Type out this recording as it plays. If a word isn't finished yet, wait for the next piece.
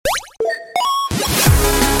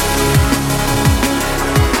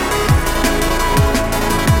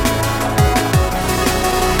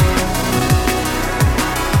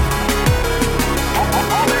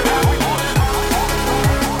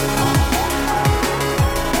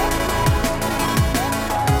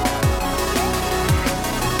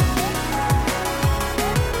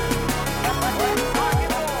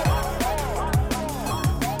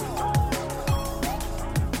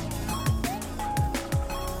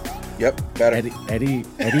Yep, better. Eddie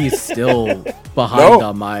is still behind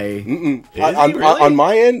on my. On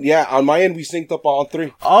my end, on my end we synced up all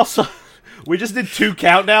three. Also, we just did 2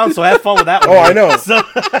 countdowns, so have fun with that one. Oh, I know. So,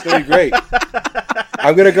 it's gonna be great.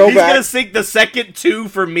 I'm gonna go back. He's gonna sync the second 2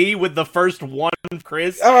 for me with the first 1,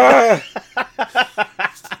 Chris. See how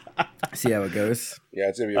it goes. Yeah,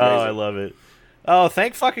 it's gonna be amazing. Oh, I love it. Oh,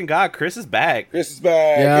 thank fucking God, Chris is back. Chris is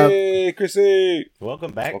back. Yep. Hey, Chrissy.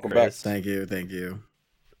 Welcome back, Welcome Chris. back. Thank you.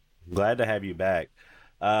 Glad to have you back.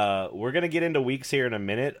 We're gonna get into weeks here in a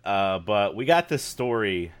minute, but we got this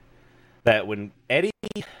story that when Eddie,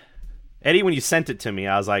 when you sent it to me,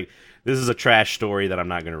 I was like, this is a trash story that I'm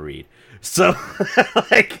not gonna read. So,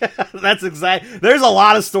 like, that's exact. There's a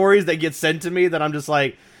lot of stories that get sent to me that I'm just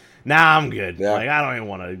like, nah, I'm good. Yeah. Like, I don't even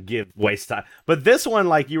want to waste time. But this one,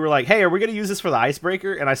 like, you were like, hey, are we going to use this for the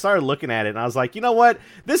icebreaker? And I started looking at it, and I was like, you know what?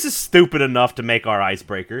 This is stupid enough to make our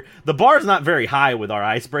icebreaker. The bar's not very high with our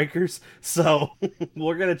icebreakers, so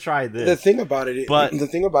we're going to try this. The thing about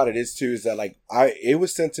it is, too, is that, like, it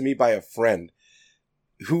was sent to me by a friend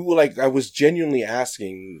who, like, I was genuinely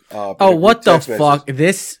asking. What the fuck?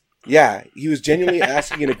 This... Yeah, he was genuinely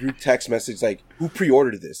asking in a group text message, like, who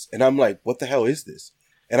pre-ordered this? And I'm like, what the hell is this?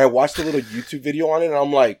 And I watched a little YouTube video on it, and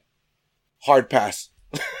I'm like, hard pass.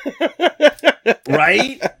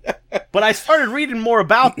 Right? But I started reading more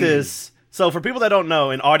about this. So for people that don't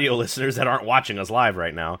know, and audio listeners that aren't watching us live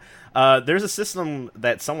right now, there's a system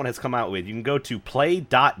that someone has come out with. You can go to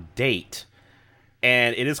play.date,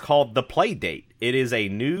 and it is called the Playdate. It is a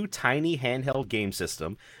new, tiny handheld game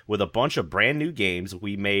system with a bunch of brand new games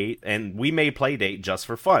we made Playdate just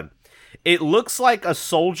for fun. It looks like a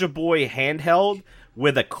Soulja Boy handheld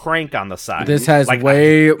with a crank on the side. This has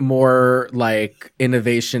way more like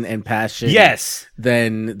innovation and passion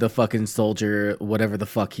than the fucking Soldier, whatever the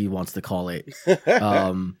fuck he wants to call it.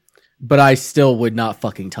 But I still would not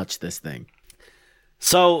fucking touch this thing.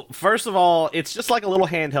 So, first of all, it's just like a little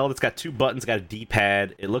handheld. It's got 2 buttons, got a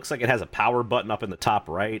D-pad. It looks like it has a power button up in the top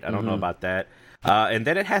right. I don't know about that. And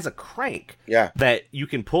then it has a crank that you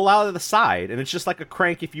can pull out of the side, and it's just like a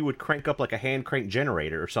crank if you would crank up like a hand crank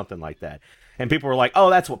generator or something like that. And people were like, "Oh,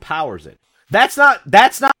 that's what powers it." That's not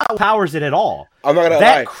what powers it at all. I'm not gonna lie.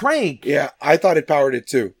 That crank. Yeah, I thought it powered it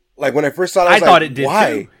too. Like when I first saw it, I thought it did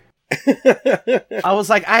why? Too. I was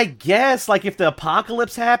like, I guess like if the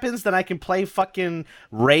apocalypse happens, then I can play fucking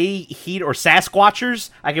Ray Heat or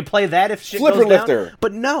Sasquatchers. I can play that if shit Flipper goes lifter. down.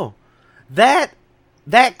 But no, that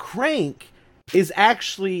crank is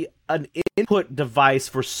actually an input device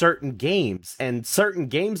for certain games, and certain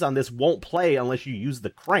games on this won't play unless you use the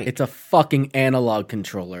crank. It's a fucking analog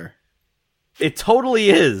controller. It totally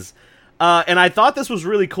is. And I thought this was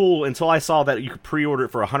really cool until I saw that you could pre-order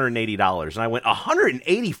it for $180. And I went,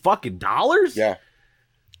 $180 fucking dollars? Yeah.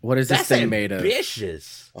 What is this thing made of?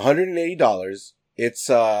 Ambitious. $180. It's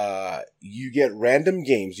you get random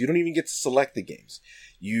games. You don't even get to select the games.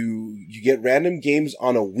 You get random games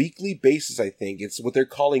on a weekly basis, I think. It's what they're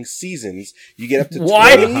calling seasons. You get up to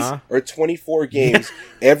 20 or 24 games.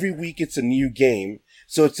 Every week it's a new game.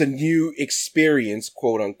 So it's a new experience,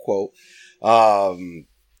 quote unquote.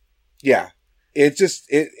 Yeah. And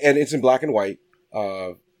it's in black and white.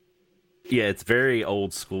 Yeah, it's very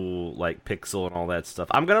old school, like pixel and all that stuff.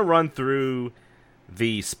 I'm going to run through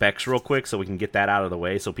the specs real quick so we can get that out of the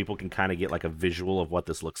way so people can kind of get like a visual of what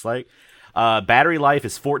this looks like. Battery life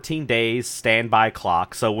is 14 days, standby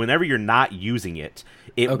clock. So whenever you're not using it,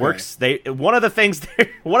 it works. One of the things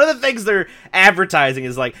they're advertising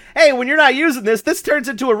is like, hey, when you're not using this turns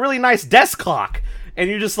into a really nice desk clock. And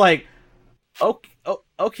you're just like,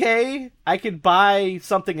 okay, I could buy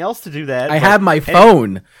something else to do that. I have my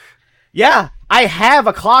phone. Yeah, I have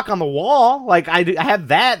a clock on the wall. Like, I have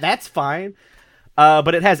that. That's fine.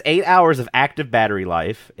 But it has 8 hours of active battery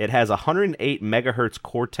life. It has 108 megahertz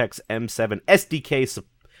Cortex M7 SDK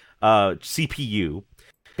CPU.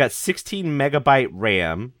 Got 16 megabyte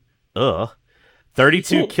RAM.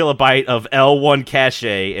 32 kilobyte of L1 cache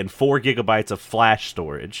and 4 gigabytes of flash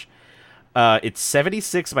storage. It's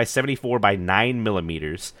 76 by 74 by 9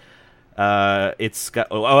 millimeters. It's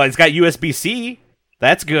got USB-C.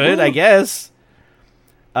 That's good, I guess.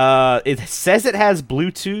 It says it has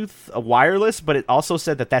Bluetooth wireless, but it also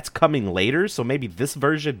said that that's coming later, so maybe this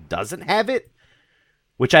version doesn't have it,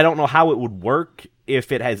 which I don't know how it would work if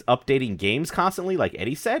it has updating games constantly, like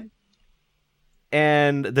Eddie said.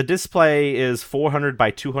 And the display is 400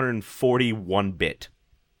 by 241 bit.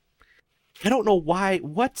 I don't know why.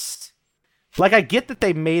 Like, I get that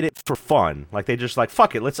they made it for fun. Like, they just like,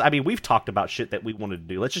 fuck it. We've talked about shit that we wanted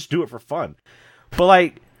to do. Let's just do it for fun. But,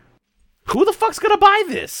 like, who the fuck's gonna buy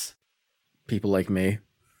this? People like me.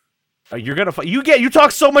 You're gonna you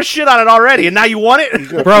talk so much shit on it already, and now you want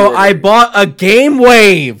it, bro. I bought a Game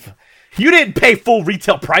Wave. You didn't pay full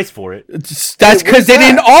retail price for it. That's because they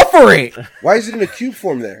didn't offer it. Why is it in a cube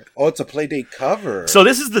form there? Oh, it's a Playdate cover. So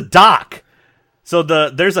this is the dock. So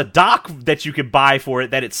there's a dock that you can buy for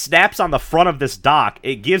it that it snaps on the front of this dock.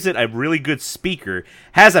 It gives it a really good speaker,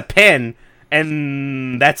 has a pen,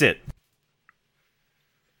 and that's it.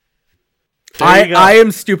 I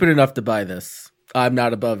am stupid enough to buy this. I'm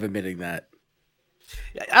not above admitting that.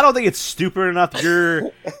 I don't think it's stupid enough.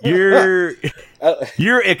 You're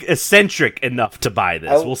eccentric enough to buy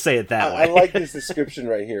this. We'll say it that way. I like this description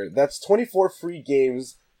right here. That's 24 free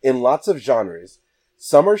games in lots of genres.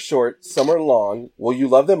 Some are short, some are long. Will you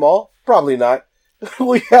love them all? Probably not.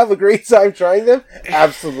 Will you have a great time trying them?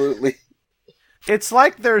 Absolutely. It's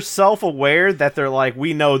like they're self-aware that they're like,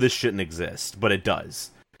 we know this shouldn't exist, but it does.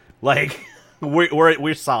 Like,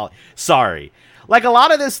 we're solid. Sorry. Like, a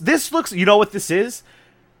lot of this looks, you know what this is?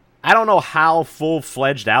 I don't know how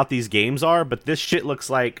full-fledged out these games are, but this shit looks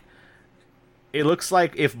like, it looks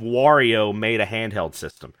like if Wario made a handheld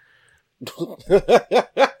system.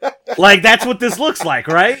 Like, that's what this looks like,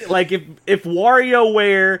 right? Like, if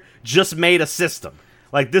WarioWare just made a system.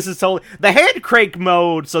 Like, this is totally... The hand crank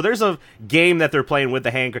mode, so there's a game that they're playing with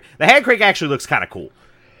the hand crank. The hand crank actually looks kind of cool.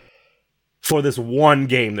 For this one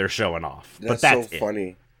game they're showing off. That's so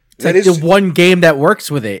funny. It's like the one game that works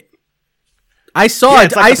with it. I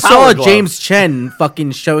saw James Chen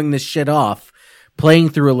fucking showing this shit off, playing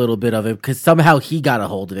through a little bit of it, because somehow he got a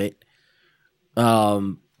hold of it.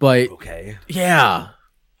 But... Okay. Yeah.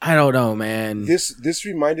 I don't know, man. This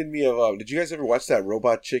reminded me of... did you guys ever watch that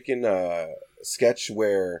Robot Chicken sketch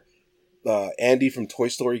where Andy from Toy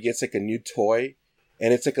Story gets like a new toy,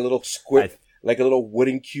 and it's like a little squid, like a little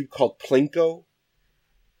wooden cube called Plinko?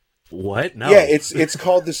 What? No. Yeah, it's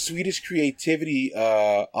called the Swedish creativity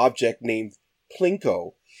object named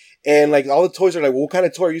Plinko. And like all the toys are like, well, what kind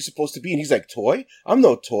of toy are you supposed to be? And he's like, toy? I'm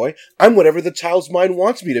no toy. I'm whatever the child's mind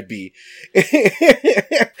wants me to be.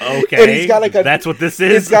 Okay. And he's got like that's what this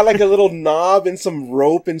is. It's got like a little knob and some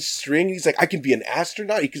rope and string. He's like, I can be an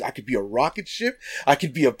astronaut. I could be a rocket ship. I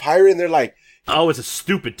could be a pirate. And they're like, oh, it's a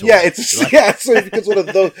stupid toy. Yeah, so it becomes one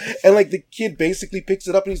of those. And like the kid basically picks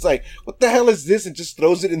it up and he's like, what the hell is this? And just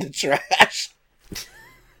throws it in the trash.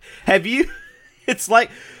 It's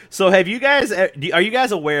like, so have you guys, are you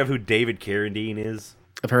guys aware of who David Carradine is?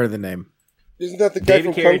 I've heard of the name. Isn't that the guy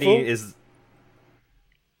from Kung Fu? David Carradine is,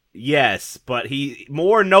 yes, but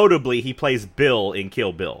more notably, he plays Bill in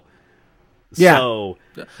Kill Bill. Yeah. So,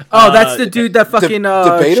 that's the dude that fucking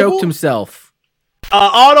choked himself.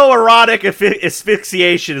 Autoerotic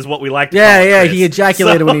asphyxiation is what we like to call it. Yeah, he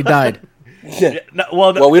ejaculated when he died. Yeah.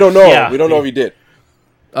 Well, we don't know. Yeah. We don't know if he did.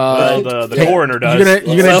 The coroner does.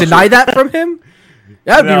 You gonna deny that from him?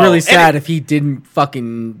 That'd be really sad if he didn't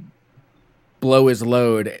fucking blow his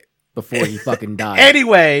load before he fucking died.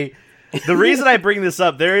 Anyway, the reason I bring this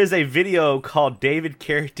up, there is a video called David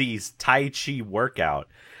Carradine's Tai Chi workout.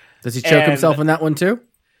 Does he choke himself in that one too?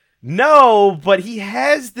 No, but he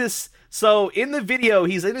has this. So in the video,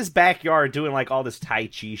 he's in his backyard doing like all this Tai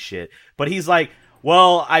Chi shit. But he's like,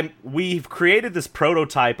 well, we've created this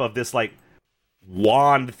prototype of this like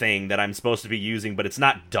wand thing that I'm supposed to be using, but it's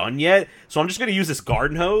not done yet. So I'm just going to use this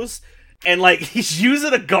garden hose. And like he's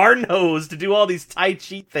using a garden hose to do all these Tai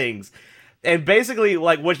Chi things. And basically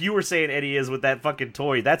like what you were saying, Eddie, is with that fucking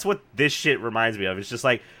toy, that's what this shit reminds me of. It's just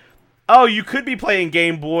like, oh, you could be playing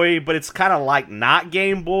Game Boy, but it's kind of like not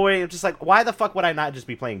Game Boy. It's just like, why the fuck would I not just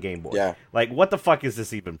be playing Game Boy? Yeah. Like, what the fuck is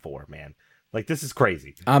this even for, man? Like, this is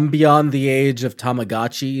crazy. I'm beyond the age of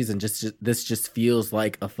Tamagotchis, and this just feels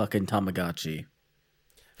like a fucking Tamagotchi.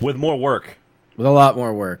 With more work. With a lot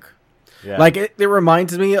more work. Yeah. Like, it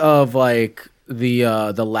reminds me of, like, the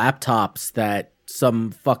laptops that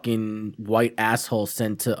some fucking white asshole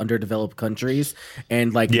sent to underdeveloped countries,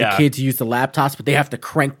 and like the kids use the laptops, but they have to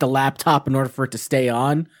crank the laptop in order for it to stay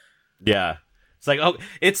on. Yeah, it's like, oh,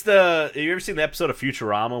 have you ever seen the episode of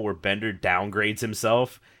Futurama where Bender downgrades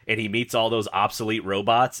himself and he meets all those obsolete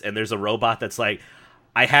robots, and there's a robot that's like,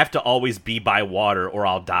 I have to always be by water or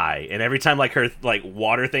I'll die, and every time like her like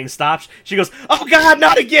water thing stops, she goes, oh god,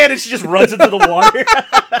 not again, and she just runs into the water.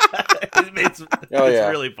 it's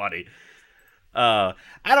really funny. I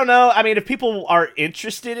don't know. I mean, if people are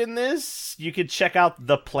interested in this, you could check out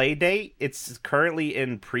the Playdate. It's currently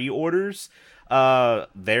in pre-orders.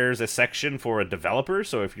 There's a section for a developer,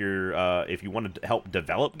 so if you want to help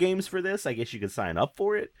develop games for this, I guess you could sign up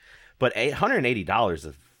for it. But $180 is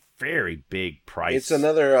a very big price. It's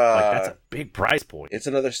another that's a big price point. It's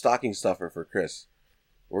another stocking stuffer for Chris.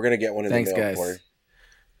 We're gonna get one in the mail for you.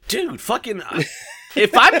 Dude, fucking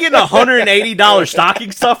If I'm getting $180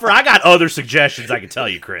 stocking stuffer, I got other suggestions I can tell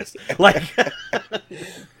you, Chris. Like,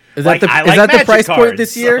 is that the price point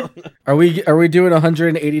this year? Are we doing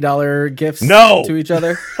 $180 gifts? To each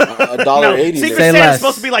other. $1.80. Secret Santa's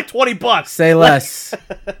supposed to be like $20. Say less.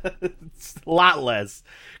 It's a lot less.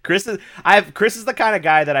 Chris is the kind of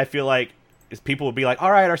guy that I feel like people would be like,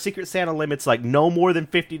 all right, our Secret Santa limit's like no more than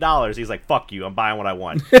 $50. He's like, fuck you, I'm buying what I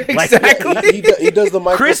want. Exactly. Like, he does the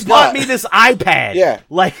Michael Chris Scott. bought me this iPad. Yeah.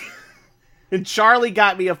 Like, and Charlie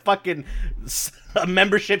got me a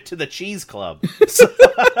membership to the Cheese Club.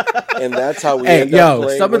 And that's how we end up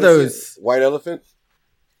playing. Some of those White Elephant.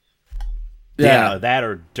 Yeah, that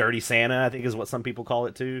or Dirty Santa, I think is what some people call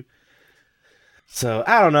it too. So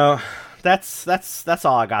I don't know. That's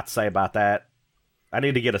all I got to say about that. I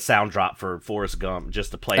need to get a sound drop for Forrest Gump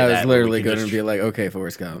just to play that. I was literally going to be like, okay,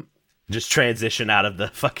 Forrest Gump. Just transition out of the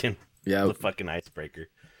fucking icebreaker.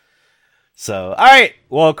 So, all right.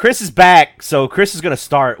 Well, Chris is back. So Chris is going to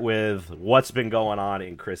start with what's been going on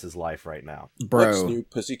in Chris's life right now. Bro. New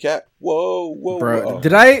Pussycat. Whoa. Bro, whoa.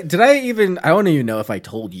 Did I even, I don't even know if I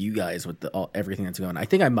told you guys what everything that's going on. I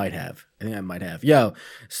think I might have. Yo,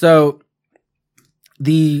 so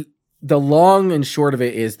the long and short of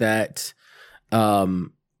it is that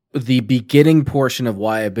the beginning portion of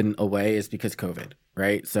why I've been away is because COVID,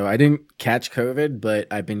 right? So I didn't catch COVID, but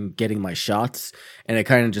I've been getting my shots, and it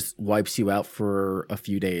kind of just wipes you out for a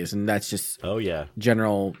few days, and that's just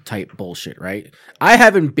general type bullshit, right? I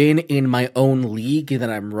haven't been in my own league that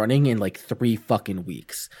I'm running in like 3 fucking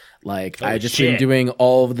weeks. Like I just been doing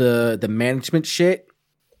all of the management shit.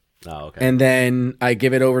 Oh, okay. And then I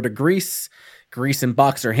give it over to Grease and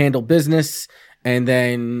Boxer handle business. And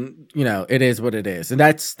then, it is what it is. And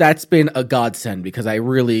that's been a godsend because I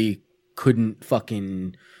really couldn't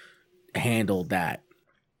fucking handle that.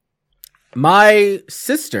 My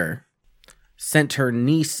sister sent her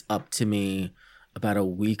niece up to me about a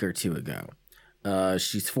week or 2 ago.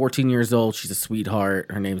 She's 14 years old. She's a sweetheart.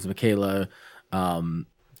 Her name's Michaela.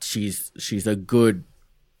 She's a good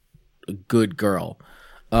girl.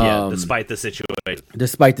 Despite the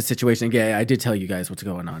situation. Yeah, I did tell you guys what's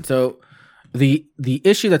going on. So the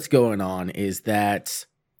issue that's going on is that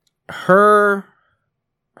her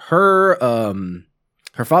father's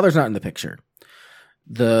not in the picture.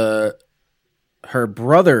 Her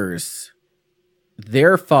brothers,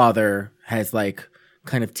 their father has like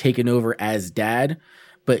kind of taken over as dad,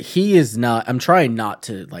 but he is not. I'm trying not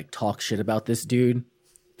to like talk shit about this dude,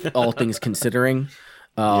 all things considering.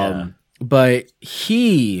 But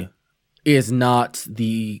he is not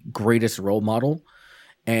the greatest role model.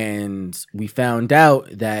 And we found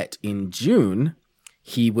out that in June,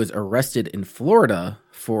 he was arrested in Florida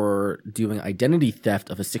for doing identity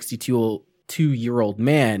theft of a 62-year-old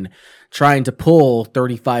man trying to pull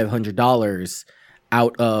 $3,500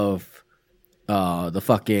 out of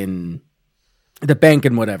the bank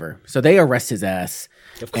and whatever. So they arrest his ass.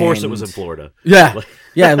 Of course it was in Florida. Yeah.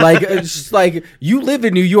 Yeah, like, it's just like, you live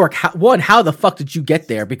in New York. How the fuck did you get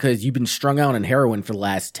there? Because you've been strung out on heroin for the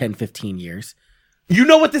last 10, 15 years. You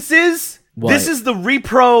know what this is? What? This is the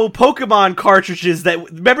repro Pokemon cartridges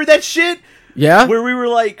remember that shit? Yeah. Where I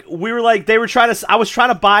was trying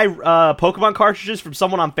to buy Pokemon cartridges from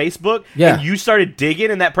someone on Facebook. Yeah. And you started digging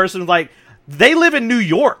and that person was like, they live in New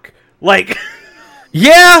York. Like,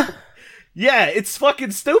 yeah. Yeah, it's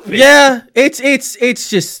fucking stupid. Yeah, it's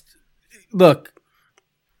just, look,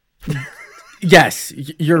 yes,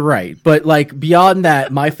 you're right. But like beyond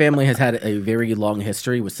that, my family has had a very long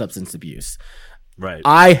history with substance abuse. Right.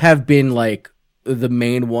 I have been like the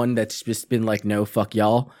main one that's just been like, no, fuck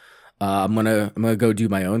y'all. I'm gonna go do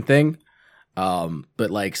my own thing.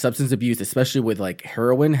 But like substance abuse, especially with like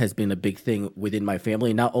heroin, has been a big thing within my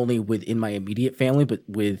family, not only within my immediate family, but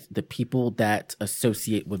with the people that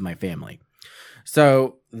associate with my family.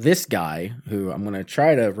 So this guy, who I'm going to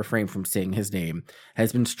try to refrain from saying his name,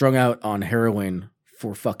 has been strung out on heroin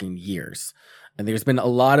for fucking years. And there's been a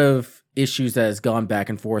lot of issues that has gone back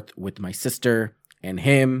and forth with my sister and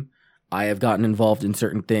him. I have gotten involved in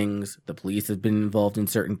certain things. The police have been involved in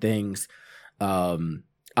certain things. I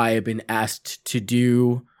have been asked to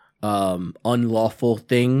do unlawful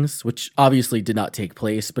things, which obviously did not take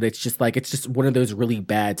place, but it's just one of those really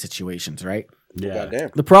bad situations, right? Yeah.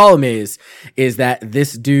 Goddamn. The problem is that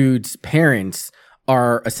this dude's parents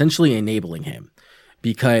are essentially enabling him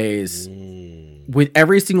because with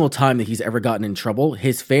every single time that he's ever gotten in trouble,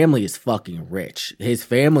 his family is fucking rich. His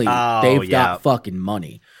family, they've got fucking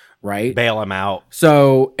money. Right? Bail him out.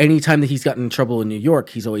 So anytime that he's gotten in trouble in New York,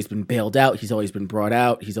 he's always been bailed out. He's always been brought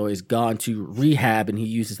out. He's always gone to rehab, and he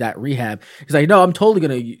uses that rehab. He's like, no, I'm totally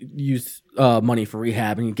going to use money for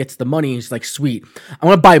rehab, and he gets the money. He's like, sweet, I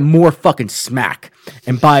want to buy more fucking smack,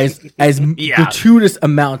 and buys as gratuitous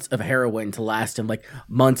amounts of heroin to last him like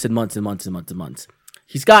months and months and months and months and months.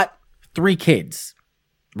 He's got 3 kids,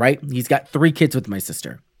 right? He's got 3 kids with my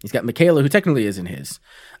sister. He's got Michaela, who technically isn't his,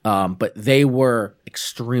 but they were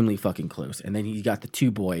extremely fucking close. And then he got the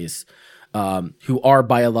 2 boys, who are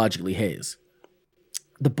biologically his.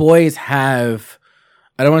 The boys have,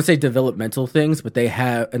 I don't want to say developmental things, but they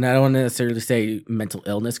have, and I don't want to necessarily say mental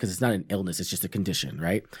illness because it's not an illness, it's just a condition,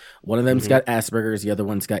 right? One of them's got Asperger's, the other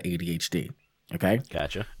one's got ADHD. Okay?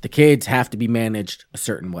 Gotcha. The kids have to be managed a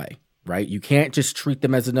certain way, right? You can't just treat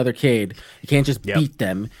them as another kid. You can't just beat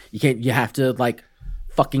them. You have to like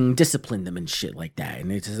fucking discipline them and shit like that.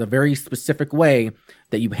 And it's a very specific way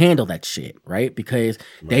that you handle that shit, right? Because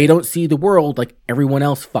they don't see the world like everyone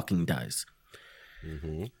else fucking does.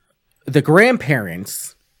 Mm-hmm. The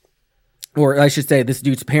grandparents, or I should say this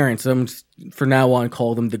dude's parents, I'm just, for now on,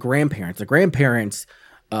 call them the grandparents. The grandparents,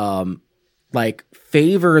 like,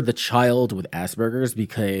 favor the child with Asperger's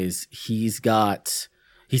because he's kind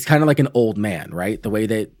of like an old man, right? The way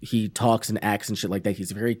that he talks and acts and shit like that.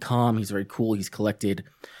 He's very calm. He's very cool. He's collected.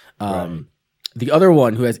 The other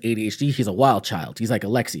one who has ADHD, he's a wild child. He's like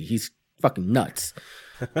Alexi. He's fucking nuts,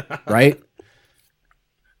 right?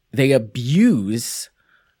 They abuse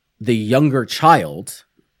the younger child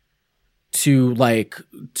to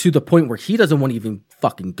the point where he doesn't want to even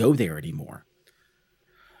fucking go there anymore.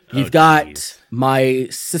 You've got my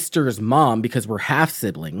sister's mom, because we're half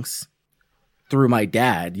siblings through my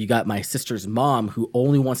dad. You got my sister's mom who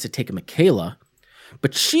only wants to take Michaela,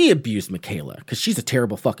 but she abused Michaela because she's a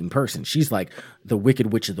terrible fucking person. She's like the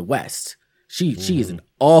Wicked Witch of the West. She is an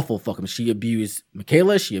awful fucking. She abused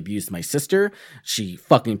Michaela. She abused my sister. She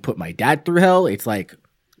fucking put my dad through hell. It's like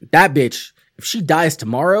that bitch. If she dies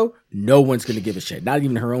tomorrow, no one's gonna give a shit. Not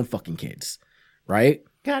even her own fucking kids, right?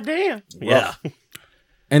 Goddamn. Yeah.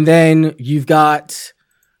 And then you've got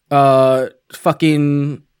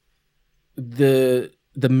fucking the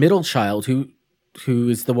middle child who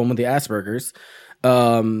is the one with the Asperger's.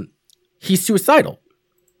 He's suicidal.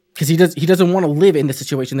 Because he doesn't want to live in the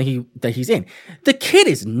situation that he's in. The kid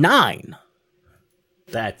is 9.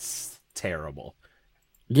 That's terrible.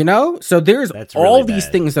 You know? So there's really all these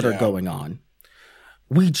bad. things that are going on.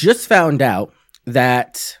 We just found out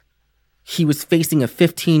that he was facing a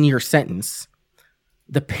 15-year sentence.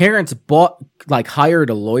 The parents hired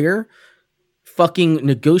a lawyer, fucking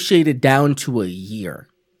negotiated down to a year.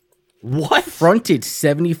 What? Fronted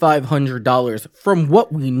 $7,500 from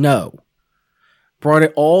what we know. Brought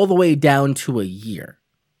it all the way down to a year,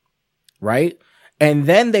 right? And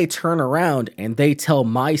then they turn around and they tell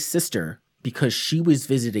my sister, because she was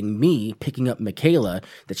visiting me, picking up Michaela,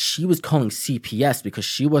 that she was calling CPS because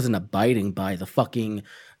she wasn't abiding by the fucking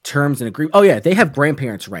terms and agreement. Oh yeah, they have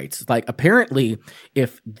grandparents' rights. Like apparently,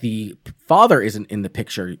 if the father isn't in the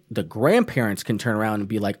picture, the grandparents can turn around and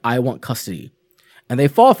be like, I want custody. And they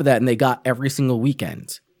fall for that and they got every single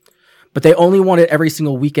weekend. But they only wanted every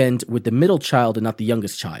single weekend with the middle child and not the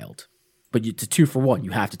youngest child. But it's a 2-for-1.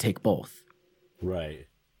 You have to take both. Right.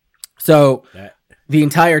 So the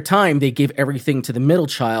entire time they give everything to the middle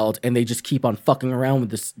child, and they just keep on fucking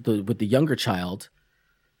around with the younger child.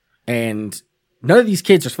 And none of these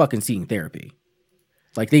kids are fucking seeing therapy.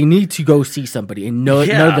 Like they need to go see somebody, and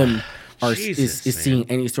none of them is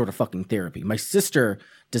seeing any sort of fucking therapy. My sister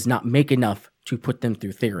does not make enough to put them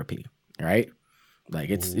through therapy. Right. Like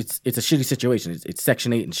it's a shitty situation. It's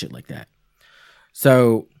Section 8 and shit like that.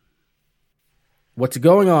 So what's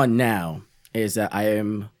going on now is that I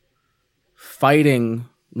am fighting,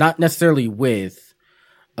 not necessarily with,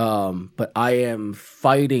 but I am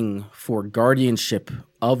fighting for guardianship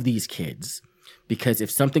of these kids. Because if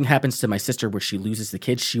something happens to my sister where she loses the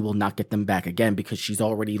kids, she will not get them back again because she's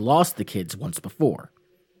already lost the kids once before.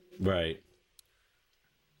 Right.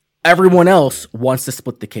 Everyone else wants to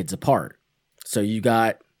split the kids apart. So you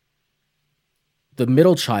got the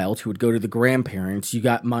middle child who would go to the grandparents. You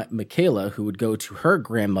got Michaela who would go to her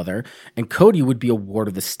grandmother. And Cody would be a ward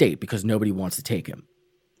of the state because nobody wants to take him.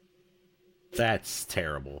 That's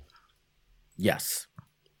terrible. Yes.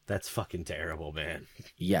 That's fucking terrible, man.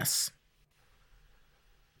 Yes.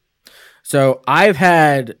 So I've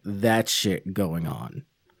had that shit going on.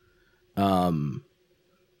 And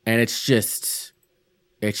it's just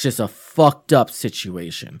a fucked up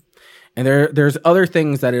situation. And there's other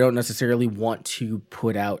things that I don't necessarily want to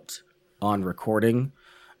put out on recording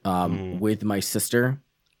with my sister.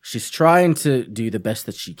 She's trying to do the best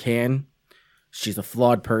that she can. She's a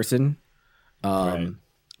flawed person. Right.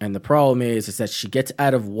 And the problem is that she gets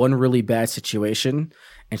out of one really bad situation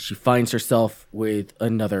and she finds herself with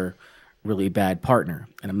another really bad partner.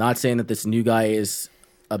 And I'm not saying that this new guy is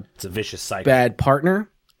it's a vicious cycle. Bad partner,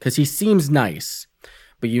 because he seems nice,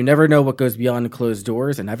 but you never know what goes beyond closed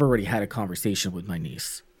doors. And I've already had a conversation with my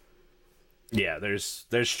niece. Yeah, there's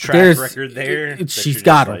track record there. She's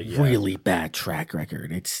got a really bad track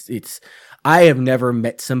record. It's. I have never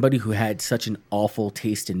met somebody who had such an awful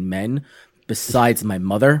taste in men, besides my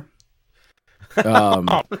mother.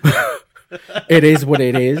 It is what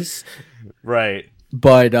it is, right?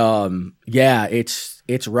 But yeah,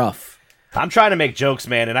 it's rough. I'm trying to make jokes,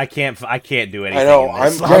 man, and I can't do anything. I know.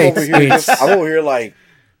 I'm over here like.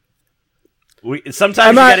 Sometimes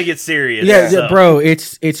you gotta get serious. Yeah, so. Bro,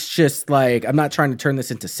 it's just like, I'm not trying to turn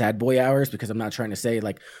this into sad boy hours, because I'm not trying to say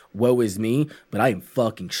like, woe is me, but I am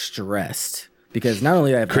fucking stressed, because not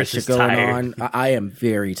only do I have that shit going on, I am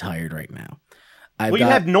very tired right now. You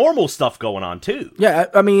have normal stuff going on too. Yeah,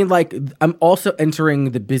 I mean, like, I'm also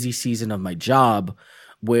entering the busy season of my job,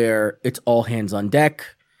 where it's all hands on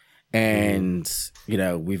deck, and you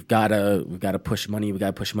know, we've gotta push money, and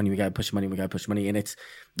it's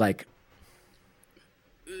like,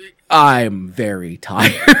 I'm very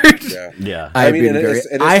tired. Yeah.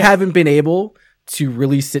 I haven't been able to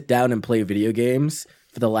really sit down and play video games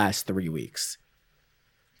for the last 3 weeks.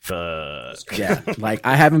 Yeah, like,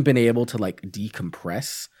 I haven't been able to like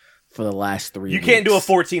decompress for the last 3 weeks. You can't do a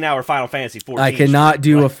 14-hour Final Fantasy 14. I cannot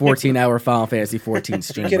do a 14-hour Final Fantasy 14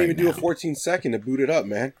 stream. You can't even do a 14-second to boot it up,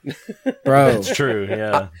 man. Bro, that's true.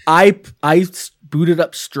 Yeah, I booted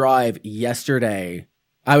up Strive yesterday.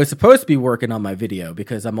 I was supposed to be working on my video,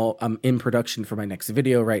 because I'm in production for my next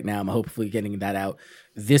video right now. I'm hopefully getting that out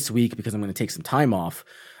this week, because I'm going to take some time off.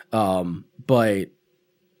 But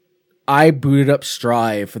I booted up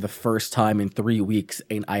Strive for the first time in 3 weeks,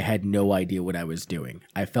 and I had no idea what I was doing.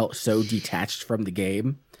 I felt so detached from the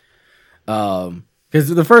game. Because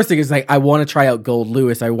the first thing is, like, I want to try out Gold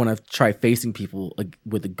Lewis. I want to try facing people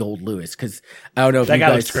with the Gold Lewis, because I don't know if that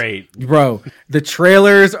guy looks great, bro. The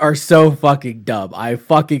trailers are so fucking dumb. I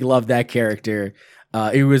fucking love that character.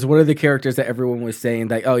 It was one of the characters that everyone was saying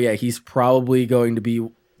that, oh yeah, he's probably going to be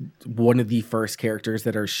one of the first characters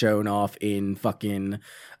that are shown off in fucking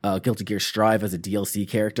Guilty Gear Strive as a DLC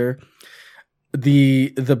character.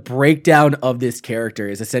 The breakdown of this character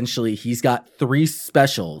is essentially, he's got 3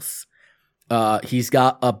 specials. He's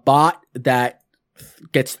got a bot that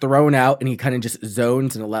gets thrown out, and he kind of just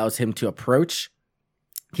zones and allows him to approach.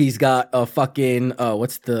 He's got a fucking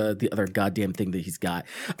what's the other goddamn thing that he's got?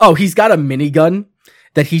 Oh, he's got a minigun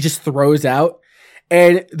that he just throws out,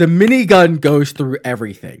 and the minigun goes through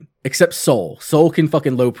everything except Soul. Soul can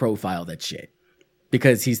fucking low profile that shit,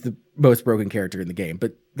 because he's the most broken character in the game.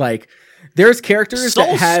 But like, there's characters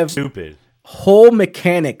that have stupid whole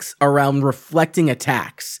mechanics around reflecting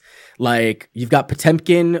attacks. Like, you've got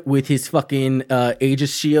Potemkin with his fucking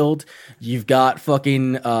Aegis shield. You've got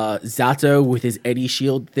fucking Zato with his Eddy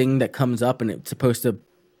shield thing that comes up, and it's supposed to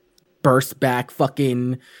burst back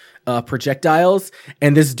fucking projectiles.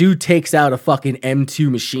 And this dude takes out a fucking M2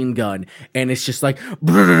 machine gun, and it's just like,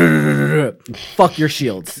 fuck your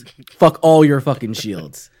shields. Fuck all your fucking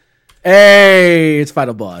shields. Hey, it's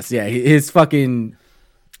Final Boss. Yeah, his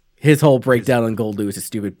whole breakdown on Gold Lewis is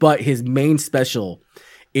stupid. But his main special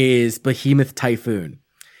is Behemoth Typhoon.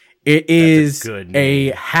 It is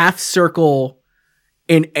a half circle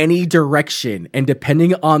in any direction, and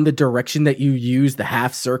depending on the direction that you use, the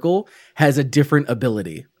half circle has a different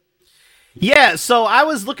ability. Yeah, so I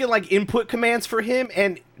was looking like input commands for him,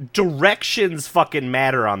 and directions fucking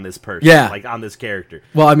matter on this person. Yeah. Like on this character.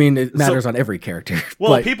 Well, I mean, it matters on every character.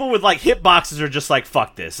 Well, but people with like hitboxes are just like,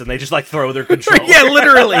 fuck this, and they just like throw their controller. Yeah,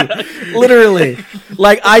 literally.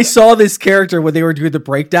 Like, I saw this character when they were doing the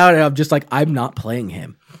breakdown, and I'm just like, I'm not playing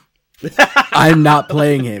him. I'm not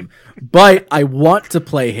playing him. But I want to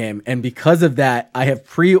play him, and because of that, I have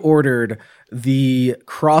pre-ordered the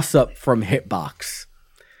cross-up from Hitbox.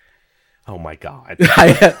 Oh my god!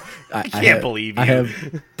 I can't believe you. I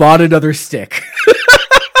have bought another stick.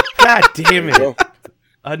 God damn it!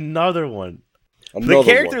 Another one. The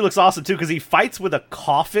character looks awesome too, because he fights with a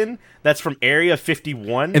coffin that's from Area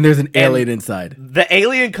 51, and there's an alien inside. The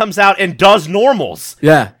alien comes out and does normals.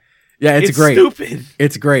 Yeah, it's great. Stupid.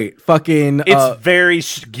 It's great. Fucking. It's very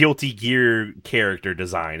Guilty Gear character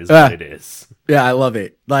design, is what it is. Yeah, I love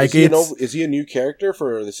it. Like, is he a new character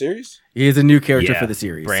for the series? He is a new character for the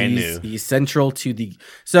series. Brand new. He's central to the.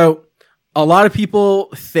 So, a lot of people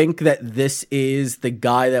think that this is the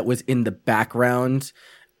guy that was in the background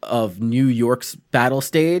of New York's battle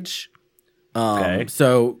stage. Okay.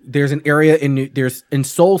 So there's an area in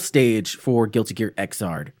Soul stage for Guilty Gear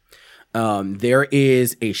Xrd. There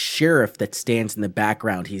is a sheriff that stands in the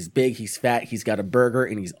background. He's big, he's fat, he's got a burger,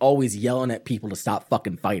 and he's always yelling at people to stop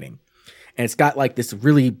fucking fighting. And it's got like this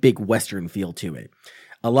really big Western feel to it.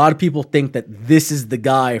 A lot of people think that this is the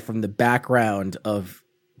guy from the background of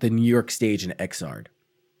the New York stage in Exard.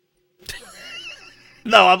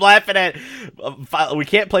 No, I'm laughing at. We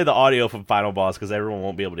can't play the audio from Final Boss because everyone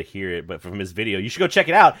won't be able to hear it. But from his video, you should go check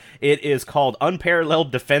it out. It is called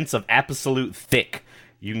 "Unparalleled Defense of Absolute Thick."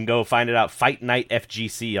 You can go find it out. Fight Night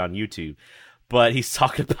FGC on YouTube. But he's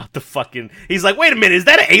talking about the fucking. He's like, wait a minute, is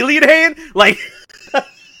that an alien hand? Like,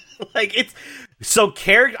 like it's so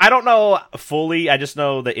character. I don't know fully. I just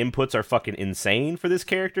know the inputs are fucking insane for this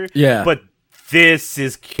character. Yeah, but this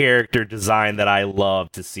is character design that I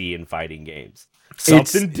love to see in fighting games.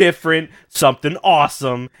 Something different, something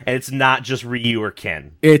awesome, and it's not just Ryu or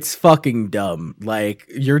Ken. It's fucking dumb. Like,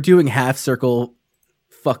 you're doing half circle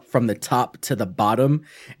from the top to the bottom,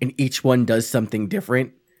 and each one does something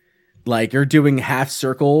different. Like, you're doing half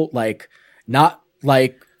circle, like, not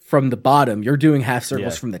like from the bottom, you're doing half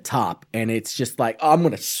circles from the top, and it's just like, oh, I'm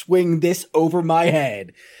gonna swing this over my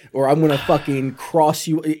head, or I'm gonna fucking cross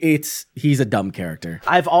you. He's a dumb character.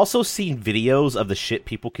 I've also seen videos of the shit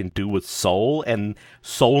people can do with Soul, and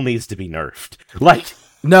Soul needs to be nerfed. Like,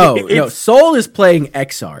 no, Soul is playing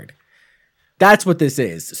Exard. That's what this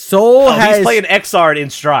is. Soul he's playing Exard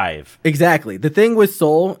in Strive. Exactly. The thing with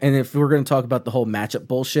Soul, and if we're going to talk about the whole matchup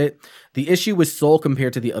bullshit, the issue with Soul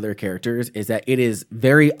compared to the other characters is that it is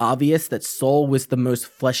very obvious that Soul was the most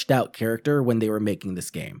fleshed out character when they were making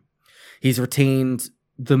this game. He's retained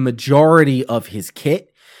the majority of his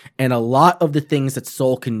kit, and a lot of the things that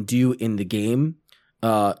Soul can do in the game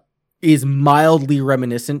is mildly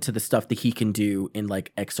reminiscent to the stuff that he can do in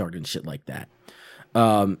like Exard and shit like that.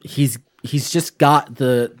 He's just got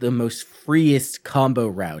the most freest combo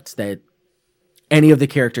routes that any of the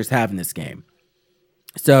characters have in this game.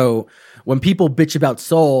 So when people bitch about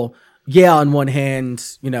Soul, yeah, on one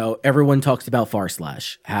hand, everyone talks about Far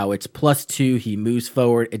Slash, how it's +2, he moves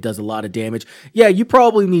forward, it does a lot of damage. Yeah, you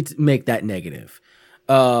probably need to make that negative.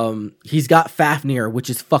 He's got Fafnir,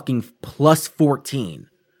 which is fucking +14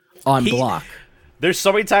 on block. There's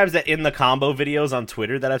so many times that in the combo videos on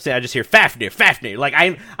Twitter that I've seen, I just hear Fafnir. Like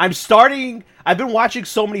I've been watching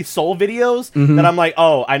so many Soul videos that I'm like,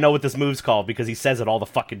 oh, I know what this move's called because he says it all the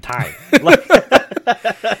fucking time. Like,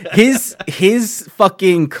 his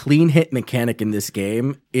fucking clean hit mechanic in this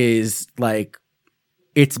game is like,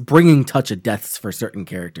 it's bringing touch of deaths for certain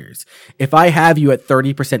characters. If I have you at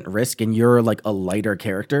 30% risk and you're like a lighter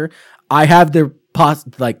character, I have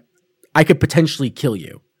I could potentially kill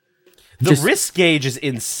you. The risk gauge is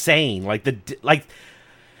insane.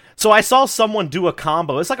 So I saw someone do a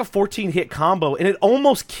combo. It's like a 14-hit combo, and it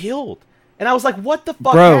almost killed. And I was like, what the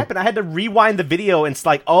fuck happened? I had to rewind the video, and it's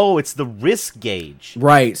like, oh, it's the risk gauge.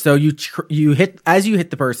 Right. So you hit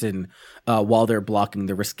the person while they're blocking,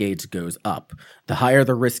 the risk gauge goes up. The higher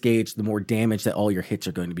the risk gauge, the more damage that all your hits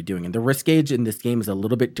are going to be doing. And the risk gauge in this game is a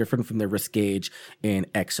little bit different from the risk gauge in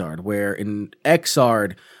Exard, where in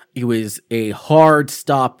Exard, it was a hard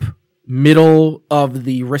stop middle of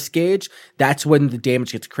the risk gauge. That's when the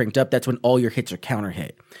damage gets cranked up. That's when all your hits are counter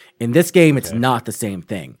hit. In this game, it's not the same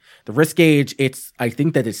thing. The risk gauge, I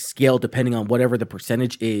think that it's scaled depending on whatever the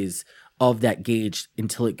percentage is of that gauge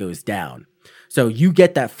until it goes down. So you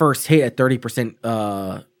get that first hit at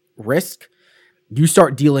 30% risk, you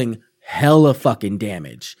start dealing hella fucking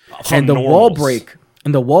damage. And the wall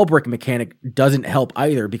break mechanic doesn't help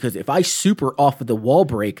either, because if I super off of the wall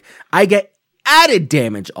break, I get added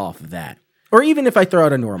damage off of that. Or even if I throw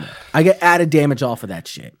out a normal, I get added damage off of that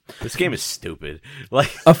shit. This game is stupid.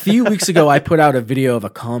 Like a few weeks ago, I put out a video of a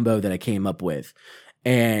combo that I came up with,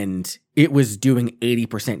 and it was doing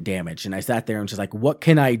 80% damage. And I sat there and was just like, what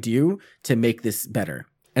can I do to make this better?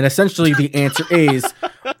 And essentially the answer is,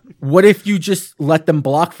 what if you just let them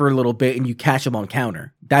block for a little bit and you catch them on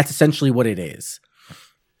counter? That's essentially what it is.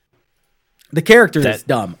 The character is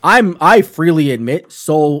dumb. I freely admit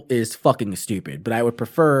Soul is fucking stupid, but I would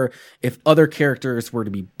prefer if other characters were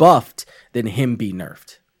to be buffed than him be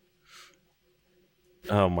nerfed.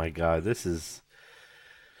 Oh my god, this is...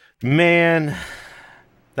 Man.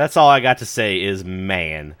 That's all I got to say is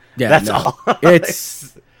man. Yeah, that's all.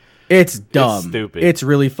 It's dumb. It's stupid. It's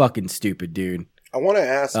really fucking stupid, dude. I want to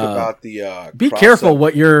ask about the. Be careful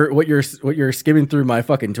what you're skimming through my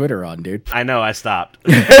fucking Twitter on, dude. I know. I stopped.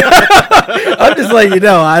 I'm just letting you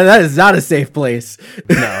know that is not a safe place.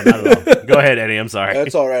 No, not at all. Go ahead, Eddie. I'm sorry.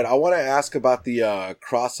 That's all right. I want to ask about the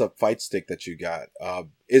cross-up fight stick that you got.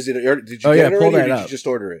 Did you get it already, or did you just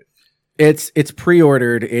order it? It's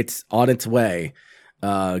pre-ordered. It's on its way.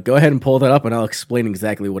 Go ahead and pull that up, and I'll explain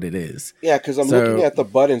exactly what it is. Yeah, because I'm looking at the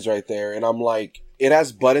buttons right there, and I'm like, it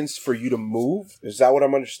has buttons for you to move. Is that what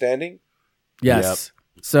I'm understanding? Yes.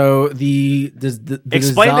 Yep. So the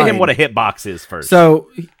explain design, to him what a hitbox is first. So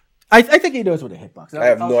I think he knows what a hitbox is. I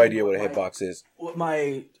have no idea what a hitbox is. What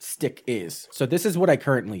my stick is. So this is what I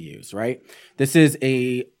currently use, right? This is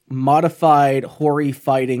a modified Hori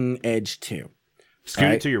Fighting Edge 2.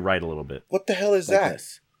 Scoot it to your right a little bit. What the hell is that?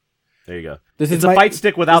 This. There you go. This is a fight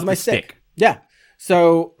stick without the stick. Yeah.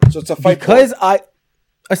 So it's a fight because board.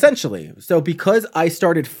 Because I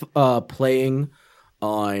started playing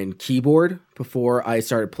on keyboard before I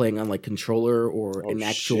started playing on like controller or an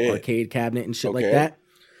actual arcade cabinet and shit like that.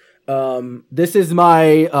 This is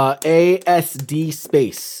my ASD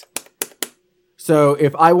space. So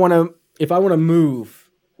if I want to move,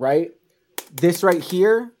 right? This right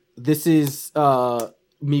here, this is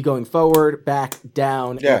me going forward, back,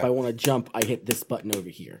 down. Yeah. And if I want to jump, I hit this button over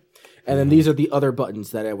here. And then these are the other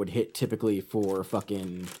buttons that I would hit typically for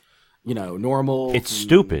fucking, normal. It's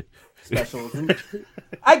stupid. Specials.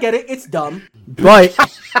 I get it. It's dumb. But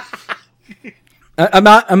I'm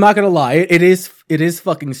not gonna lie. It is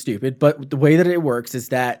fucking stupid. But the way that it works is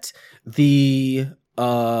that the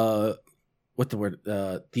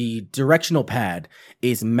the directional pad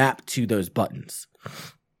is mapped to those buttons.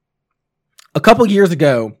 A couple years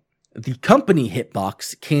ago, the company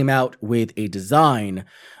Hitbox came out with a design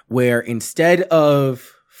where instead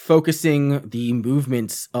of focusing the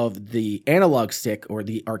movements of the analog stick or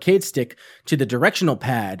the arcade stick to the directional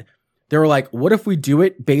pad, they were like, what if we do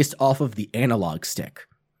it based off of the analog stick?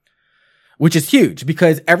 Which is huge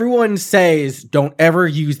because everyone says don't ever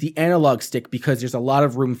use the analog stick because there's a lot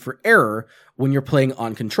of room for error when you're playing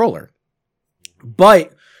on controller.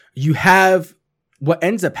 But what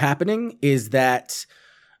ends up happening is that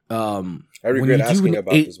I regret asking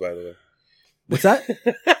about this, by the way. What's that?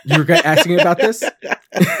 You regret asking about this?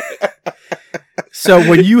 So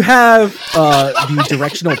when you have the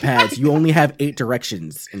directional pads, you only have 8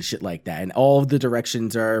 directions and shit like that. And all of the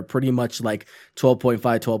directions are pretty much like 12.5,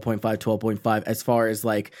 12.5, 12.5 as far as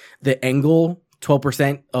like the angle,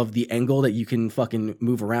 12% of the angle that you can fucking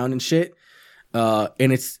move around and shit.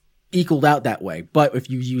 And it's equaled out that way. But if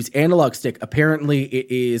you use analog stick, apparently it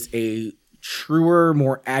is a truer,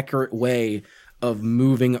 more accurate way of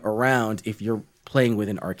moving around if you're playing with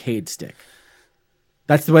an arcade stick.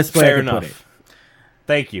 That's the best way I can put it.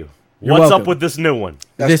 Thank you. You're What's welcome. up with this new one?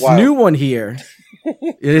 That's wild. New one here,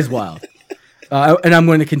 it is wild. And I'm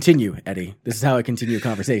going to continue, Eddie. This is how I continue a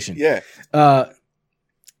conversation. Yeah.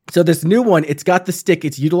 So this new one, it's got the stick.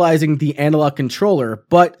 It's utilizing the analog controller,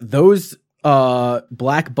 but those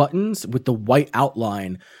black buttons with the white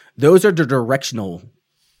outline, those are the directional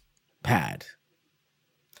pad.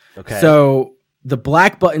 Okay. So the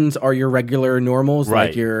black buttons are your regular normals, right,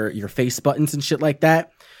 like your face buttons and shit like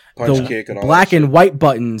that. Punch kick and all black that and shit. white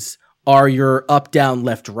buttons are your up, down,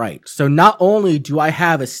 left, right. So not only do I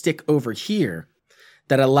have a stick over here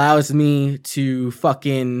that allows me to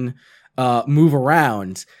fucking move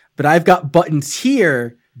around, but I've got buttons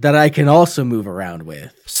here that I can also move around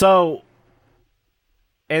with. So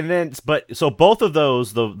both of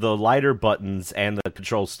those, the lighter buttons and the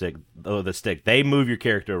control stick, the stick, they move your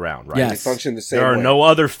character around, right? Yes. They function the same There are way. no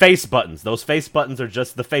other face buttons. Those face buttons are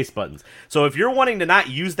just the face buttons. So if you're wanting to not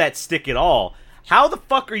use that stick at all, how the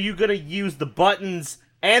fuck are you going to use the buttons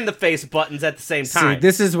and the face buttons at the same time? See,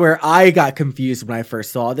 this is where I got confused when I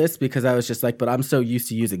first saw this because I was just like, but I'm so used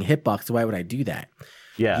to using Hitbox, so why would I do that?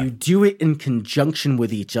 Yeah. You do it in conjunction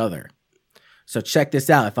with each other. So check this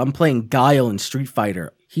out. If I'm playing Guile in Street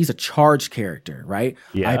Fighter, he's a charge character, right?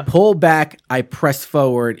 Yeah. I pull back, I press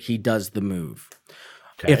forward, he does the move.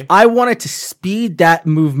 Okay. If I wanted to speed that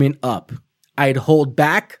movement up, I'd hold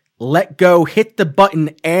back, let go, hit the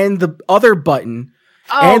button and the other button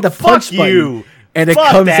and the punch button, and it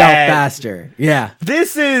comes out faster. Yeah.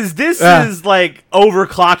 This is like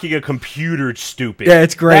overclocking a computer stupid. Yeah,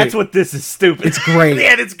 it's great. That's what this is stupid. It's great.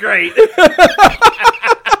 Man, it's great.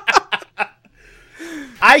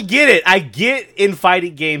 I get it. I get in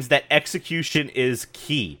fighting games that execution is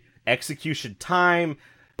key. Execution time,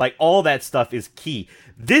 like all that stuff is key.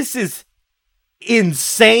 This is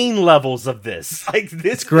insane levels of this. Like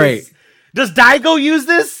this It's great. Does Daigo use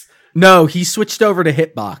this? No, he switched over to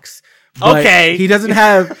Hitbox. But Okay. He doesn't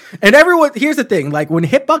have, and everyone, here's the thing, like when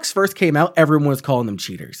Hitbox first came out, everyone was calling them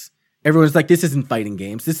cheaters. Everyone's like, this isn't fighting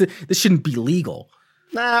games. This shouldn't be legal.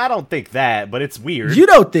 Nah, I don't think that, but it's weird. You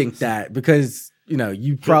don't think that because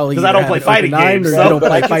you probably because I don't play fighting games. Or so. I don't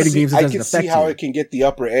play fighting games. I can see how it can get the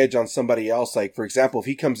upper edge on somebody else. Like, for example, if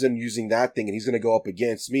he comes in using that thing and he's going to go up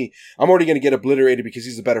against me, I'm already going to get obliterated because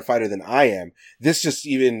he's a better fighter than I am. This just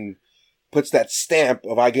even puts that stamp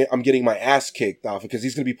of I'm getting my ass kicked off because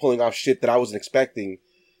he's going to be pulling off shit that I wasn't expecting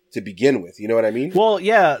to begin with. You know what I mean? Well,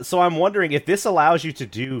 yeah. So I'm wondering if this allows you to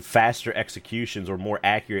do faster executions or more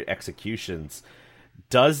accurate executions.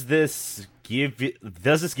 Does this give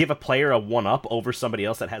a player a one-up over somebody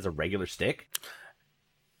else that has a regular stick?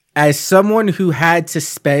 As someone who had to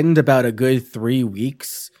spend about a good 3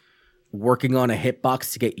 weeks working on a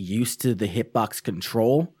hitbox to get used to the hitbox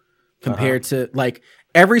control, compared to like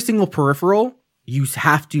every single peripheral, you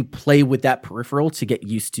have to play with that peripheral to get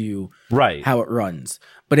used to how it runs.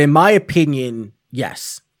 But in my opinion,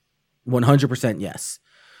 yes, 100% yes.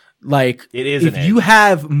 Like, it is if you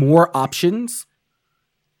have more options,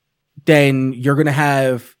 then you're going to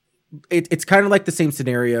have... It's kind of like the same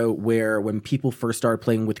scenario where when people first started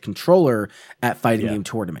playing with controller at fighting game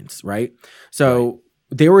tournaments, right? So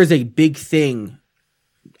there was a big thing,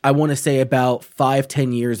 I want to say about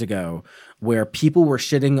 5-10 years ago, where players were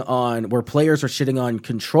shitting on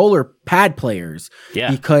controller pad players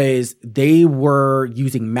because they were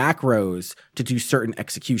using macros to do certain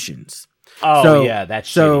executions. Oh, that's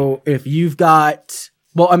so if you've got,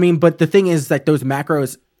 but the thing is that those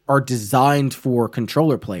macros are designed for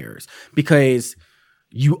controller players because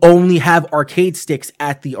you only have arcade sticks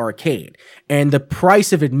at the arcade, and the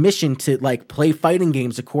price of admission to like play fighting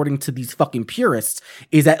games, according to these fucking purists,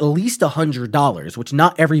 is at least $100, which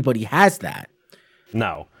not everybody has that.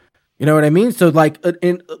 No. You know what I mean? So like,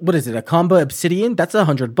 what is it? A Combo Obsidian? That's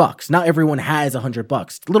 $100. Not everyone has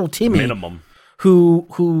 $100. Little Timmy, minimum,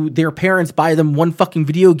 who their parents buy them one fucking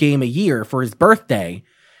video game a year for his birthday.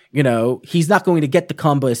 He's not going to get the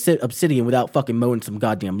Combo Obsidian without fucking mowing some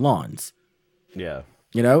goddamn lawns. Yeah.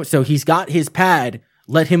 So he's got his pad.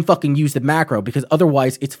 Let him fucking use the macro, because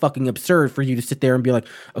otherwise it's fucking absurd for you to sit there and be like,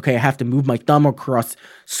 okay, I have to move my thumb across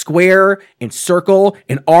square and circle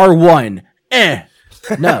and R1.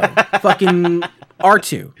 No, fucking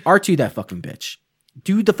R2 that fucking bitch.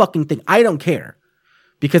 Do the fucking thing. I don't care.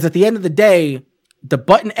 Because at the end of the day, the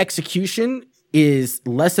button execution is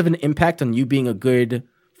less of an impact on you being a good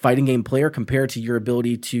fighting game player compared to your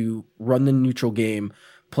ability to run the neutral game,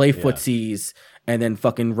 play footsies, and then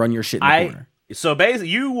fucking run your shit in the corner. So basically,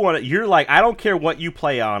 you're like, I don't care what you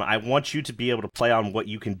play on. I want you to be able to play on what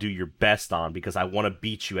you can do your best on, because I want to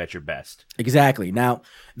beat you at your best. Exactly. Now,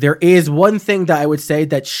 there is one thing that I would say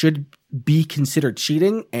that should be considered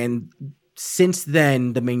cheating, and since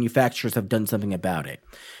then, the manufacturers have done something about it.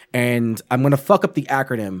 And I'm going to fuck up the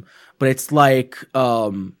acronym, but it's like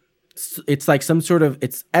some sort of,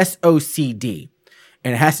 it's SOCD.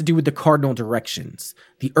 And it has to do with the cardinal directions.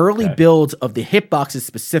 The early builds of the hitboxes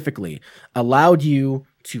specifically allowed you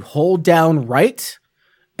to hold down right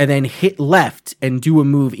and then hit left and do a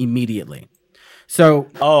move immediately. So,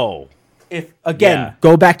 go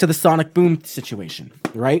back to the Sonic Boom situation,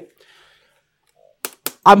 right?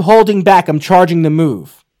 I'm holding back. I'm charging the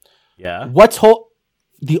move. Yeah.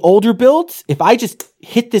 The older builds, if I just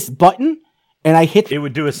hit this button and I hit it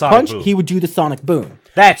would do a Sonic Boom. He would do the Sonic Boom.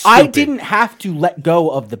 That's stupid. I didn't have to let go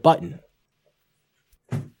of the button.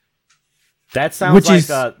 That sounds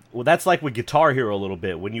that's like with Guitar Hero a little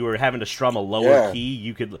bit. When you were having to strum a lower key,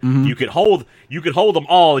 you could hold them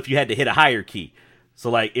all if you had to hit a higher key.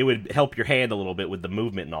 So like it would help your hand a little bit with the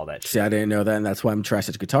movement and all that shit. See, I didn't know that, and that's why I'm trash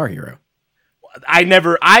at Guitar Hero. I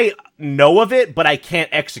know of it, but I can't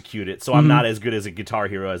execute it, so I'm not as good as a Guitar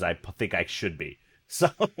Hero as I think I should be. So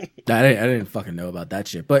I didn't fucking know about that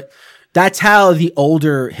shit, but that's how the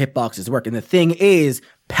older hitboxes work. And the thing is,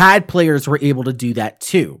 pad players were able to do that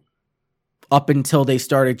too, up until they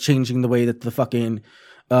started changing the way that the fucking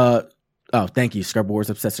thank you, Scrub Wars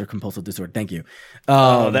Obsessive Compulsive Disorder. Thank you.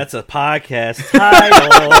 That's a podcast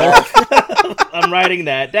title. I'm writing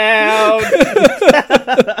that down.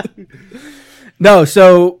 No,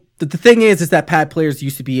 so the thing is that pad players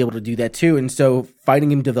used to be able to do that too, and so fighting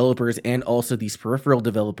game developers and also these peripheral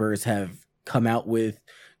developers have come out with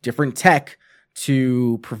different tech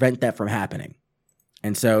to prevent that from happening.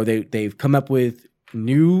 And so they've come up with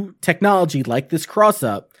new technology like this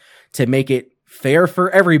cross-up to make it fair for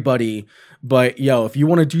everybody. But if you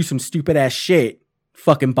want to do some stupid ass shit,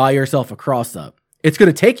 fucking buy yourself a cross-up. It's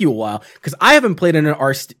going to take you a while, because I haven't played on an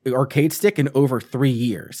arcade stick in over 3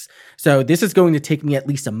 years. So this is going to take me at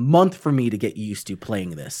least a month for me to get used to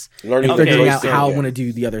playing this. And figuring out how I want to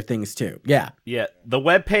do the other things too. Yeah. Yeah. The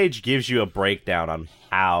webpage gives you a breakdown on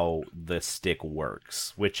how the stick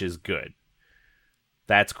works, which is good.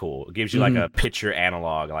 That's cool. It gives you like a picture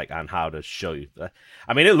analog, like on how to show you.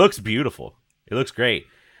 I mean, it looks beautiful. It looks great.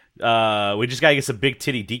 We just gotta get some big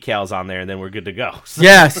titty decals on there, and then we're good to go.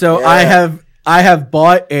 Yeah. So I have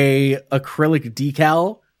bought a acrylic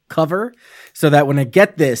decal cover, so that when I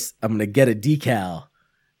get this, I'm gonna get a decal,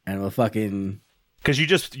 and we'll fucking. Because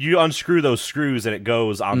you unscrew those screws and it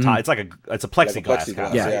goes on top. It's a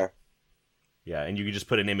plexiglass. Yeah. Yeah, and you can just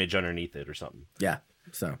put an image underneath it or something. Yeah.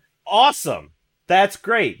 So awesome. That's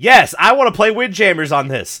great. Yes, I want to play Windjammers on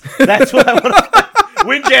this. That's what I want to play.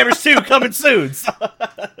 Windjammers 2 coming soon.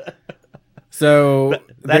 So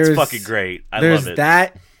that's fucking great. I love it. There's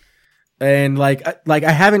that, and like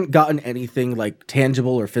I haven't gotten anything like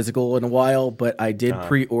tangible or physical in a while, but I did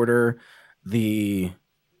pre-order the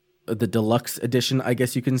deluxe edition, I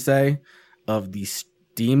guess you can say, of the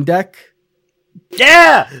Steam Deck.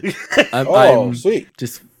 Yeah. I'm sweet.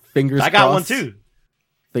 Just fingers. I got crossed. one too.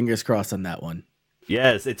 Fingers crossed on that one.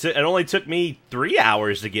 Yes, it only took me 3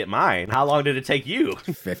 hours to get mine. How long did it take you?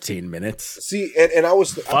 15 minutes. See, and I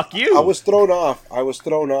was fuck you. I was thrown off.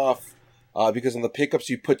 Because on the pickups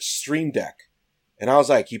you put Stream Deck, and I was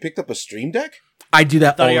like, "You picked up a Stream Deck?" I do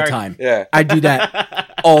that all the time. Yeah, I do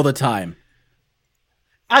that all the time.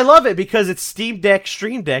 I love it because it's Steam Deck,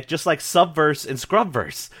 Stream Deck, just like Subverse and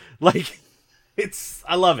Scrubverse. Like,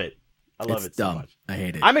 I love it. I love it dumb. So much. I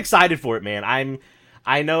hate it. I'm excited for it, man.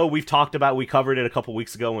 I know we covered it a couple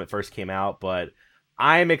weeks ago when it first came out, but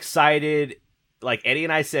I'm excited. Like Eddie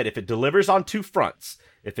and I said, if it delivers on two fronts,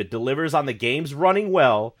 if it delivers on the games running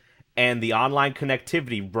well and the online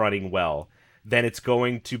connectivity running well, then it's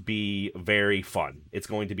going to be very fun. It's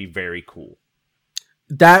going to be very cool.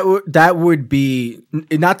 That would be,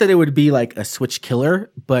 not that it would be like a Switch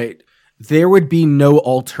killer, but there would be no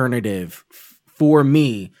alternative for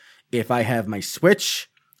me if I have my Switch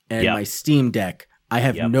and my Steam Deck. I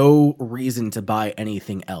have no reason to buy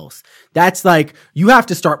anything else. That's like, you have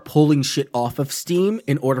to start pulling shit off of Steam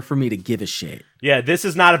in order for me to give a shit. Yeah, this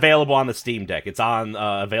is not available on the Steam Deck. It's on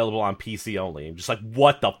available on PC only. I'm just like,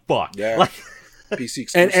 what the fuck? Yeah. Like,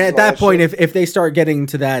 PC and at that point, if they start getting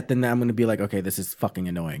to that, then I'm going to be like, okay, this is fucking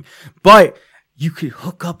annoying. But you could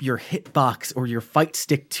hook up your Hitbox or your Fight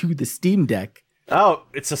Stick to the Steam Deck. Oh,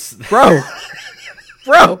 it's a...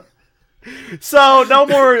 Bro. So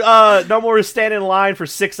no more standing in line for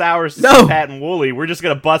 6 hours to see Pat and Wooly. We're just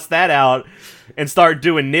gonna bust that out and start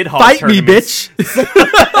doing Nidhogg Fight tournaments. me, bitch.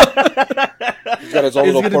 He's got his own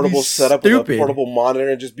little portable setup with a portable monitor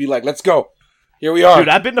and just be like, let's go. Here we are. Dude,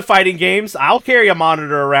 I've been to fighting games. I'll carry a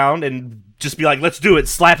monitor around and just be like, let's do it.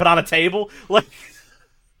 Slap it on a table. Like,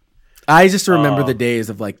 I just remember the days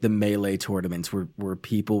of like the Melee tournaments where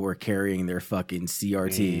people were carrying their fucking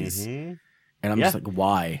CRTs. Mm-hmm. And I'm just like,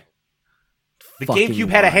 why? The GameCube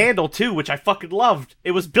had a handle too, which I fucking loved.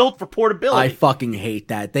 It was built for portability. I fucking hate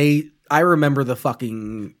that. I remember the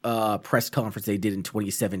fucking press conference they did in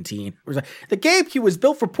 2017. It was like, the GameCube was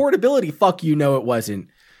built for portability. Fuck you, no, it wasn't.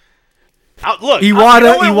 Look,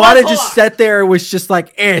 Iwata just sat there and was just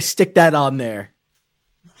like, stick that on there.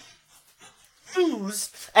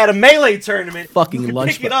 At a Melee tournament, fucking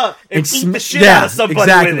lunch, pick it up and beat the shit out of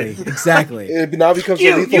somebody with it. Exactly. It now becomes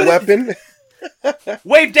a lethal weapon.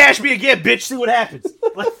 Wave dash me again, bitch. See what happens.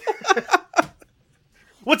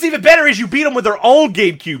 What's even better is you beat them with their own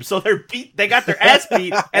GameCube, so they got their ass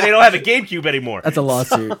beat, and they don't have a GameCube anymore. That's a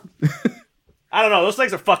lawsuit. I don't know. Those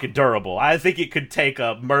things are fucking durable. I think it could take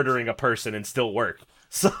murdering a person and still work.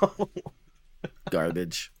 So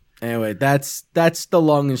garbage. Anyway, that's the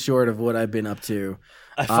long and short of what I've been up to.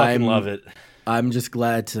 I fucking love it. I'm just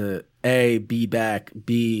glad to A, be back,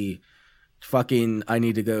 B, fucking I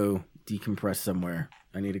need to go decompress somewhere.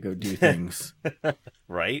 I need to go do things.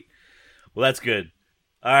 Right? Well, that's good.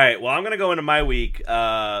 All right. Well, I'm going to go into my week.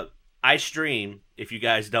 I stream, if you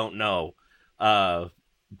guys don't know.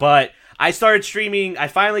 But I started streaming. I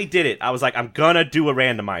finally did it. I was like, I'm going to do a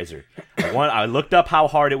randomizer. I looked up how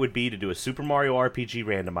hard it would be to do a Super Mario RPG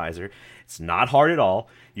randomizer. It's not hard at all.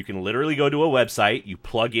 You can literally go to a website. You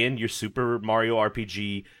plug in your Super Mario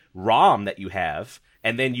RPG ROM that you have.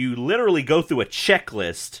 And then you literally go through a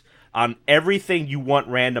checklist on everything you want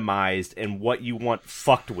randomized and what you want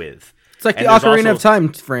fucked with. It's like the Ocarina of Time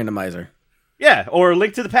randomizer. Yeah, or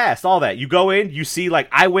Link to the Past, all that. You go in, you see, like,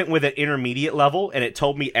 I went with an intermediate level, and it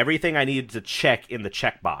told me everything I needed to check in the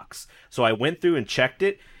checkbox. So I went through and checked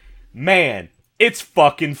it. Man, it's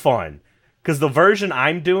fucking fun. Because the version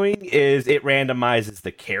I'm doing is it randomizes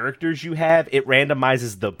the characters you have. It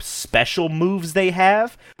randomizes the special moves they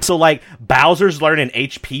have. So, like, Bowser's learning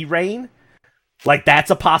HP Rain. Like, that's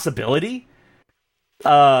a possibility.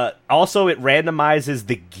 Also, it randomizes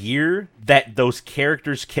the gear that those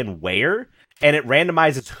characters can wear. and it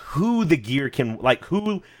randomizes who the gear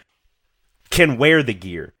who can wear the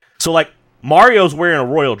gear. So like Mario's wearing a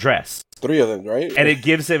royal dress. 3 of them, right? And it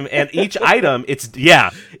gives him, and each item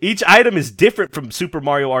is different from Super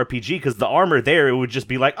Mario RPG, because the armor there, it would just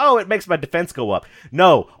be like, oh, it makes my defense go up.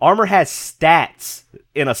 No, armor has stats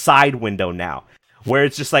in a side window now, where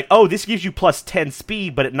it's just like, oh, this gives you plus 10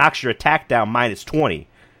 speed, but it knocks your attack down minus 20.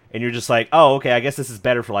 And you're just like, oh, okay, I guess this is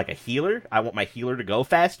better for like a healer. I want my healer to go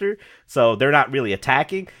faster, so they're not really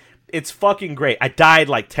attacking. It's fucking great. I died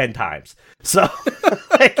like 10 times. So,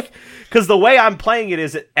 like, because the way I'm playing it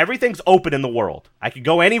is that everything's open in the world. I can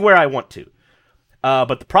go anywhere I want to.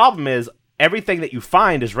 But the problem is everything that you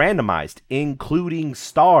find is randomized, including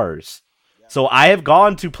stars. So I have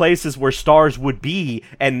gone to places where stars would be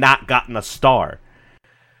and not gotten a star.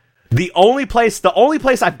 The only place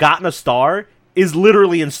I've gotten a star is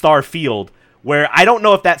literally in Starfield, where I don't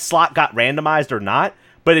know if that slot got randomized or not,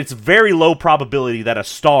 but it's very low probability that a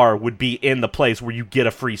star would be in the place where you get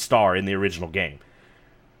a free star in the original game.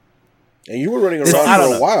 And you were running around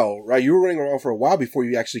for a while, right? You were running around for a while before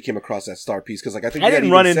you actually came across that star piece, because like I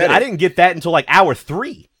didn't get that until like hour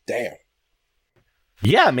 3. Damn.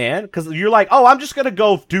 Yeah, man, because you're like, oh, I'm just gonna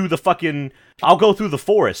go do I'll go through the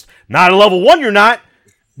forest. Not at level 1, you're not,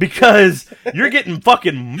 because you're getting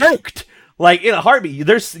fucking murked. Like, in a heartbeat,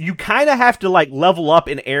 you kind of have to, like, level up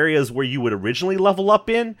in areas where you would originally level up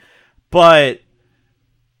in, but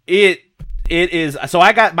it is... So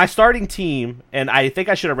I got my starting team, and I think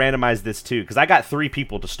I should have randomized this, too, because I got 3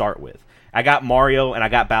 people to start with. I got Mario, and I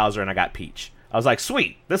got Bowser, and I got Peach. I was like,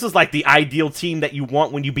 sweet, this is, like, the ideal team that you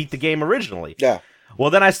want when you beat the game originally. Yeah. Well,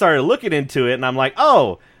 then I started looking into it, and I'm like,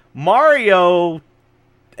 oh, Mario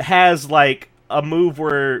has, like, a move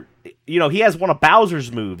where... You know, he has one of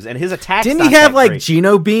Bowser's moves, and his attack. Didn't he have like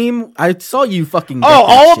Geno Beam? I saw you fucking. Oh,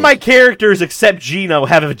 all of my characters except Geno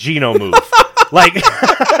have a Geno move. Like,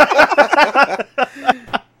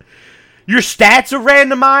 your stats are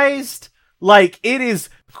randomized. Like, it is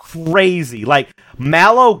crazy. Like,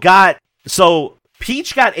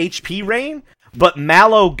 Peach got HP Rain, but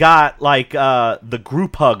Mallow got like the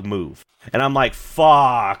group hug move, and I'm like,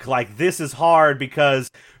 fuck. Like, this is hard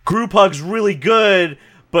because group hug's really good,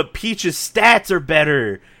 but Peach's stats are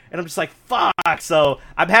better. And I'm just like, fuck. So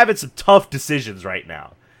I'm having some tough decisions right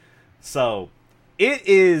now. So it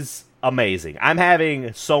is amazing. I'm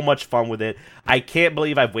having so much fun with it. I can't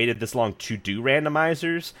believe I've waited this long to do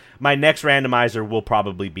randomizers. My next randomizer will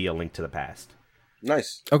probably be A Link to the Past.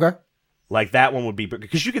 Nice. Okay. Like, that one would be...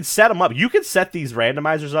 Because you could set them up. You could set these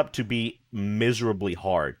randomizers up to be miserably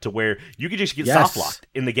hard, to where you could just get soft-locked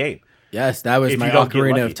in the game. Yes, that was my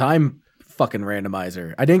Ocarina of Time fucking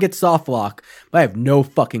randomizer. I didn't get soft lock, but I have no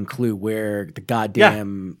fucking clue where the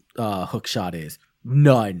goddamn hook shot is.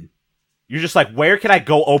 None. You're just like, where can I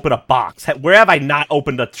go open a box? Where have I not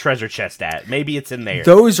opened a treasure chest at? Maybe it's in there.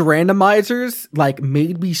 Those randomizers like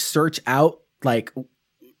made me search out like,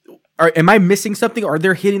 am I missing something? Are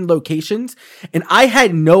there hidden locations? And I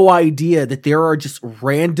had no idea that there are just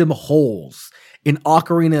random holes in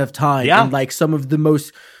Ocarina of Time and like some of the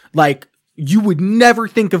most like you would never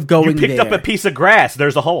think of going there. You picked up a piece of grass.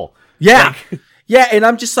 There's a hole. Yeah. Yeah. And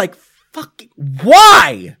I'm just like, fucking,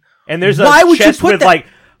 why? And there's a chest with like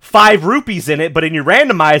 5 rupees in it, but in your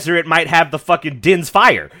randomizer, it might have the fucking Din's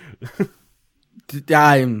Fire. I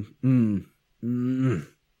don't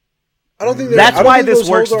think that's why this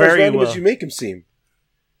works very random well. As you make them seem.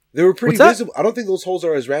 They were pretty visible. I don't think those holes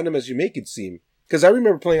are as random as you make it seem. Because I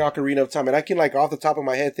remember playing Ocarina of Time, and I can, like, off the top of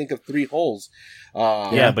my head, think of 3 holes.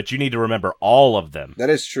 Yeah, but you need to remember all of them. That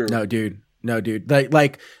is true. No, dude.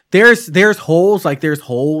 Like there's holes,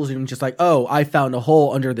 and I'm just like, oh, I found a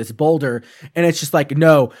hole under this boulder, and it's just like,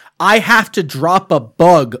 no, I have to drop a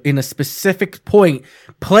bug in a specific point,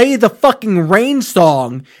 play the fucking rain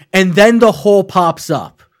song, and then the hole pops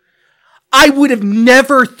up. I would have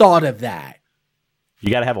never thought of that. You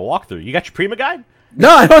got to have a walkthrough. You got your Prima guide? No,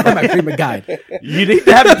 I don't have my Prima guide. You need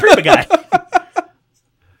to have a Prima guide.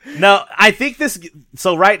 No, I think this...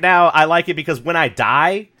 So right now, I like it because when I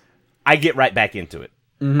die, I get right back into it.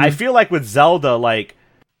 Mm-hmm. I feel like with Zelda, like...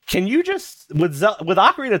 Can you just... With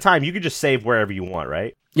Ocarina of Time, you can just save wherever you want,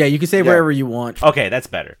 right? Yeah, you can save wherever you want. Okay, that's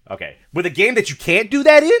better. Okay. With a game that you can't do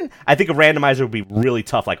that in, I think a randomizer would be really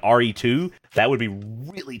tough. Like RE2, that would be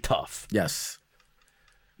really tough. Yes.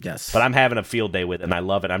 But I'm having a field day with it, and I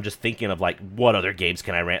love it. I'm just thinking of, like, what other games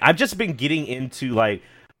can I rant? I've just been getting into, like,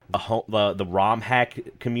 the ROM hack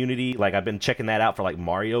community. Like, I've been checking that out for, like,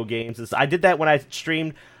 Mario games. I did that when I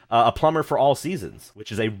streamed A Plumber for All Seasons,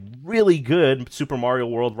 which is a really good Super Mario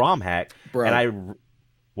World ROM hack. Bro. And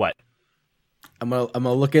what? I'm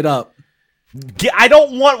gonna look it up. I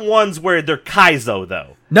don't want ones where they're Kaizo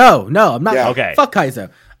though. No, I'm not. Yeah. Okay. Fuck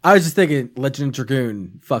Kaizo. I was just thinking Legend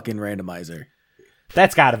Dragoon fucking randomizer.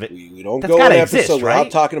 That's gotta be. We don't go an episode exist, without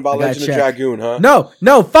right? talking about Legend of Dragoon, huh?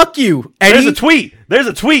 No, fuck you, Eddie. There's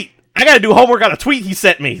a tweet. I gotta do homework on a tweet he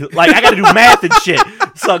sent me. Like, I gotta do math and shit.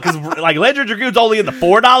 So, because, like, Legend of Dragoon's only in the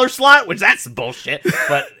 $4 slot, which that's bullshit.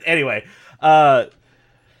 But anyway, yeah,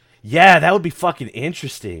 that would be fucking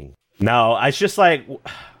interesting. No, it's just like,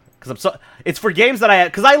 because it's for games that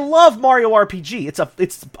because I love Mario RPG. It's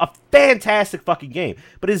a fantastic fucking game,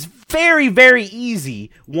 but it's very, very easy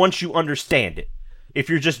once you understand it. If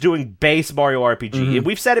you're just doing base Mario RPG, and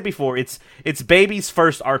we've said it before, it's baby's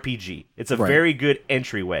first RPG. It's a very good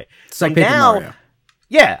entryway. It's like Paper Mario.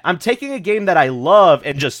 Yeah, I'm taking a game that I love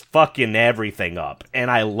and just fucking everything up, and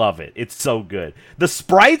I love it. It's so good. The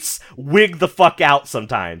sprites wig the fuck out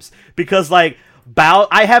sometimes because like.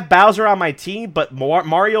 I have Bowser on my team, but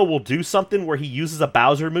Mario will do something where he uses a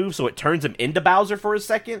Bowser move, so it turns him into Bowser for a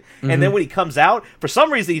second, and then when he comes out, for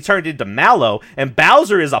some reason he turned into Mallow, and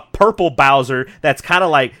Bowser is a purple Bowser that's kind of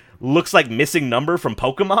like, looks like Missing Number from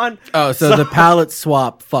Pokemon. Oh, so the palette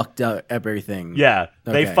swap fucked up everything. Yeah,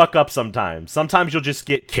 Okay. they fuck up sometimes. Sometimes you'll just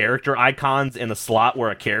get character icons in a slot where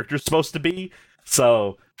a character's supposed to be,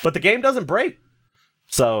 so, but the game doesn't break,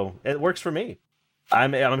 so it works for me.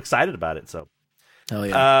 I'm excited about it, so. Hell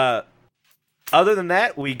yeah. Other than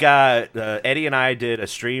that, we got Eddie and I did a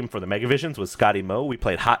stream for the Megavisions with Scotty Moe. We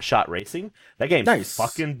played Hot Shot Racing. That game's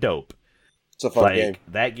fucking dope. It's a fun game.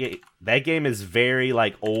 That game is very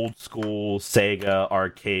like old school Sega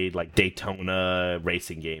arcade, like Daytona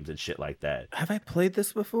racing games and shit like that. Have I played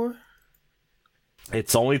this before?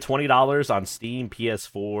 It's only $20 on Steam,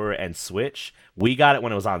 PS4, and Switch. We got it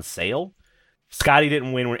when it was on sale. Scotty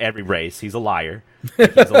didn't win every race. He's a liar.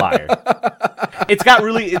 He's a liar. It's got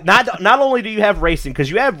really not only do you have racing, because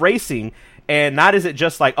you have racing, and not is it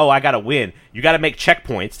just like, oh, I gotta win. You gotta make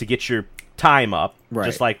checkpoints to get your time up,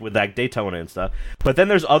 just like with like Daytona and stuff. But then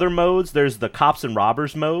there's other modes. There's the cops and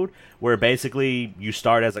robbers mode, where basically you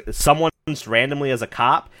start as someone's randomly as a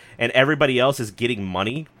cop, and everybody else is getting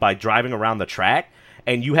money by driving around the track,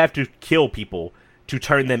 and you have to kill people to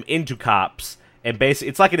turn them into cops. And basically,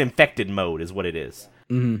 it's like an infected mode is what it is.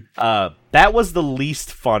 That was the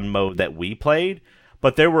least fun mode that we played,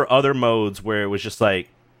 but there were other modes where it was just like,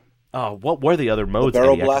 oh, what were the other modes?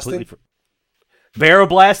 Barrel blasting? Barrel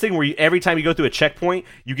blasting, where every time you go through a checkpoint,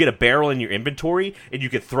 you get a barrel in your inventory, and you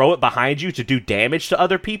can throw it behind you to do damage to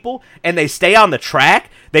other people, and they stay on the track.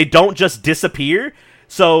 They don't just disappear.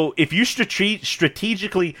 So if you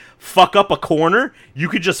strategically fuck up a corner, you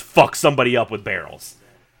could just fuck somebody up with barrels.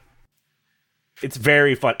 It's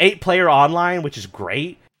very fun. 8-player online, which is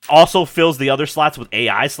great. Also fills the other slots with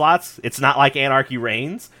AI slots. It's not like Anarchy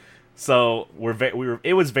Reigns. So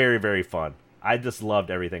it was very, very fun. I just loved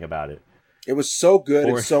everything about it. It was so good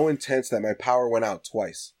and so intense that my power went out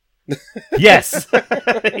twice. Yes.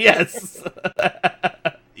 Yes.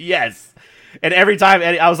 Yes. And every time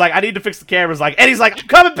Eddie, I was like, I need to fix the cameras. Like, Eddie's like, I'm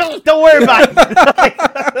coming, Billy. Don't worry about it.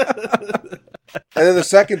 And then the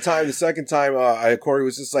second time, Corey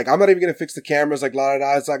was just like, I'm not even going to fix the cameras. Like, la, la,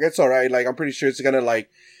 la. It's like, it's all right. Like, I'm pretty sure it's going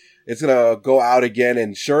to go out again.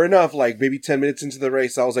 And sure enough, like maybe 10 minutes into the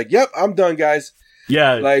race, I was like, yep, I'm done, guys.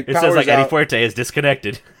 Yeah. Like, it says like Eddie Fuerte is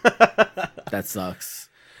disconnected. That sucks.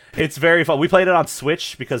 It's very fun. We played it on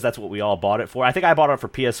Switch because that's what we all bought it for. I think I bought it for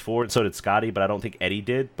PS4 and so did Scotty, but I don't think Eddie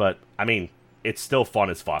did. But I mean, it's still fun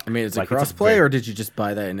as fuck. I mean, is it crossplay or did you just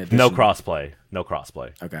buy that in addition? No crossplay.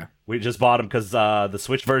 Okay. We just bought them because the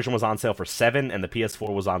Switch version was on sale for $7 and the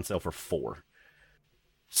PS4 was on sale for $4.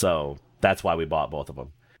 So that's why we bought both of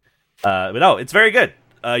them. But no, it's very good.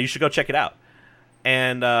 You should go check it out.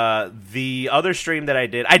 And the other stream that I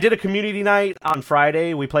did a community night on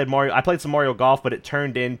Friday. We played Mario. I played some Mario Golf, but it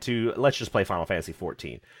turned into let's just play Final Fantasy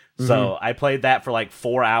 14. So I played that for like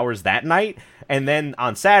 4 hours that night, and then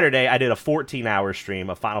on Saturday I did a 14-hour stream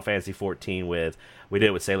of Final Fantasy 14 we did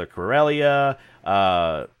it with Sailor Corellia,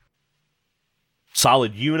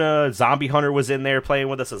 Solid Yuna, Zombie Hunter was in there playing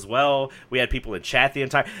with us as well. We had people in chat the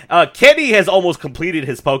entire. Kenny has almost completed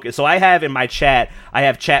his Pokemon. So I have in my chat,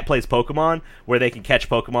 chat plays Pokemon where they can catch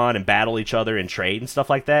Pokemon and battle each other and trade and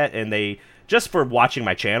stuff like that. And they just for watching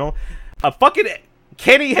my channel, fucking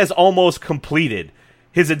Kenny has almost completed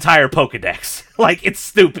his entire Pokedex. Like, it's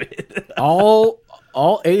stupid. All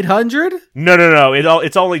 800? No.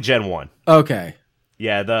 It's only Gen 1. Okay.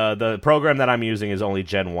 Yeah, the program that I'm using is only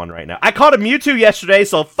Gen 1 right now. I caught a Mewtwo yesterday,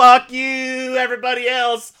 so fuck you, everybody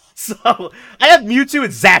else. So, I have Mewtwo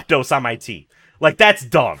and Zapdos on my team. Like, that's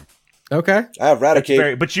dumb. Okay. I have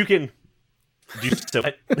But you can...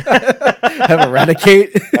 Have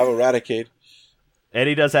Eradicate? I have Eradicate.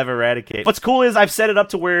 Eddie does have Eradicate. What's cool is I've set it up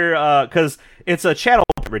to where, because it's a channel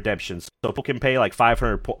redemption, so people can pay like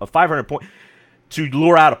 500 points to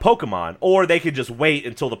lure out a Pokemon, or they could just wait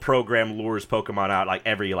until the program lures Pokemon out like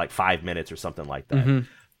every 5 minutes or something like that. Mm-hmm.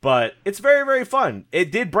 But it's very, very fun.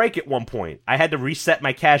 It did break at one point. I had to reset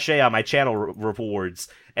my cache on my channel rewards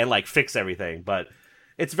and fix everything. But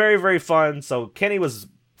it's very, very fun. So Kenny was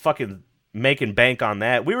fucking making bank on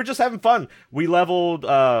that. We were just having fun. We leveled,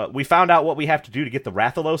 we found out what we have to do to get the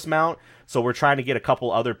Rathalos mount. So we're trying to get a couple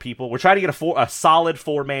other people. We're trying to get a solid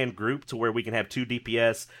 4-man group to where we can have 2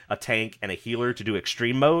 DPS, a tank, and a healer to do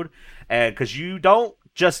extreme mode. And because you don't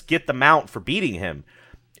just get the mount for beating him.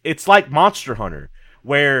 It's like Monster Hunter,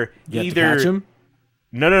 where you either have to catch him?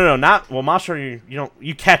 No, not Monster Hunter.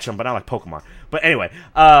 You catch him, but not like Pokemon. But anyway,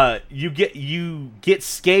 you get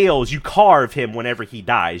scales. You carve him whenever he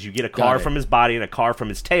dies. You get a carve from his body and a carve from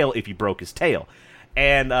his tail if you broke his tail.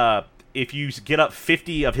 And if you get up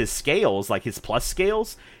 50 of his scales, like his plus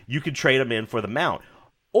scales, you can trade them in for the mount.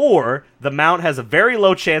 Or the mount has a very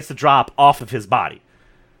low chance to drop off of his body.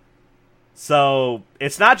 So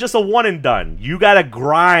it's not just a one and done. You gotta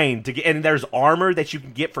grind to get, and there's armor that you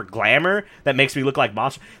can get for glamour that makes me look like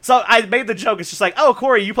Monster. So I made the joke. It's just like, oh,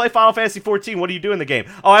 Corey, you play Final Fantasy 14. What do you do in the game?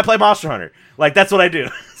 Oh, I play Monster Hunter. That's what I do.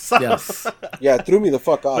 So, yes. Yeah, it threw me the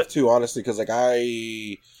fuck off too, honestly, because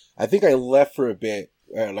I think I left for a bit.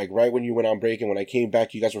 Right when you went on break, and when I came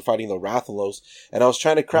back, you guys were fighting the Rathalos, and I was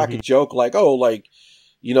trying to crack a joke effing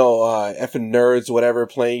nerds, whatever,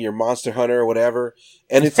 playing your Monster Hunter or whatever.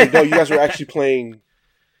 And it's like, no, you guys were actually playing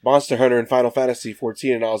Monster Hunter in Final Fantasy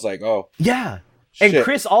 14. And I was like, oh. Yeah. Shit. And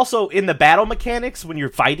Chris, also in the battle mechanics, when you're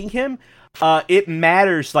fighting him, it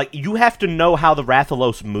matters. You have to know how the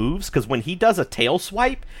Rathalos moves, because when he does a tail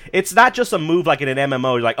swipe, it's not just a move like in an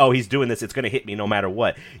MMO. You're like, oh, he's doing this. It's going to hit me no matter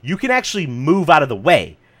what. You can actually move out of the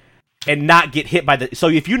way and not get hit by the... So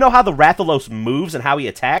if you know how the Rathalos moves and how he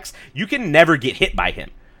attacks, you can never get hit by him.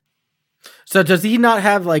 So does he not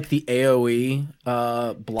have the AoE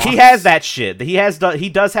blocks? He has that shit. He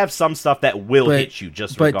does have some stuff that will hit you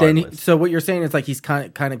just regardless. Then so what you're saying is he's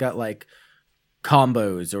kind of got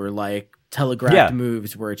combos or telegraphed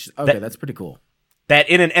moves where it's just, that's pretty cool. That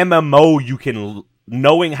in an MMO you can,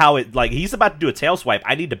 knowing how it, he's about to do a tail swipe,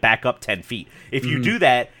 I need to back up 10 feet. If you do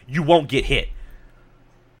that, you won't get hit.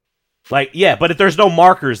 But if there's no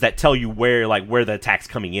markers that tell you where the attack's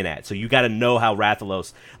coming in at. So you got to know how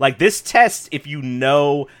Rathalos... this test, if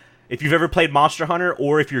you've ever played Monster Hunter,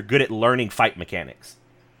 or if you're good at learning fight mechanics.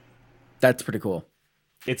 That's pretty cool.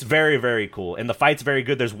 It's very, very cool. And the fight's very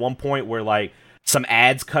good. There's one point where, some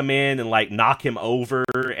ads come in and, knock him over.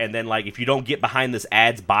 And then, if you don't get behind this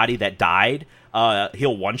ad's body that died,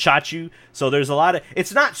 he'll one-shot you. So there's a lot of...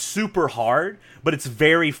 It's not super hard, but it's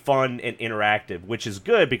very fun and interactive, which is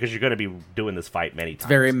good because you're going to be doing this fight many times. It's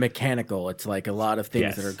very mechanical. It's a lot of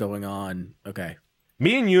things that are going on. Okay.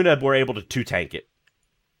 Me and Yuna were able to 2-tank it.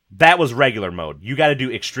 That was regular mode. You got to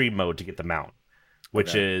do extreme mode to get the mount,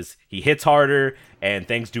 which is he hits harder and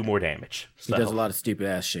things do more damage. He does a lot of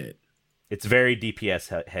stupid-ass shit. It's very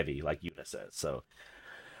DPS heavy, like Yuna says, so...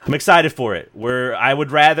 I'm excited for it. I would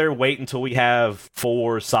rather wait until we have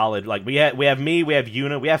 4 solid. We have me, we have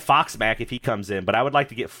Yuna, we have Foxmac if he comes in, but I would like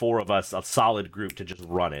to get 4 of us, a solid group, to just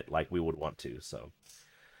run it like we would want to. So,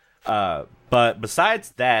 but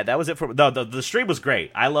besides that, that was it for the stream was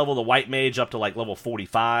great. I leveled the White Mage up to level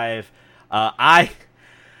 45. All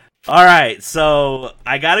right, so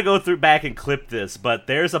I got to go through back and clip this, but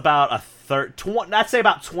there's about about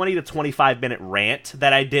 20 to 25 minute rant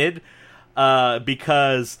that I did.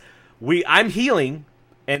 Because I'm healing,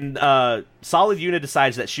 and Solid Yuna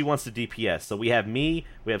decides that she wants to DPS. So we have me,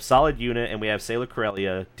 we have Solid Yuna, and we have Sailor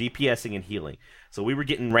Corellia DPSing and healing. So we were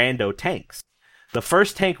getting rando tanks. The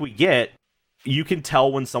first tank we get, you can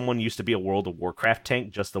tell when someone used to be a World of Warcraft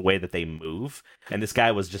tank just the way that they move. And this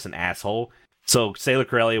guy was just an asshole. So Sailor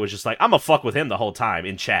Corellia was just like, I'm gonna fuck with him the whole time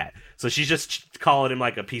in chat. So she's just calling him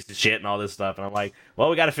a piece of shit and all this stuff. And I'm like, well,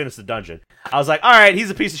 we gotta finish the dungeon. I was like, all right, he's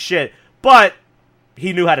a piece of shit. But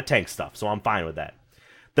he knew how to tank stuff, so I'm fine with that.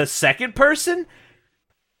 The second person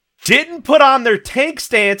didn't put on their tank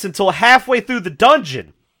stance until halfway through the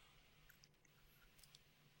dungeon.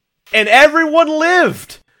 And everyone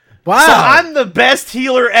lived. Wow. So I'm the best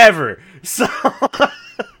healer ever. So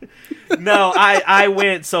no, I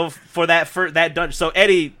went for that dungeon. So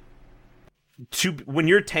Eddie, when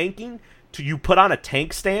you're tanking, you put on a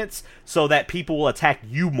tank stance so that people will attack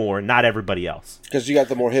you more, not everybody else. Because you got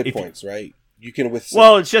the more hit points, right? You can withstand.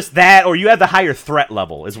 Well, it's just that, or you have the higher threat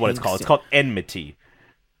level, is what it's called. It's called enmity.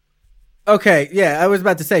 Okay, yeah, I was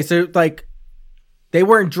about to say, so they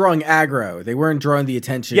weren't drawing aggro, they weren't drawing the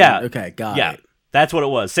attention. Yeah, okay, got it. That's what it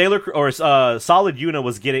was. Solid Yuna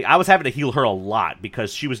was getting... I was having to heal her a lot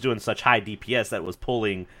because she was doing such high DPS that it was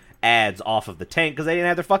pulling ads off of the tank because they didn't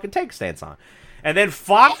have their fucking tank stance on. And then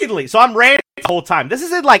finally... So I'm random the whole time. This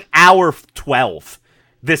is in like hour 12.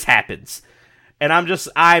 This happens. And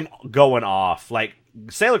I'm going off. Like,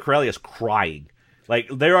 Sailor Corellia's crying. Like,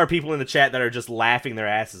 there are people in the chat that are just laughing their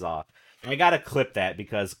asses off. I gotta clip that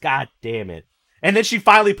because, god damn it. And then she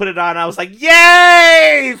finally put it on, and I was like,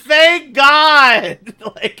 yay! Thank God!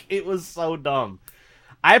 Like, it was so dumb.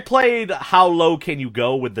 I played How Low Can You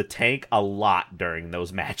Go with the tank a lot during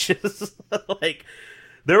those matches. Like,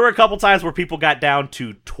 there were a couple times where people got down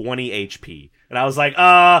to 20 HP. And I was like,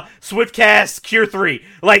 Swiftcast, Cure 3.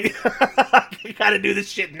 Like, I gotta do this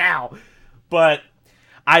shit now. But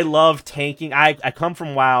I love tanking. I come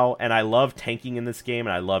from WoW, and I love tanking in this game,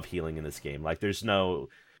 and I love healing in this game. Like, there's no...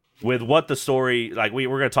 With what the story... Like, we're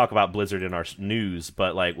going to talk about Blizzard in our news,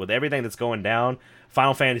 but, like, with everything that's going down,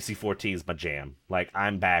 Final Fantasy XIV is my jam. Like,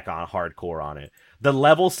 I'm back on hardcore on it. The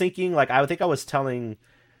level syncing, like, I think I was telling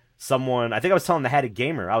someone... I think I was telling the Hatted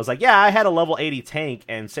Gamer. I was like, yeah, I had a level 80 tank,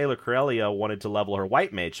 and Sailor Corellia wanted to level her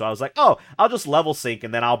White Mage. So I was like, oh, I'll just level sync,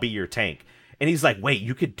 and then I'll be your tank. And he's like, wait,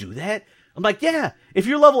 you could do that? I'm like, yeah, if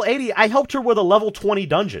you're level 80, I helped her with a level 20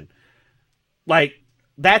 dungeon. Like,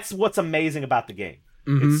 that's what's amazing about the game.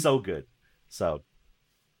 Mm-hmm. It's so good. So,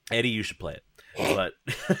 Eddie, you should play it. But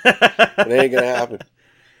it ain't gonna happen.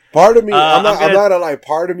 Part of me, I'm not gonna lie,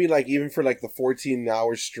 part of me, like, even for, like, the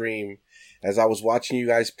 14-hour stream, as I was watching you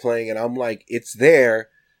guys playing, and I'm like, it's there.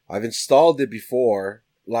 I've installed it before.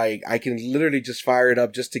 Like, I can literally just fire it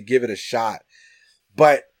up just to give it a shot.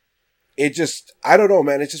 But it just, I don't know,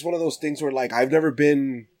 man. It's just one of those things where, like, I've never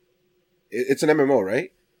been... It's an MMO, right?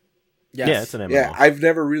 Yes. Yeah, it's an MMO. Yeah, I've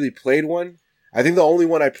never really played one. I think the only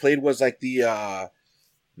one I played was, like, the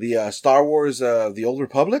Star Wars, The Old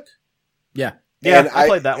Republic. Yeah. Yeah, I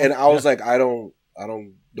played that one. And I was like, I don't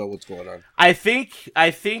know what's going on. I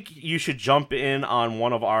think you should jump in on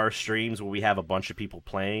one of our streams where we have a bunch of people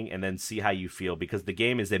playing and then see how you feel, because the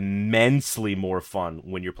game is immensely more fun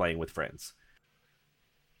when you're playing with friends.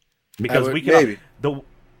 Because we can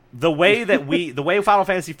the way Final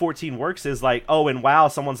Fantasy XIV works is like, oh, in WoW,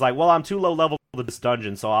 someone's like, well, I'm too low level for this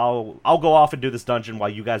dungeon, so I'll go off and do this dungeon while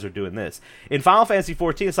you guys are doing this. In Final Fantasy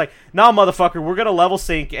XIV, it's like, nah, motherfucker, we're gonna level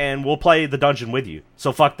sync and we'll play the dungeon with you.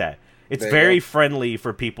 So fuck that. It's very friendly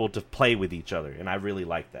for people to play with each other, and I really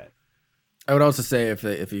like that. I would also say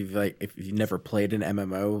if you've never played an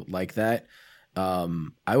MMO like that,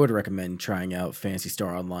 I would recommend trying out Phantasy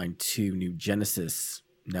Star Online 2 New Genesis.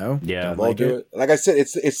 No, yeah, won't do it. Like I said,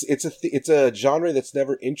 it's a genre that's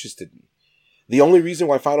never interested me. The only reason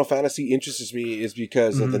why Final Fantasy interests me is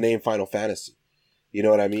because of the name Final Fantasy. You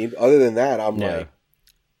know what I mean? Other than that, I'm like,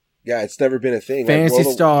 yeah, it's never been a thing. Phantasy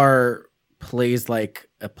Star plays like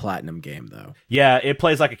a platinum game, though. Yeah, it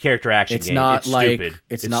plays like a character action game. It's like stupid.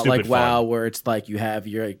 It's not like WoW, where it's like you have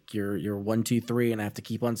your 1, 2, 3, and I have to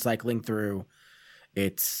keep on cycling through.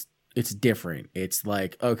 It's different. It's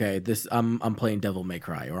like, okay, I'm playing Devil May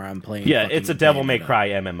Cry, or I'm playing... Yeah, it's a Devil May Cry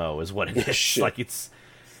MMO is what it is. Like, it's...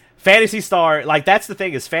 Phantasy Star, like, that's the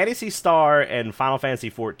thing, is Phantasy Star and Final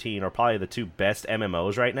Fantasy XIV are probably the two best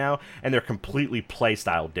MMOs right now, and they're completely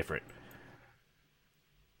playstyle different.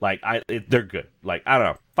 Like, they're good. Like, I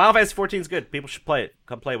don't know. Final Fantasy XIV is good. People should play it.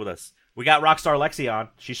 Come play with us. We got Rockstar Lexi on.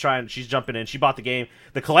 She's jumping in. She bought the game.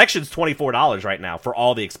 The collection's $24 right now for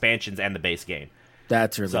all the expansions and the base game.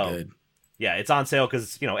 That's really good. Yeah, it's on sale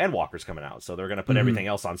because, Endwalker's coming out, so they're going to put everything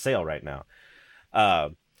else on sale right now.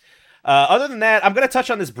 Other than that, I'm going to touch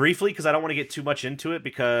on this briefly because I don't want to get too much into it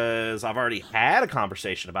because I've already had a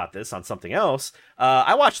conversation about this on something else.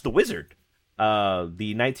 I watched The Wizard, the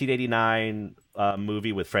 1989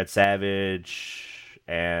 movie with Fred Savage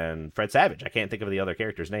and Fred Savage. I can't think of the other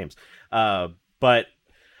characters' names. But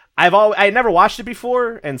I never watched it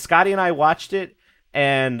before, and Scotty and I watched it,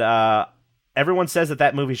 and everyone says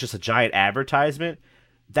that movie's just a giant advertisement.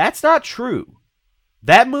 That's not true.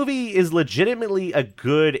 That movie is legitimately a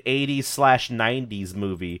good 80s/90s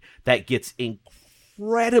movie that gets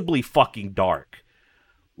incredibly fucking dark.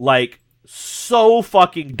 Like, so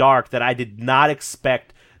fucking dark that I did not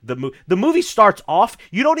expect the movie. The movie starts off,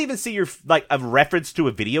 you don't even see a reference to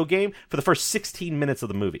a video game for the first 16 minutes of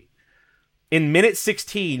the movie. In minute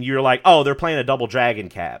 16, you're like, oh, they're playing a Double Dragon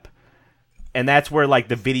cap. And that's where, like,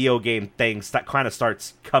 the video game thing kind of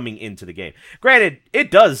starts coming into the game. Granted,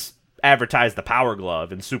 it does advertise the Power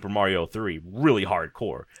Glove in Super Mario 3 really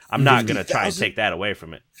hardcore. I'm not going to try and take that away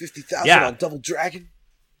from it. 50,000 on Double Dragon?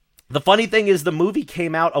 The funny thing is the movie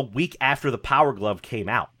came out a week after the Power Glove came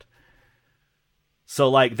out. So,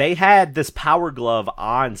 like, they had this Power Glove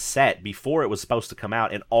on set before it was supposed to come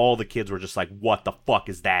out, and all the kids were just like, what the fuck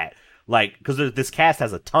is that? Like, because this cast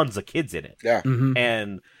has tons of kids in it. Yeah. Mm-hmm.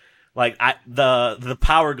 And, like, the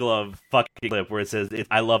Power Glove fucking clip where it says,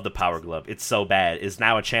 I love the Power Glove, it's so bad, is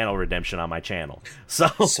now a channel redemption on my channel. So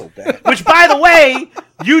bad. Which, by the way,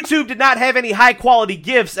 YouTube did not have any high-quality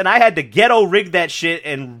GIFs, and I had to ghetto rig that shit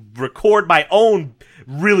and record my own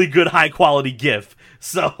really good high-quality GIF.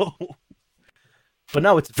 So... But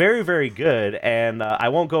no, it's very, very good, and I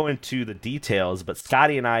won't go into the details, but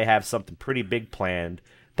Scotty and I have something pretty big planned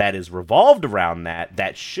that is revolved around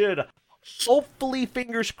that should, hopefully,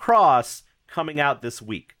 fingers crossed, coming out this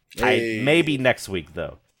week. Hey. Maybe next week,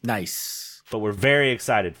 though. Nice. But we're very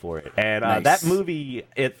excited for it. And Nice. That movie,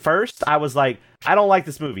 at first, I was like, I don't like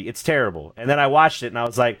this movie. It's terrible. And then I watched it, and I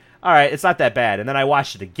was like, all right, it's not that bad. And then I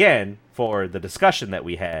watched it again for the discussion that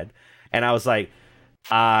we had, and I was like,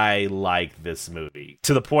 I like this movie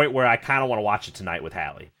to the point where I kind of want to watch it tonight with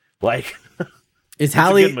Hallie. Like, is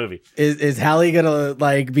Hallie a good movie? Is Hallie gonna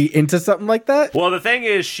like be into something like that? Well, the thing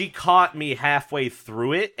is, she caught me halfway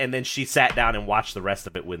through it, and then she sat down and watched the rest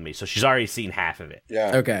of it with me. So she's already seen half of it.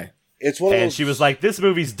 Yeah. Okay. It's one of those, and she was like, "This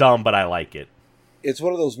movie's dumb, but I like it." It's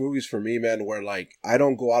one of those movies for me, man, where like I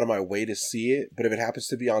don't go out of my way to see it, but if it happens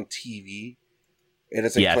to be on TV and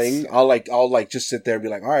it's like playing, I'll just sit there and be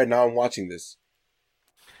like, all right, now I'm watching this.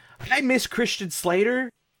 I miss Christian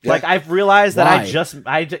Slater. Yeah. Like, I've realized that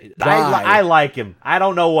I like him. I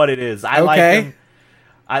don't know what it is. I like him.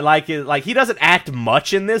 I like it. Like, he doesn't act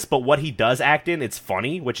much in this, but what he does act in, it's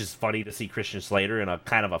funny, which is funny to see Christian Slater in a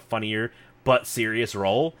kind of a funnier but serious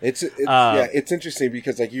role. It's interesting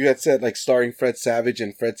because like you had said, like starring Fred Savage,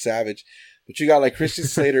 but you got like Christian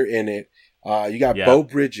Slater in it. You got Beau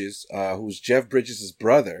Bridges, who's Jeff Bridges'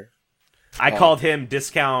 brother. I called him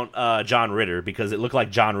Discount John Ritter because it looked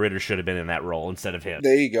like John Ritter should have been in that role instead of him.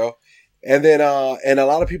 There you go. And then and a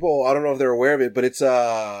lot of people, I don't know if they're aware of it, but it's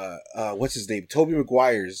what's his name? Tobey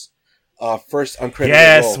Maguire's first uncredited role.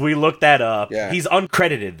 Yes, we looked that up. Yeah. He's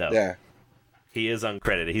uncredited though. Yeah. He is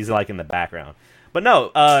uncredited. He's like in the background. But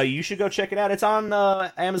no, you should go check it out. It's on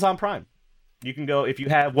Amazon Prime. You can go if you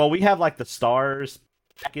have. Well, we have like the Stars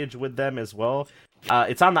package with them as well.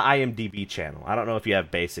 It's on the IMDb channel. I don't know if you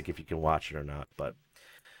have Basic, if you can watch it or not. But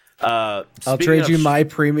I'll trade you my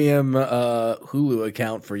premium Hulu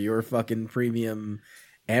account for your fucking premium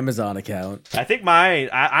Amazon account. I think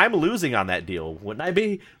I'm losing on that deal. Wouldn't I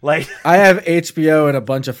be? Like, I have HBO and a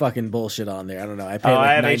bunch of fucking bullshit on there. I don't know. I pay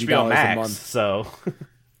I have $90 HBO Max, a month. So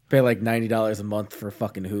pay like $90 a month for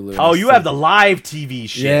fucking Hulu. Oh, you have the live TV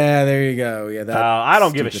shit. Yeah, there you go. Yeah, that. I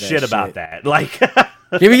don't give a shit about that. Like,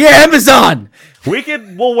 give me your Amazon.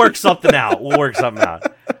 We'll work something out.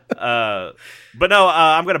 But no,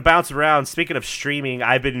 I'm gonna bounce around. Speaking of streaming,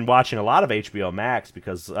 I've been watching a lot of HBO Max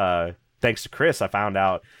because thanks to Chris, I found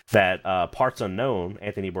out that Parts Unknown,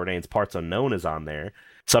 Anthony Bourdain's Parts Unknown, is on there.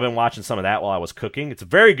 So I've been watching some of that while I was cooking. It's a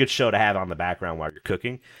very good show to have on the background while you're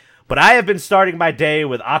cooking. But I have been starting my day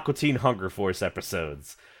with Aqua Teen Hunger Force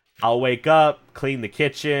episodes. I'll wake up, clean the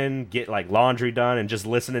kitchen, get like laundry done, and just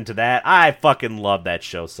listening to that. I fucking love that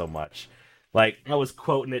show so much. Like, I was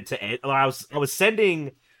quoting it to Ed. I was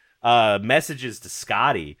sending messages to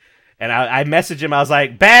Scotty, and I messaged him. I was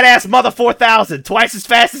like, "Badass mother 4000, twice as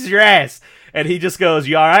fast as your ass." And he just goes,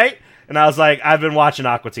 "You all right?" And I was like, "I've been watching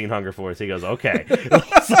Aqua Teen Hunger Force." He goes, "Okay."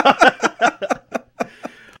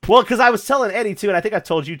 Well, because I was telling Eddie too, and I think I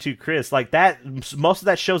told you too, Chris. Like that, most of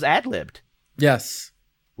that show's ad-libbed. Yes.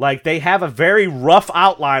 Like, they have a very rough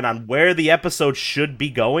outline on where the episode should be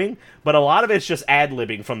going, but a lot of it's just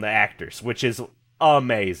ad-libbing from the actors, which is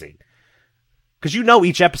amazing. Because you know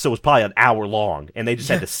each episode was probably an hour long, and they just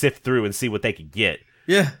had to sift through and see what they could get.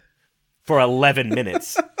 Yeah. For 11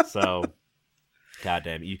 minutes. So,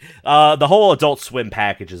 goddamn. The whole Adult Swim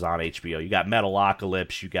package is on HBO. You got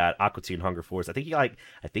Metalocalypse, you got Aqua Teen Hunger Force. I think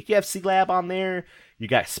you have C-Lab on there. You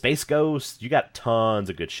got Space Ghost. You got tons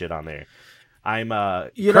of good shit on there. I'm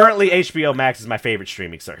currently HBO Max is my favorite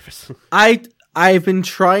streaming service. I've been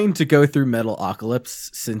trying to go through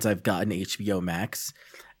Metalocalypse since I've gotten HBO Max,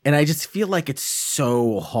 and I just feel like it's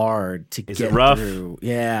so hard to get through.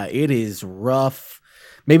 Yeah, it is rough.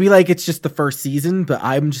 Maybe like it's just the first season, but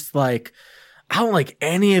I'm just like, I don't like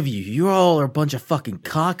any of you. You all are a bunch of fucking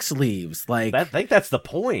cock sleeves. Like, I think that's the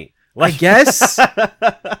point. Like, I guess.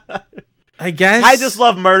 I just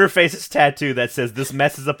love Murderface's tattoo that says "This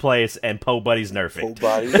mess is a place" and "Po Buddy's nerfing." Po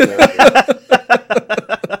Buddy's nerfing.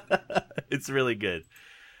 It's really good.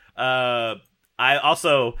 I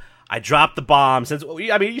I dropped the bomb.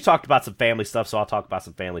 You talked about some family stuff, so I'll talk about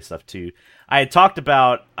some family stuff too. I had talked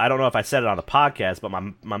about, I don't know if I said it on the podcast, but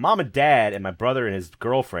my mom and dad and my brother and his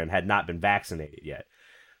girlfriend had not been vaccinated yet.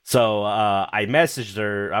 So I messaged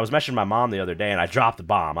her. I was messaging my mom the other day, and I dropped the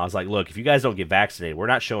bomb. I was like, look, if you guys don't get vaccinated, we're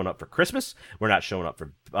not showing up for Christmas. We're not showing up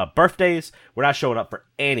for birthdays. We're not showing up for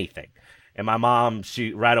anything. And my mom,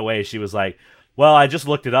 right away, she was like, well, I just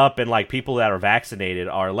looked it up, and like people that are vaccinated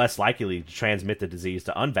are less likely to transmit the disease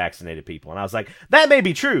to unvaccinated people. And I was like, that may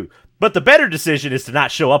be true, but the better decision is to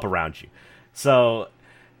not show up around you. So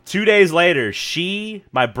 2 days later,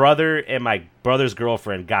 my brother, and my brother's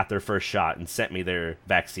girlfriend got their first shot and sent me their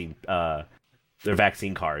vaccine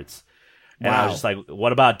cards. And I was just like,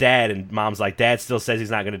 what about Dad? And Mom's like, Dad still says he's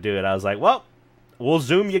not going to do it. I was like, well, we'll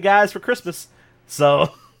Zoom you guys for Christmas. So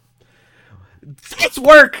it's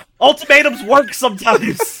work. Ultimatums work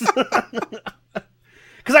sometimes.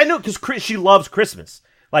 Because I knew, because she loves Christmas.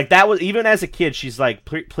 Like, that was, even as a kid, she's like,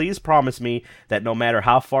 please promise me that no matter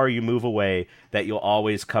how far you move away, that you'll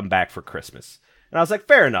always come back for Christmas. And I was like,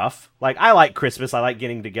 fair enough. Like, I like Christmas. I like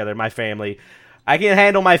getting together, my family. I can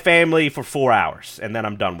handle my family for 4 hours, and then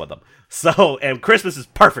I'm done with them. So, and Christmas is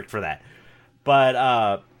perfect for that.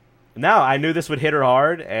 But, no, I knew this would hit her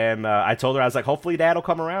hard, and I told her, I was like, hopefully Dad will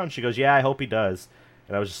come around. She goes, yeah, I hope he does.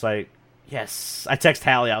 And I was just like, yes. I text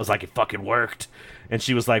Hallie, I was like, it fucking worked. And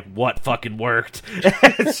she was like, what fucking worked?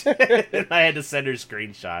 And I had to send her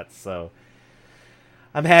screenshots, so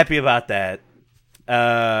I'm happy about that.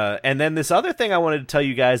 And then this other thing I wanted to tell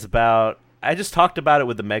you guys about, I just talked about it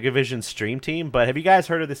with the Megavision stream team, but have you guys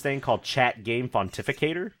heard of this thing called Chat Game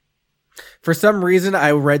Pontificator? For some reason,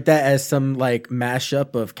 I read that as some like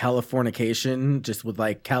mashup of Californication, just with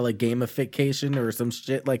like Caligamification or some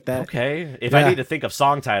shit like that. Okay. If I need to think of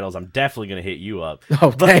song titles, I'm definitely going to hit you up.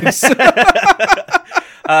 Oh, thanks.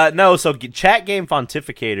 No, so Chat Game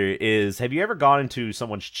Pontificator is, have you ever gone into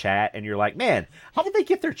someone's chat and you're like, man, how did they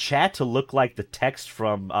get their chat to look like the text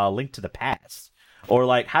from Link to the Past? Or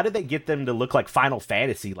like, how did they get them to look like Final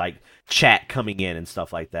Fantasy, like chat coming in and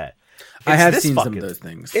stuff like that? I have seen some of those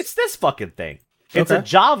things. It's this fucking thing. It's a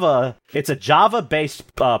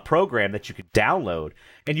Java-based program that you could download,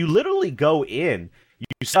 and you literally go in, you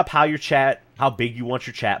set up how big you want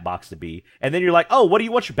your chat box to be, and then you're like, oh, what do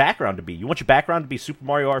you want your background to be? You want your background to be Super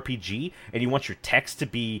Mario RPG, and you want your text to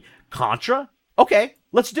be Contra? Okay,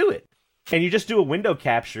 let's do it. And you just do a window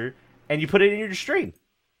capture, and you put it in your stream.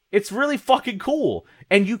 It's really fucking cool.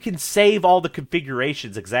 And you can save all the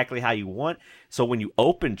configurations exactly how you want. So when you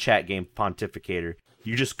open Chat Game Pontificator,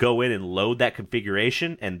 you just go in and load that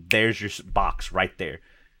configuration, and there's your box right there.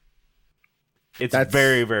 That's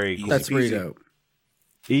very, very cool. That's pretty dope.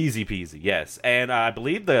 Easy peasy, yes. And I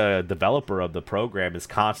believe the developer of the program is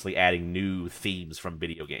constantly adding new themes from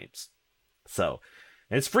video games. So,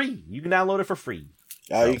 and it's free. You can download it for free.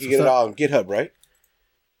 You can get it on GitHub, right?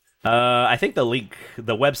 I think the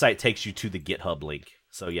website takes you to the GitHub link.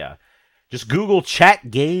 So yeah, just Google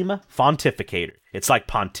Chat Game Pontificator. It's like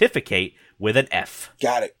pontificate with an F.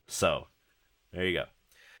 Got it. So there you go.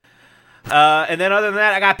 And then other than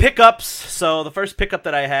that, I got pickups. So the first pickup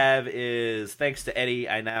that I have is, thanks to Eddie,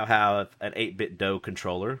 I now have an 8-bit DOE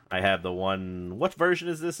controller. I have the one, what version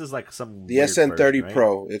is this? Is like some the SN30 version, right?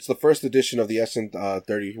 Pro. It's the first edition of the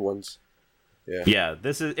SN30 ones. Yeah.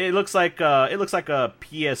 It looks like a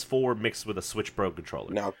PS4 mixed with a Switch Pro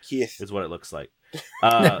controller. Now kiss is what it looks like.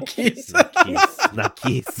 Not kiss. Not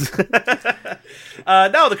kiss.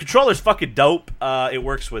 No, the controller's fucking dope. It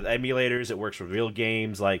works with emulators. It works with real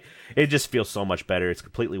games. Like, it just feels so much better. It's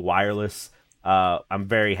completely wireless. I'm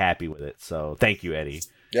very happy with it. So thank you, Eddie.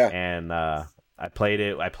 Yeah. And I played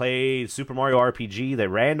it. I played Super Mario RPG, the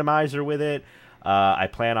randomizer with it. I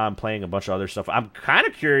plan on playing a bunch of other stuff. I'm kind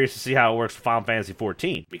of curious to see how it works for Final Fantasy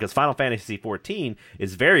XIV, because Final Fantasy XIV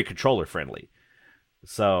is very controller friendly.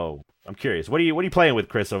 So I'm curious. What are you playing with,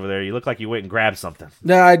 Chris, over there? You look like you went and grabbed something.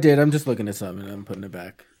 No, I did. I'm just looking at something and I'm putting it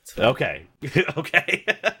back. Okay. Okay.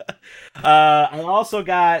 I also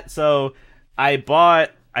got,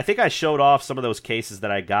 I think I showed off some of those cases that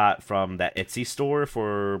I got from that Etsy store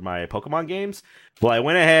for my Pokemon games. Well, I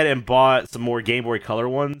went ahead and bought some more Game Boy Color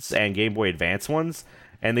ones and Game Boy Advance ones,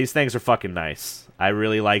 and these things are fucking nice. I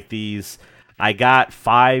really like these. I got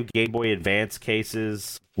 5 Game Boy Advance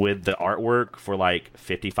cases with the artwork for like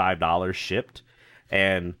 $55 shipped,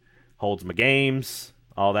 and holds my games,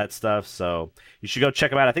 all that stuff. So you should go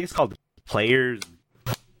check them out. I think it's called Player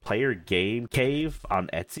Game Cave on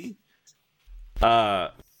Etsy.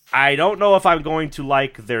 I don't know if I'm going to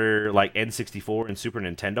like their like N64 and Super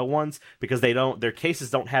Nintendo ones, because their cases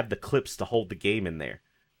don't have the clips to hold the game in there.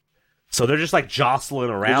 So they're just like jostling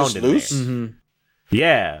around in loose? there. Mm-hmm.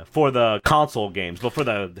 Yeah, for the console games, but for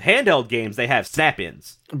the handheld games, they have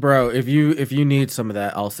snap-ins. Bro, if you need some of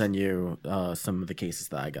that, I'll send you some of the cases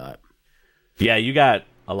that I got. Yeah, you got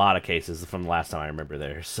a lot of cases from the last time I remember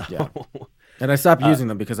there. So, yeah. And I stopped using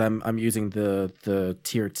them because I'm using the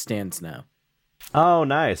tiered stands now. Oh,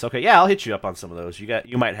 nice. Okay, yeah, I'll hit you up on some of those.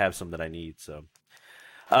 You might have some that I need. So,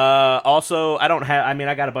 also, I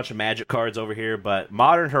got a bunch of Magic cards over here, but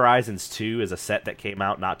Modern Horizons 2 is a set that came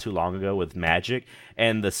out not too long ago with Magic,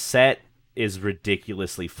 and the set is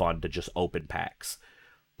ridiculously fun to just open packs.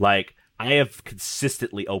 Like, I have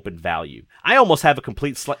consistently opened value. I almost have a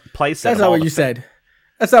complete playset. That's not what you said.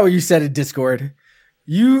 That's not what you said in Discord.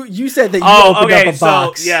 You said that you opened up a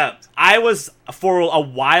box. So, yeah, I was, for a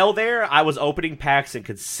while there, I was opening packs and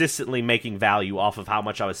consistently making value off of how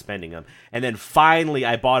much I was spending them. And then finally,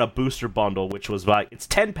 I bought a booster bundle, which was like, it's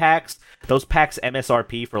 10 packs. Those packs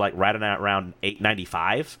MSRP for like right around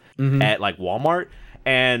 $8.95 at like Walmart.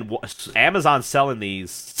 And Amazon's selling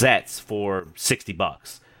these sets for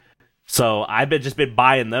 $60. So I've just been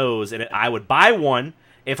buying those, and I would buy one.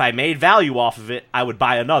 If I made value off of it, I would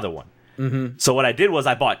buy another one. So what I did was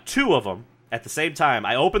I bought 2 of them at the same time.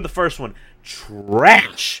 I opened the first one.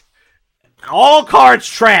 Trash. All cards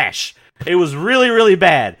trash. It was really, really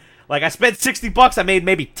bad. Like, I spent $60. I made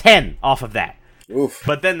maybe 10 off of that. Oof.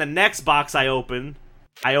 But then the next box I opened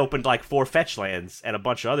like 4 fetch lands and a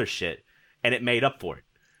bunch of other shit, and it made up for it.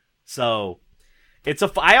 So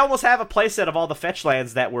I almost have a playset of all the fetch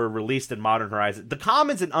lands that were released in Modern Horizons. The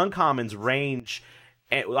commons and uncommons range.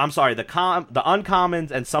 I'm sorry, the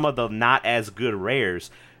uncommons and some of the not as good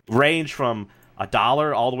rares range from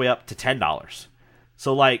 $1 all the way up to $10.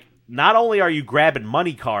 So, like, not only are you grabbing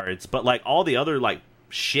money cards, but like all the other like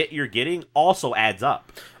shit you're getting also adds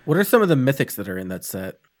up. What are some of the mythics that are in that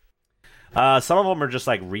set? Some of them are just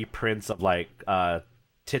like reprints of like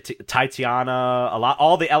Titiana,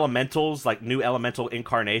 all the elementals, like new elemental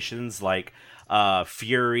incarnations, like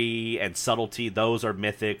Fury and Subtlety. Those are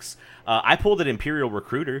mythics. I pulled an Imperial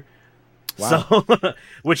Recruiter, so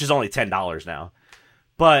which is only $10 now.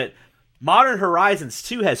 But Modern Horizons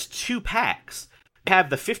 2 has 2 packs. They have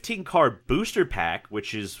the 15-card booster pack,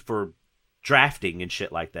 which is for drafting and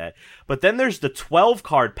shit like that. But then there's the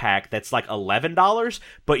 12-card pack that's like $11,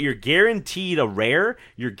 but you're guaranteed a rare,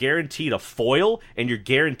 you're guaranteed a foil, and you're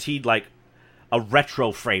guaranteed like a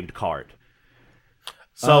retro-framed card.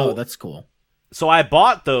 So that's cool. So I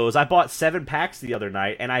bought those. I bought 7 packs the other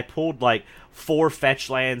night, and I pulled like 4 fetch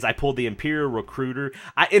lands. I pulled the Imperial Recruiter.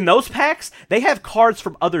 In those packs, they have cards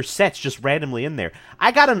from other sets just randomly in there.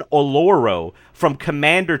 I got an Oloro from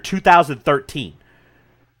Commander 2013.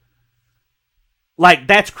 Like,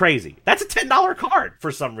 that's crazy. That's a $10 card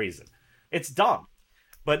for some reason. It's dumb.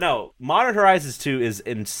 But no, Modern Horizons 2 is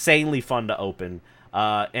insanely fun to open.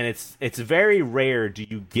 And it's very rare do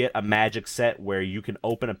you get a Magic set where you can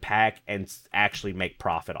open a pack and actually make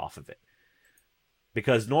profit off of it.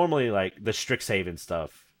 Because normally, like, the Strixhaven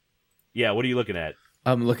stuff... Yeah, what are you looking at?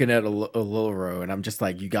 I'm looking at a Oloro, and I'm just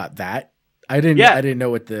like, you got that? I didn't know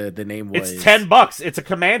what the name was. It's $10. It's a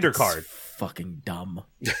Commander card. Fucking dumb.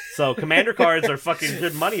 So Commander cards are fucking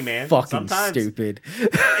good money, man. Fucking Sometimes. Stupid.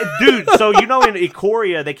 Dude, so you know in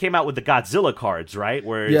Ikoria, they came out with the Godzilla cards, right?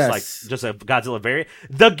 Where it's like just a Godzilla variant.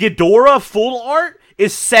 The Ghidorah full art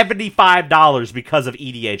is $75 because of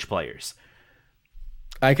EDH players.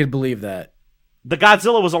 I could believe that. The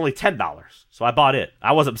Godzilla was only $10, so I bought it.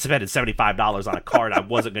 I wasn't spending $75 on a card I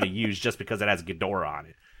wasn't going to use just because it has Ghidorah on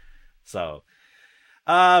it. So,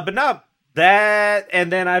 but no, that,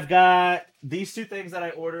 and then I've got these 2 things that I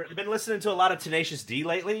ordered. I've been listening to a lot of Tenacious D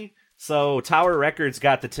lately. So Tower Records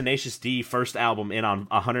got the Tenacious D first album in on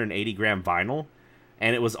 180 gram vinyl,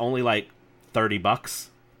 and it was only like $30.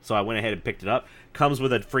 So I went ahead and picked it up. Comes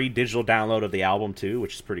with a free digital download of the album too,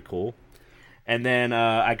 which is pretty cool. And then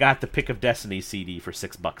I got the Pick of Destiny CD for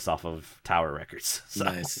 $6 off of Tower Records. So.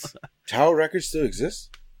 Nice. Tower Records still exists?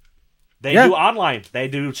 They do online. They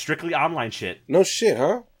do strictly online shit. No shit,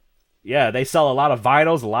 huh? Yeah, they sell a lot of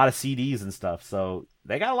vinyls, a lot of CDs and stuff. So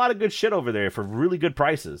they got a lot of good shit over there for really good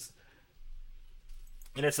prices.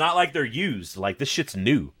 And it's not like they're used. Like, this shit's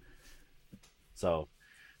new. So,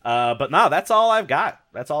 but no, that's all I've got.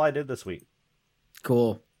 That's all I did this week.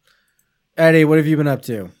 Cool. Eddie, what have you been up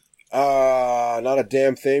to? Not a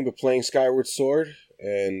damn thing, but playing Skyward Sword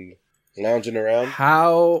and lounging around.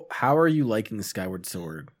 How are you liking Skyward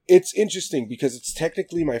Sword? It's interesting because it's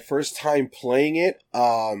technically my first time playing it.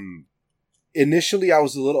 Initially, I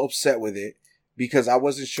was a little upset with it because I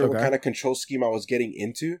wasn't sure what kind of control scheme I was getting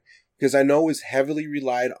into. Because I know it's heavily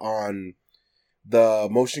relied on the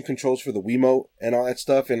motion controls for the Wiimote and all that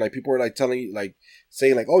stuff, and like people were like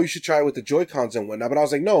saying like, oh, you should try it with the Joy-Cons and whatnot. But I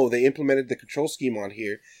was like, no, they implemented the control scheme on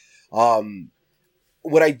here.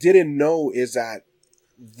 What I didn't know is that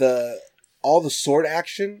all the sword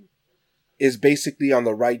action is basically on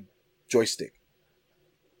the right joystick.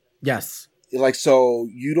 Yes. Like, so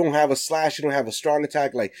you don't have a slash, you don't have a strong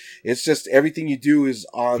attack. Like, it's just everything you do is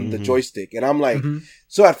on the joystick. And I'm like,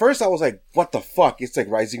 so at first I was like, what the fuck? It's like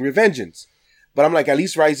Rising Revengeance. But I'm like, at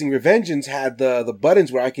least Rising Revengeance had the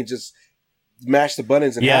buttons where I can just mash the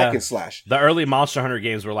buttons and hack and slash. The early Monster Hunter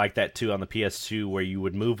games were like that too on the PS2, where you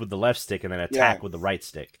would move with the left stick and then attack with the right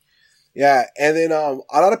stick. Yeah, and then a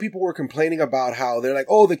lot of people were complaining about how they're like,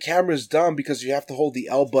 oh, the camera's dumb because you have to hold the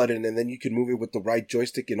L button and then you can move it with the right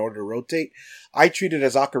joystick in order to rotate. I treat it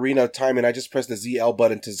as Ocarina of Time, and I just press the ZL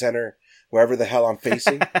button to center wherever the hell I'm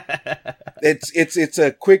facing. It's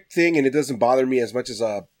a quick thing, and it doesn't bother me as much as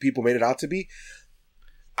people made it out to be.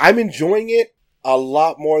 I'm enjoying it a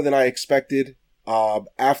lot more than I expected.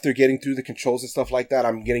 After getting through the controls and stuff like that,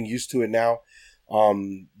 I'm getting used to it now.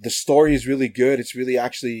 The story is really good. It's really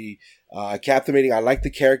actually captivating. I like the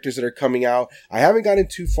characters that are coming out. I haven't gotten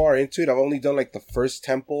too far into it. I've only done like the first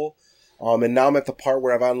temple. And now I'm at the part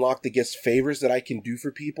where I've unlocked the guest favors that I can do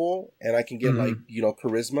for people, and I can get like,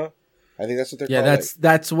 charisma. I think that's what they're called. Yeah,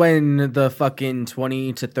 that's when the fucking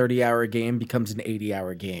 20 to 30 hour game becomes an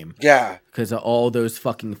 80-hour game. Yeah. Because of all those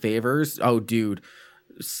fucking favors. Oh, dude.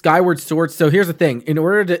 Skyward Sword. So here's the thing. In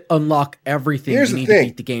order to unlock everything, you need to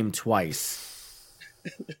beat the game twice.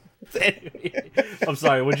 I'm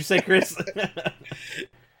sorry, what'd you say, Chris?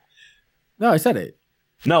 No, I said it.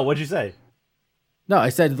 No, what'd you say? No, I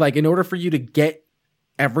said, like, in order for you to get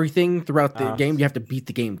everything throughout the game, you have to beat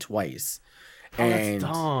the game twice. Oh, that's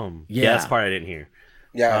dumb. Yeah, that's part I didn't hear.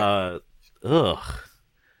 Yeah. Ugh.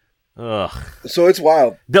 So it's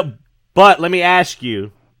wild. But let me ask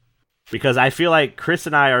you, because I feel like Chris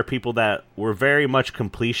and I are people that were very much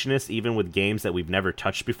completionists, even with games that we've never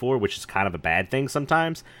touched before, which is kind of a bad thing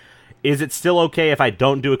sometimes. Is it still okay if I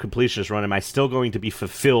don't do a completionist run? Am I still going to be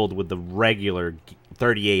fulfilled with the regular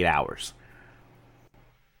 38 hours?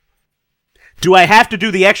 Do I have to do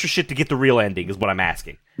the extra shit to get the real ending, is what I'm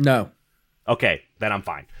asking. No. Okay, then I'm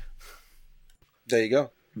fine. There you go.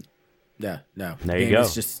 Yeah, no. There you go.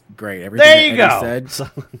 It's just great. Everything that Eddie said.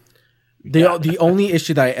 The only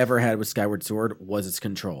issue that I ever had with Skyward Sword was its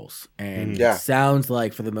controls, and it sounds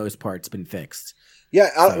like for the most part it's been fixed. Yeah,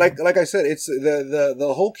 like I said, it's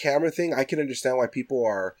the whole camera thing. I can understand why people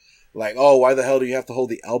are like, oh, why the hell do you have to hold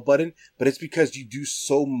the L button? But it's because you do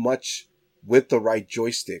so much with the right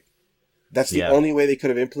joystick. That's the only way they could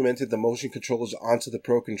have implemented the motion controllers onto the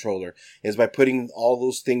Pro Controller, is by putting all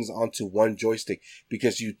those things onto one joystick,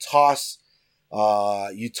 because you toss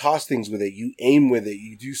things with it, you aim with it,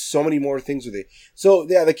 you do so many more things with it. So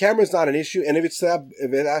yeah, the camera's not an issue, and if it's that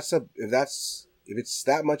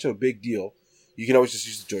much of a big deal, you can always just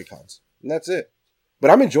use the Joy-Cons, and that's it. But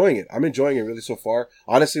I'm enjoying it. I'm enjoying it really so far.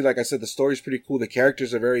 Honestly, like I said, the story's pretty cool. The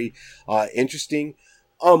characters are very interesting.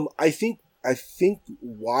 I think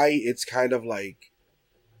why it's kind of like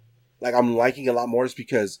I'm liking it a lot more is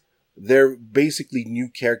because they're basically new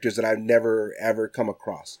characters that I've never ever come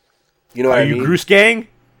across. You know what I mean? Are you Groose gang?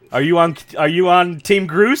 Are you on Team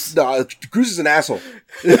Groose? No, Groose is an asshole.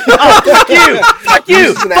 Oh, fuck you! Fuck you!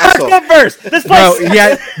 Groose is an asshole. First. This place.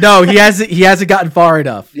 He hasn't gotten far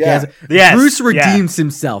enough. Yeah. Bruce redeems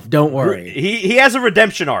himself. Don't worry. He has a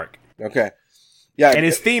redemption arc. Okay. Yeah, and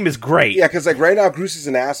his theme is great. Yeah, because like right now, Groose is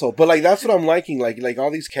an asshole, but like that's what I'm liking, like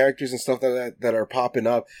all these characters and stuff that are popping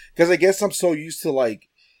up. Because I guess I'm so used to like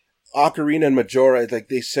Ocarina and Majora, like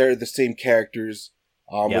they share the same characters,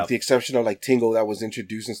 with the exception of like Tingle that was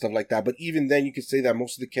introduced and stuff like that. But even then, you could say that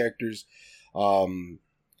most of the characters,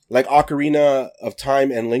 like Ocarina of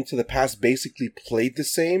Time and Link to the Past, basically played the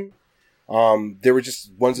same. They were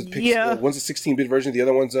just one's a 16-bit version, the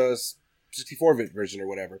other one's a 64-bit version or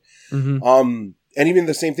whatever. Mm-hmm. And even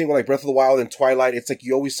the same thing with like Breath of the Wild and Twilight, it's like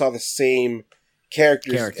you always saw the same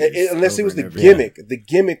characters unless it was the gimmick. Yeah. The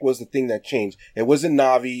gimmick was the thing that changed. It wasn't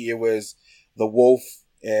Navi, it was the wolf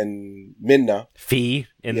and Midna. Fi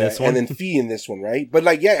in this one. And then Fi in this one, right? But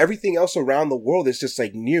like, everything else around the world is just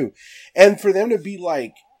like new. And for them to be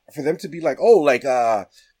like, the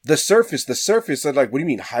surface, they're like, what do you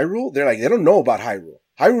mean, Hyrule? They're like, they don't know about Hyrule.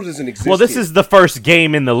 Hyrule doesn't exist. Well, this is the first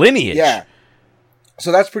game in the lineage. Yeah.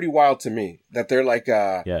 So that's pretty wild to me that they're like,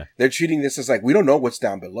 they're treating this as like, we don't know what's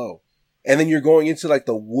down below. And then you're going into like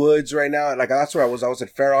the woods right now. Like that's where I was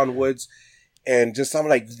at Faron Woods. And just, I'm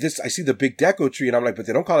like, I see the big Deku tree and I'm like, but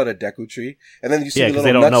they don't call it a Deku tree. And then you see the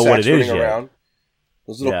little nutsacks running around.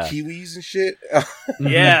 Those little kiwis and shit.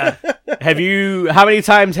 Yeah. How many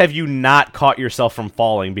times have you not caught yourself from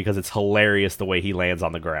falling because it's hilarious the way he lands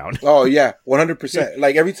on the ground? Oh, yeah. 100%.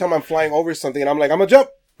 Like, every time I'm flying over something and I'm like, I'm gonna jump.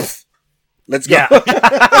 Let's go. Yeah.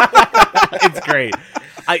 It's great.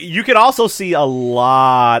 You can also see a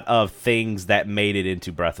lot of things that made it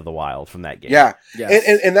into Breath of the Wild from that game. Yeah.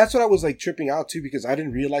 Yes. And that's what I was like tripping out too, because I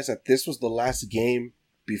didn't realize that this was the last game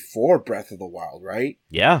before Breath of the Wild, right?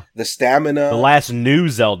 Yeah. The stamina. The last new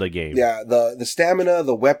Zelda game. Yeah. The stamina,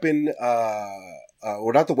 the weapon,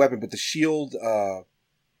 or not the weapon, but the shield,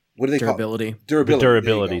 what do they call it?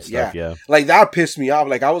 Durability stuff, yeah. Like, that pissed me off.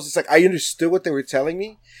 Like, I was just like, I understood what they were telling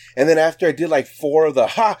me. And then after I did like 4 of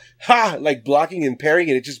the like blocking and parrying,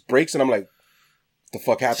 and it just breaks, and I'm like, what the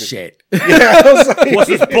fuck happened? Shit. Yeah, I was like, what's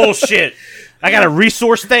this bullshit? I gotta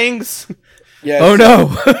resource things? Yeah. Oh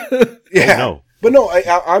no. Yeah. Oh, no. But no,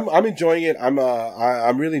 I'm enjoying it.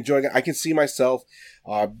 I'm really enjoying it. I can see myself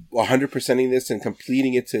 100%ing this and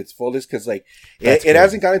completing it to its fullest, because like it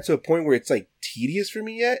hasn't gotten to a point where it's like tedious for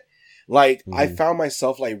me yet. Like I found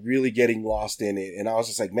myself like really getting lost in it, and I was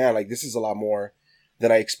just like, man, like this is a lot more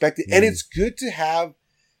than I expected. And it's good to have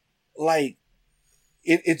like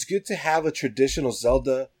it's good to have a traditional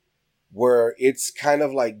Zelda where it's kind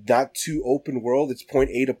of like not too open world. It's point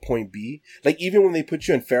A to point B. Like even when they put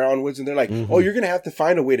you in Faron Woods and they're like, oh, you're going to have to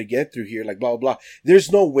find a way to get through here, like blah, blah, blah.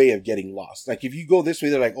 There's no way of getting lost. Like if you go this way,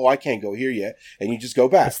 they're like, oh, I can't go here yet. And you just go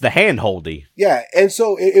back. It's the hand-holdy. Yeah. And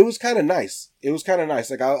so it was kind of nice. It was kind of nice.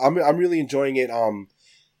 Like I'm really enjoying it.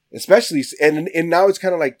 Especially, and now it's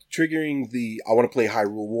kind of like triggering I want to play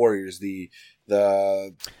Hyrule Warriors, the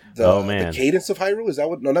Cadence of Hyrule? Is that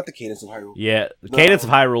what? No, not the Cadence of Hyrule. Yeah, the Cadence of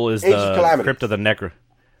Hyrule is the Crypt of the Necro.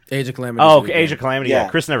 Age of Calamity. Oh, Age of Calamity. Yeah.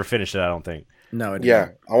 Chris never finished it, I don't think. No, I didn't. Yeah,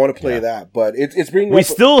 I want to play that, but it's bringing. We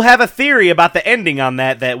still have a theory about the ending on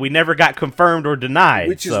that we never got confirmed or denied.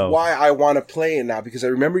 Which is why I want to play it now, because I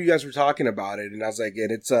remember you guys were talking about it, and I was like,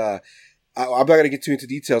 and it's I'm not going to get too into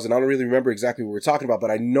details, and I don't really remember exactly what we're talking about, but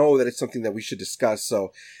I know that it's something that we should discuss.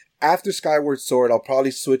 So after Skyward Sword, I'll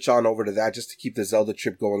probably switch on over to that just to keep the Zelda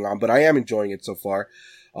trip going on, but I am enjoying it so far.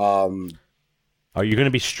 Are you going to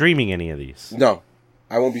be streaming any of these? No,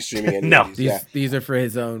 I won't be streaming any of these. These are for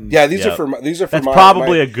his own. Yeah, these are for That's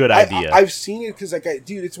probably a good idea. I've seen it because, like,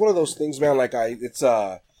 dude, it's one of those things, man. Like,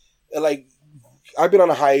 like, I've been on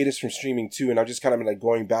a hiatus from streaming too, and I've just kind of been like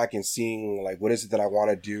going back and seeing like what is it that I want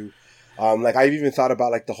to do. Like I've even thought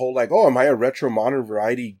about like the whole like, oh, am I a retro modern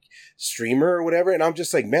variety streamer or whatever? And I'm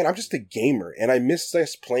just like, man, I'm just a gamer, and I miss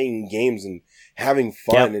just playing games and having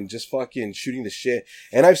fun and just fucking shooting the shit.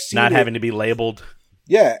 And I've seen not having to be labeled.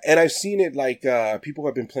 Yeah, and I've seen it like people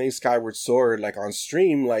have been playing Skyward Sword like on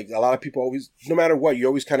stream. Like a lot of people always, no matter what, you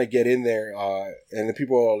always kind of get in there, and the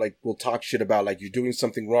people like will talk shit about like you're doing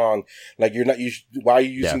something wrong, like you're not. Why are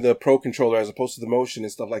you using the Pro controller as opposed to the motion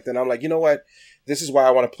and stuff like that? And I'm like, you know what? This is why I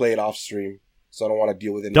want to play it off stream, so I don't want to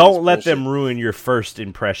deal with it. Don't let them ruin your first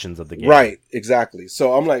impressions of the game. Right, exactly.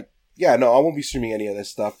 So I'm like, yeah, no, I won't be streaming any of this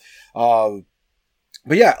stuff. But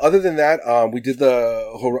yeah, other than that, we did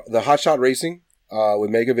the Hot Shot Racing. With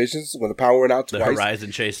Mega Visions, when the power went out twice. The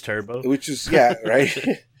Horizon Chase Turbo. Which is, yeah, right?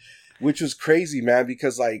 Which was crazy, man,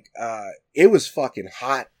 because, like, it was fucking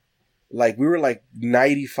hot. Like, we were, like,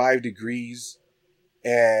 95 degrees,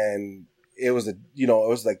 and it was, it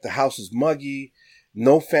was, like, the house was muggy,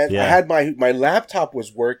 no fan. Yeah. I had my laptop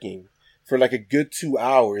was working for, like, a good 2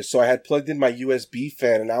 hours, so I had plugged in my USB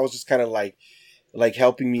fan, and I was just kind of, like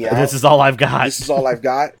helping me out. This is all I've got. This is all I've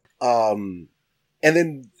got. And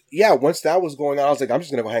then, yeah, once that was going on, I was like, I'm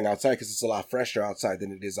just going to go hang outside because it's a lot fresher outside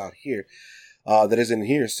than it is out here, that is in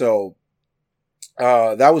here. So,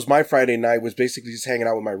 that was my Friday night, was basically just hanging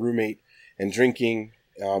out with my roommate and drinking,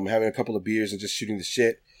 having a couple of beers and just shooting the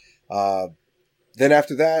shit. Then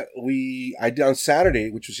after that, I did on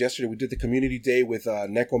Saturday, which was yesterday, we did the community day with,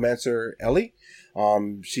 Necromancer Ellie.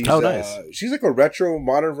 She's nice. She's like a retro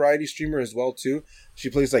modern variety streamer as well, too. She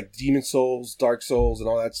plays like Demon Souls, Dark Souls, and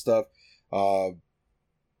all that stuff.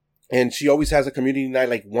 And she always has a community night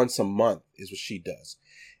like once a month is what she does.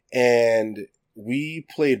 And we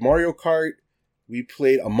played Mario Kart. We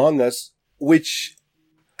played Among Us, which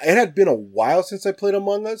it had been a while since I played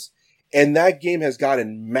Among Us. And that game has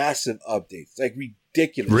gotten massive updates. Like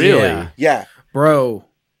ridiculous. Really? Yeah. Bro,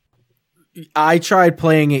 I tried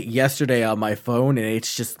playing it yesterday on my phone and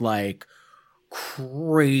it's just like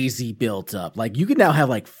crazy built up. Like you can now have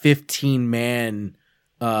like 15-man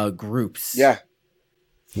groups. Yeah.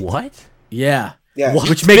 What? Yeah. Yeah. What?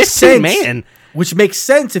 Which makes sense. Man. Which makes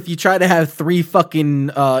sense if you try to have 3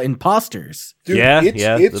 fucking imposters. Dude,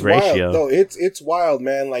 it's the ratio. wild. No, it's wild,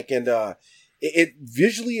 man. Like, and it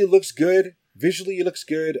visually it looks good. visually it looks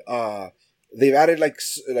good. They've added like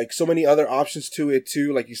so many other options to it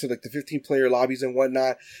too. Like you said, like the 15-player lobbies and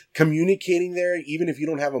whatnot. Communicating there, even if you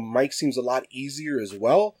don't have a mic, seems a lot easier as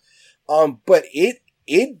well. But it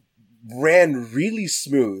ran really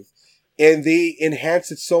smooth, and they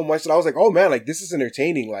enhanced it so much that I was like, oh man, like this is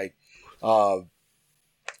entertaining. Like,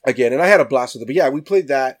 again, and I had a blast with it. But yeah, we played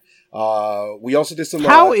that. We also did some.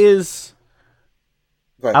 How is?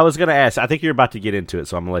 I was gonna ask. I think you're about to get into it,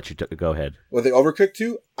 so I'm gonna let you go ahead. Well, the Overcooked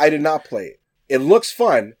 2, I did not play it. It looks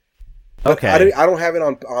fun. Okay. I don't have it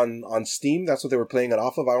on Steam. That's what they were playing it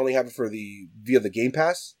off of. I only have it via the Game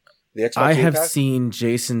Pass. The Xbox I Game have Pass. seen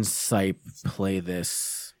Jason Sipe play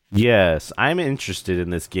this. Yes, I'm interested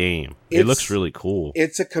in this game. It looks really cool.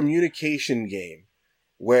 It's a communication game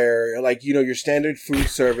where, like, you know, your standard food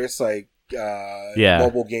service, like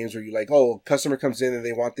mobile games where you like, oh, customer comes in and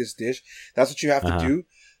they want this dish. That's what you have to do.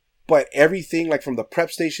 But everything, like from the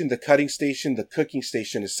prep station, the cutting station, the cooking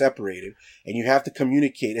station is separated. And you have to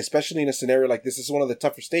communicate, especially in a scenario like this. This is one of the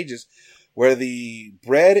tougher stages where the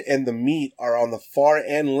bread and the meat are on the far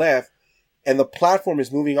end left and the platform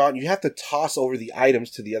is moving on. You have to toss over the items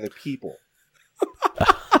to the other people.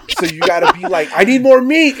 So you got to be like, I need more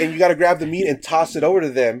meat. And you got to grab the meat and toss it over to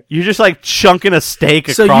them. You're just like chunking a steak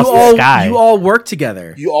across the sky. You all work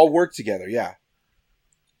together. You all work together, yeah.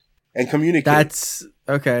 And communicate. That's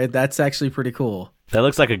okay. That's actually pretty cool. That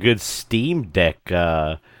looks like a good Steam Deck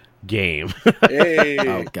game. Hey.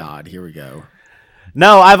 Oh God, here we go.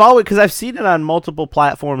 No, because I've seen it on multiple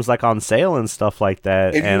platforms, like on sale and stuff like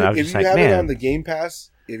that. If and I was you just like, have man, it on the Game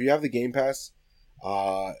Pass,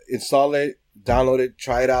 install it, download it,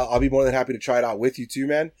 try it out. I'll be more than happy to try it out with you too,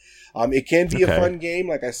 man. It can be a fun game,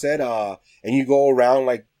 like I said. And you go around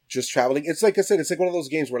like just traveling. It's like I said, it's like one of those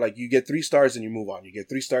games where like you get 3 stars and you move on. You get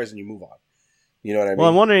 3 stars and you move on. You know what I mean? Well,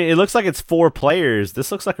 I'm wondering, it looks like it's 4 players.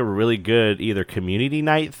 This looks like a really good either community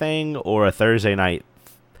night thing or a Thursday night.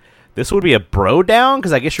 This would be a bro down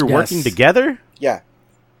because I guess you're working together? Yeah.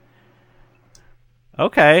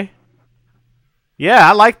 Okay. Yeah,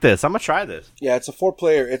 I like this. I'm gonna try this. Yeah, it's a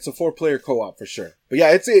 4-player co-op for sure. But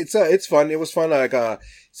yeah, it's fun. It was fun, like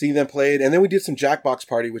seeing them play it, and then we did some Jackbox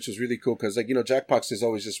Party, which was really cool because, like, you know, Jackbox is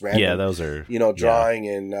always just random. Yeah, those are, you know, drawing,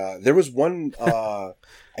 and there was one I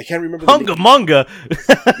can't remember. Hunga Munga.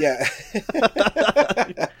 Yeah.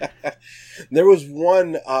 There was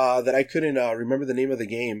one that I couldn't remember the name of the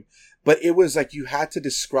game, but it was like you had to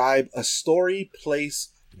describe a story,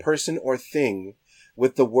 place, person, or thing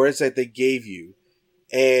with the words that they gave you.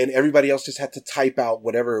 And everybody else just had to type out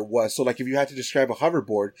whatever it was. So like if you had to describe a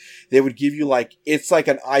hoverboard, they would give you like, it's like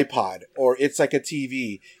an iPod, or it's like a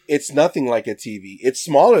TV. It's nothing like a TV. It's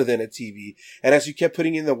smaller than a TV. And as you kept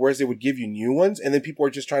putting in the words, they would give you new ones. And then people were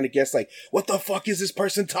just trying to guess like, what the fuck is this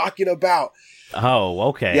person talking about? Oh,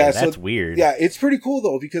 okay. Yeah, that's weird. Yeah, it's pretty cool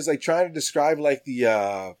though, because like trying to describe like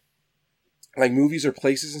the, like movies or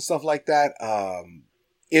places and stuff like that,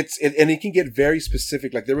 and it can get very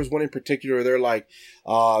specific. Like there was one in particular where they're like,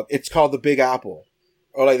 it's called the Big Apple,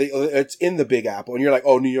 or like it's in the Big Apple, and you're like,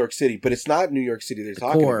 oh, New York City, but it's not New York City they're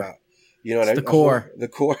talking about. You know what I mean? The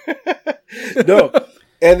core. No,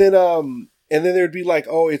 and then there'd be like,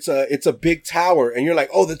 oh, it's a big tower, and you're like,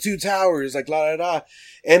 oh, the 2 towers, like la la la,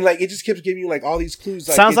 and like it just kept giving you like all these clues.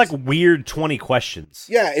 Like, sounds like weird 20 questions.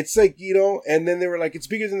 Yeah, it's like, you know, and then they were like, it's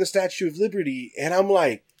bigger than the Statue of Liberty, and I'm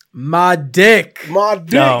like, my dick. Oh,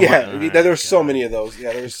 yeah. There were so many of those.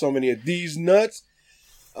 Yeah, there were so many of these nuts.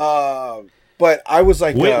 But I was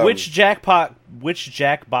like, which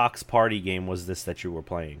Jackbox Party game was this that you were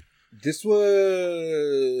playing? This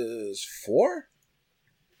was 4.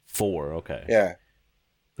 4, okay. Yeah.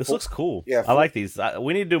 This looks cool. Yeah, I like these.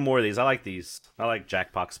 We need to do more of these. I like these. I like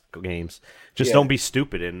Jackbox games. Just don't be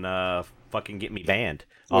stupid and fucking get me banned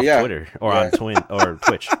off Twitter or on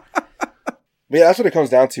Twitch. Yeah, that's what it comes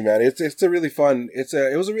down to, man. It's a really fun.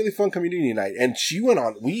 It was a really fun community night, and she went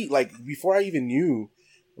on. Before I even knew,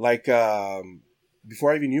 we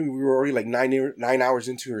were already like 9 hours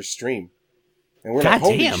into her stream, and we're like,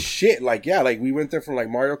 holy shit! Like, yeah, like we went there from like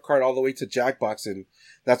Mario Kart all the way to Jackbox, and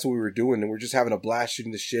that's what we were doing, and we're just having a blast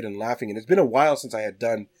shooting the shit and laughing. And it's been a while since I had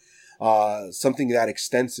done something that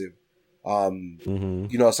extensive,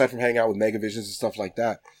 you know, aside from hanging out with Megavisions and stuff like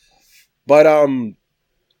that. But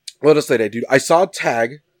what else did I do? I saw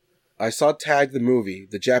Tag the movie,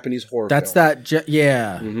 the Japanese horror film.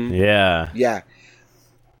 Yeah. Mm-hmm. Yeah. Yeah.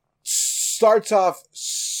 Starts off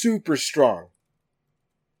super strong.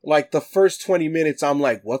 Like the first 20 minutes, I'm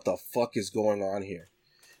like, what the fuck is going on here?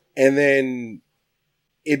 And then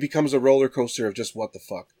it becomes a roller coaster of just what the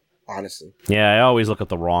fuck, honestly. Yeah, I always look at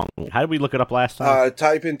the wrong. How did we look it up last time?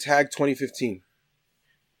 Type in Tag 2015.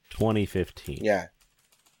 2015. Yeah,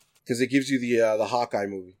 because it gives you the Hawkeye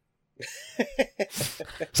movie.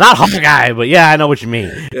 It's not Hawkeye, but yeah, I know what you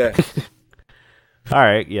mean. Yeah. All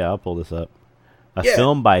right, yeah, I'll pull this up. A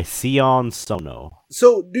film by Sion Sono.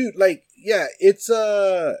 So, dude, like, yeah, it's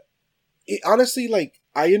honestly, like,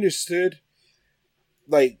 I understood,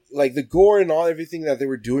 like the gore and all everything that they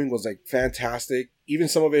were doing was like fantastic. Even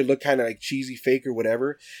some of it looked kind of like cheesy, fake, or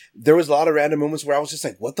whatever. There was a lot of random moments where I was just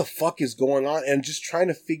like, "What the fuck is going on?" And just trying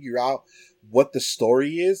to figure out what the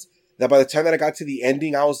story is. That by the time that I got to the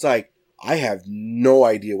ending, I was like, I have no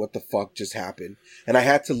idea what the fuck just happened. And I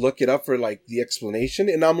had to look it up for like the explanation.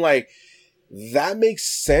 And I'm like, that makes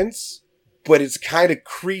sense, but it's kind of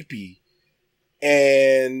creepy.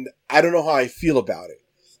 And I don't know how I feel about it.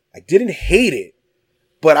 I didn't hate it,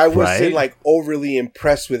 but I wasn't like overly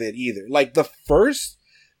impressed with it either. Like the first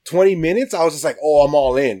 20 minutes, I was just like, oh, I'm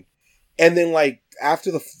all in. And then like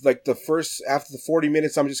after the 40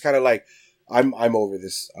 minutes, I'm just kind of like, I'm over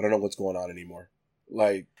this. I don't know what's going on anymore.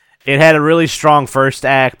 Like, it had a really strong first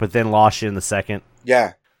act, but then lost you in the second.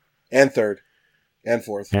 Yeah, and third, and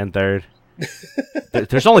fourth, and third.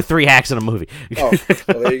 There's only 3 acts in a movie. Oh,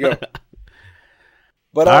 well, there you go.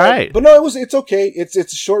 But all right, but no, it's okay. It's a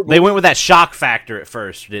short movie. They went with that shock factor at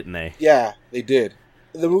first, didn't they? Yeah, they did.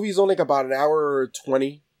 The movie's only like about an hour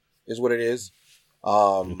 20, is what it is.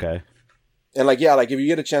 Okay. And like, yeah, like if you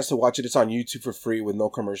get a chance to watch it, it's on YouTube for free with no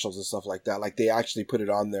commercials and stuff like that. Like they actually put it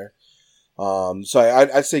on there. So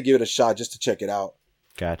I'd say give it a shot just to check it out.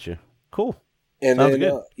 Gotcha. Cool. And sounds then,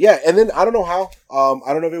 good. and then I don't know how.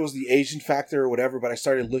 I don't know if it was the Asian factor or whatever, but I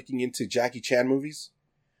started looking into Jackie Chan movies.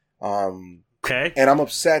 Okay. And I'm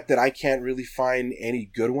upset that I can't really find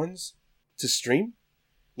any good ones to stream.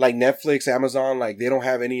 Like Netflix, Amazon, like they don't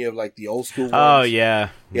have any of like the old school ones. Oh, yeah.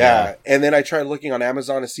 Yeah. And then I tried looking on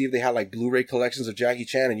Amazon to see if they had like Blu-ray collections of Jackie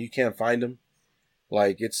Chan, and you can't find them.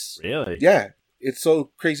 Like it's... Really? Yeah. It's so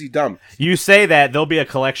crazy dumb. You say that, there'll be a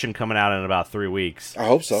collection coming out in about 3 weeks. I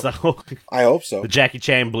hope so. I hope so. The Jackie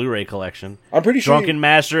Chan Blu-ray collection. I'm pretty sure. Drunken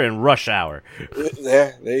Master and Rush Hour.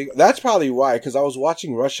 Yeah, that's probably why, because I was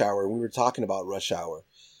watching Rush Hour and we were talking about Rush Hour.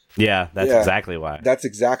 Yeah, that's exactly why. That's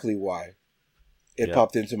exactly why it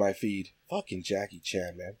popped into my feed. Fucking Jackie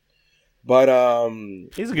Chan, man. But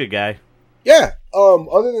he's a good guy. Yeah.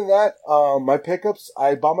 Other than that, my pickups,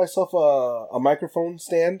 I bought myself a microphone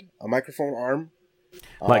stand, a microphone arm.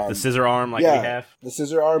 Like the scissor arm we have? The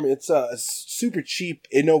scissor arm. It's super cheap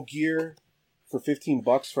InnoGear for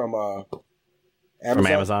 $15 from Amazon. From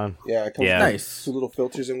Amazon? Yeah, it comes with nice. 2 little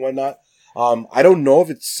filters and whatnot. I don't know if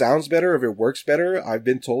it sounds better, if it works better. I've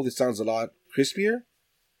been told it sounds a lot crispier,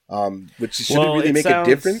 which shouldn't really make a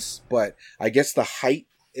difference, but I guess the height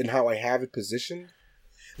and how I have it positioned.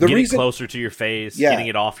 Getting closer to your face, getting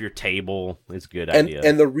it off your table is a good idea.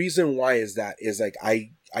 And the reason why is like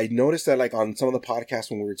I noticed that like on some of the podcasts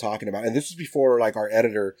when we were talking about, and this was before like our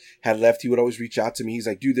editor had left, he would always reach out to me. He's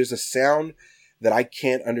like, dude, there's a sound that I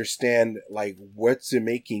can't understand like what's it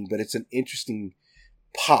making, but it's an interesting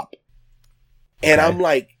pop. And I'm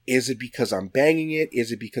like, is it because I'm banging it?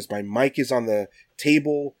 Is it because my mic is on the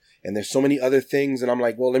table? And there's so many other things. And I'm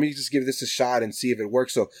like, well, let me just give this a shot and see if it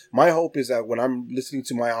works. So my hope is that when I'm listening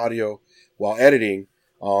to my audio while editing,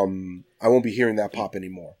 I won't be hearing that pop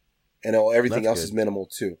anymore. And everything else is minimal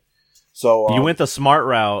too. So you went the smart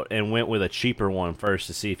route and went with a cheaper one first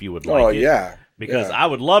to see if you would like it. Oh, yeah. Because I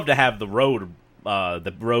would love to have the Rode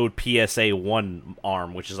PSA 1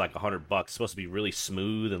 arm, which is like $100. It's supposed to be really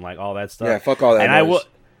smooth and like all that stuff. Yeah, fuck all that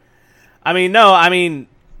noise.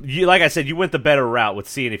 You, like I said, you went the better route with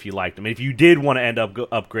seeing if you liked them. If you did want to end up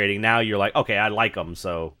upgrading, now you're like, okay, I like them,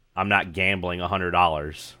 so I'm not gambling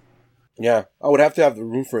 $100. Yeah, I would have to have the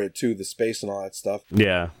room for it too, the space and all that stuff.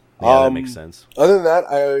 Yeah, that makes sense. Other than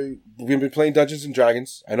that, we've been playing Dungeons and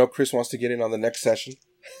Dragons. I know Chris wants to get in on the next session.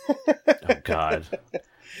 Oh God,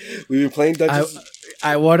 we've been playing Dungeons.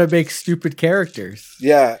 I want to make stupid characters.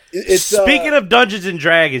 Yeah, speaking of Dungeons and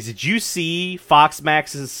Dragons, did you see Fox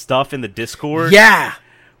Max's stuff in the Discord? Yeah.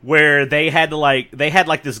 Where they had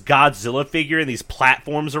this Godzilla figure and these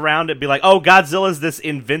platforms around it, be like, oh, Godzilla's this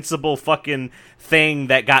invincible fucking thing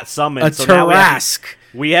that got summoned. A Tarrasque.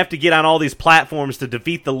 We have to get on all these platforms to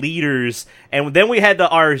defeat the leaders, and then we had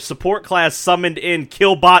our support class summoned in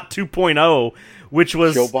Killbot 2.0, which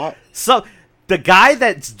was Killbot. So the guy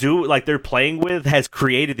they're playing with has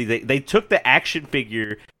created these. They took the action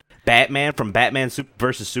figure Batman from Batman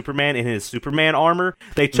versus Superman in his Superman armor.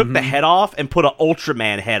 They took the head off and put an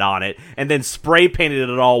Ultraman head on it and then spray painted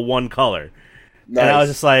it all one color. Nice. And I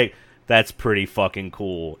was just like, that's pretty fucking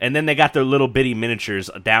cool. And then they got their little bitty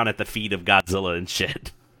miniatures down at the feet of Godzilla and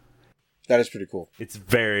shit. That is pretty cool. It's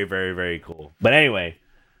very, very, very cool. But anyway,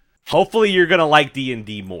 Hopefully you're going to like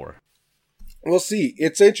D&D more. We'll see.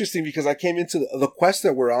 It's interesting because I came into the quest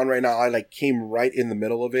that we're on right now. I like came right in the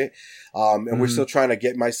middle of it. And we're still trying to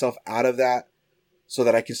get myself out of that so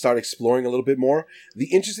that I can start exploring a little bit more.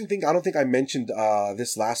 The interesting thing, I don't think I mentioned,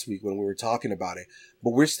 this last week when we were talking about it,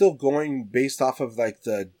 but we're still going based off of like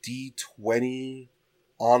the D20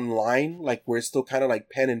 online. Like we're still kind of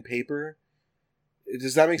like pen and paper.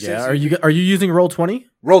 Does that make sense? Yeah. Are you using Roll20?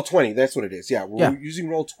 Roll20. That's what it is. Yeah. We're using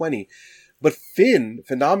Roll20. But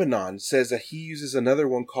Phenomenon says that he uses another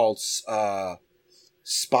one called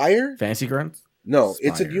Spire. Fantasy Grounds? No, Spire.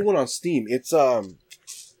 It's a new one on Steam. It's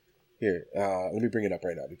here. Let me bring it up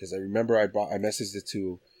right now because I remember I messaged it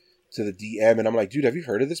to the DM and I'm like, dude, have you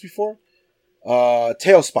heard of this before?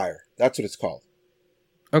 Tailspire. That's what it's called.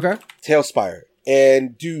 Okay. Tailspire.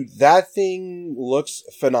 And dude, that thing looks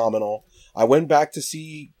phenomenal. I went back to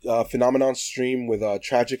see Phenomenon stream with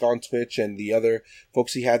Tragic on Twitch and the other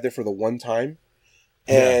folks he had there for the one time.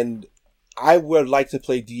 And I would like to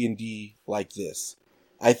play D&D like this.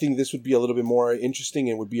 I think this would be a little bit more interesting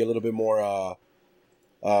and would be a little bit more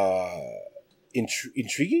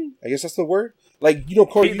intriguing. I guess that's the word. Like, you know,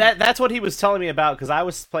 Corey, that's what he was telling me about because I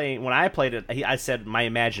was playing, when I played it, I said my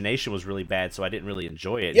imagination was really bad, so I didn't really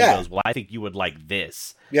enjoy it. Yeah. He goes, well, I think you would like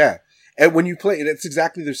this. Yeah. And when you play it, it's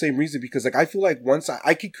exactly the same reason because like I feel like once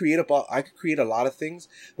I could create a lot of things,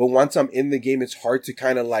 but once I'm in the game, it's hard to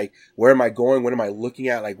kind of like, where am I going? What am I looking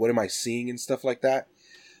at? Like, what am I seeing and stuff like that?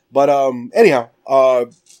 But anyhow,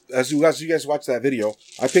 as you guys watch that video,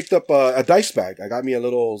 I picked up a dice bag. I got me a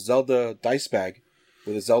little Zelda dice bag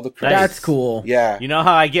with a Zelda crest. That's cool. Yeah. You know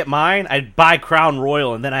how I get mine? I buy Crown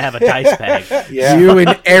Royal and then I have a dice bag. Yeah. You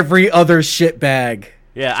and every other shit bag.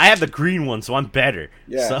 Yeah, I have the green one, so I'm better.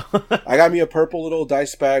 Yeah. So. I got me a purple little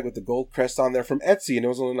dice bag with the gold crest on there from Etsy, and it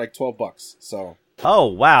was only like $12. So. Oh,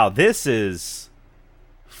 wow. This is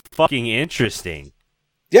fucking interesting.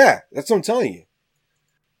 Yeah, that's what I'm telling you.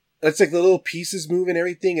 It's like the little pieces move and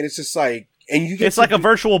everything, and it's just like, and you get it's like a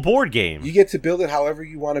virtual board game. You get to build it however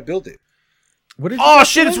you want to build it. Oh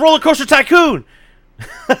shit! It's Roller Coaster Tycoon.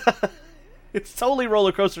 It's totally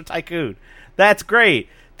Roller Coaster Tycoon. That's great.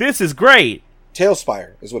 This is great.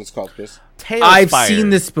 Tailspire is what it's called, Chris. Tailspire. I've seen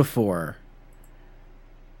this before.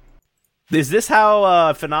 Is this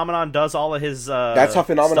how Phenomenon does all of his? That's how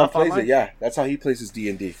Phenomenon plays online? it. Yeah, that's how he plays his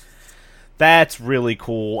D&D. That's really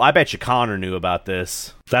cool. I bet you Connor knew about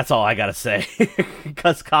this. That's all I gotta say,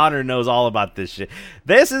 because Connor knows all about this shit.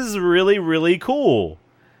 This is really, really cool.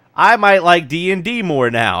 I might like D&D more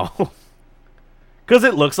now, because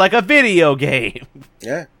it looks like a video game.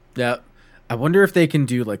 Yeah. Yeah. I wonder if they can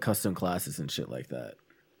do like custom classes and shit like that.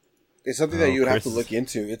 It's something that you would have to look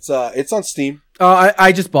into. It's on Steam. Oh,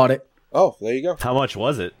 I just bought it. Oh, there you go. How much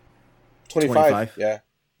was it? 25. Yeah.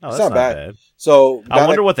 Oh, it's that's not bad. So I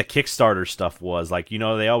wonder what the Kickstarter stuff was. Like, you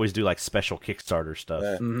know, they always do like special Kickstarter stuff.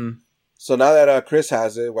 Yeah. Mm-hmm. So now that Chris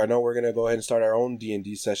has it, I know we're going to go ahead and start our own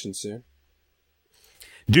D&D session soon.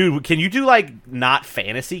 Dude, can you do like not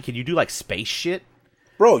fantasy? Can you do like space shit?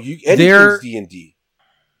 Bro, anything's D&D.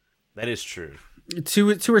 That is true. To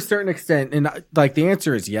a certain extent, and like the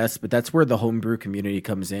answer is yes, but that's where the homebrew community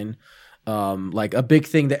comes in. Like a big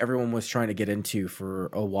thing that everyone was trying to get into for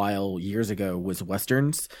a while years ago was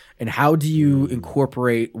westerns, and how do you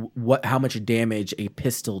incorporate how much damage a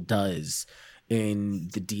pistol does in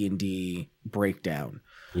the D&D breakdown.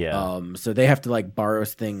 Yeah. So they have to like borrow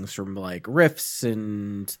things from like riffs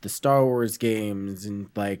and the Star Wars games and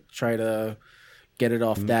like try to get it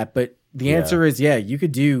off that. But the answer is you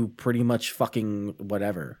could do pretty much fucking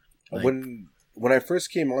whatever. Like, when I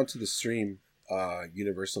first came onto the stream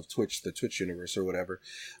universe of Twitch, the Twitch universe or whatever,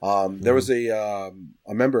 there was a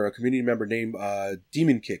community member named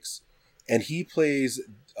Demon Kicks, and he plays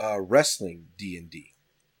wrestling D&D.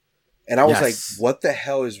 And I was like, what the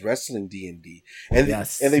hell is wrestling D&D? And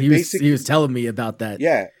he was telling me about that.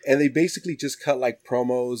 Yeah, and they basically just cut like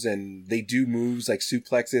promos and they do moves like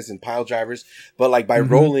suplexes and pile drivers, but like by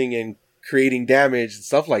rolling and creating damage and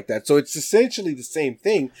stuff like that. So it's essentially the same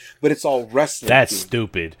thing, but it's all wrestling. That's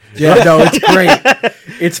stupid. Yeah, no, it's great.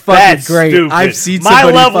 It's fucking great. Stupid. I've seen my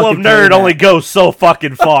level of nerd only goes so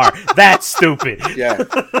fucking far. That's stupid. Yeah.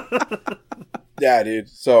 Yeah, dude.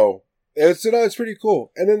 So it's pretty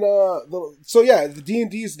cool. And then the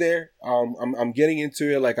D&D is there. I'm getting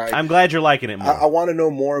into it. Like I'm glad you're liking it more. I want to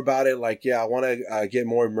know more about it. Like, I want to get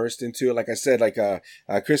more immersed into it. Like I said, like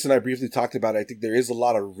Chris and I briefly talked about it. I think there is a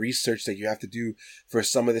lot of research that you have to do for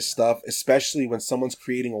some of this stuff, especially when someone's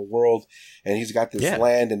creating a world and he's got this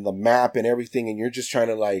land and the map and everything, and you're just trying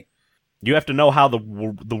to like. You have to know how the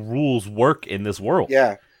rules work in this world.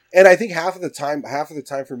 Yeah. And I think half of the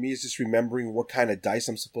time for me is just remembering what kind of dice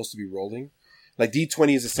I'm supposed to be rolling. Like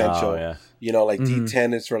D20 is essential. Oh, yeah. You know, like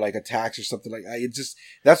D10 is for like attacks or something like that. It just,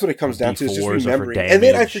 that's what it comes down to. It's just remembering. And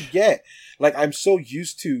then I forget. Like I'm so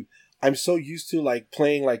used to like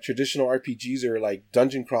playing like traditional RPGs or like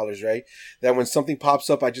dungeon crawlers, right? That when something pops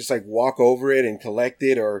up, I just like walk over it and collect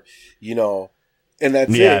it, or, you know, and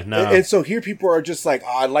that's it. No. And so here people are just like,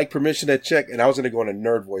 oh, I'd like permission to check. And I was going to go in a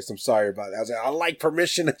nerd voice. I'm sorry about that. I was like, I'd like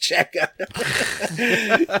permission to check,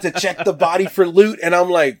 to check the body for loot. And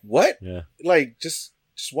I'm like, what? Yeah. Like, just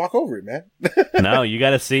walk over it, man. No, you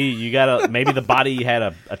got to see, maybe the body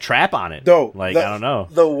had a trap on it. No, like, I don't know.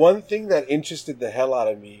 The one thing that interested the hell out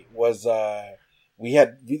of me was, we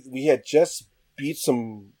had just beat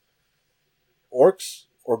some orcs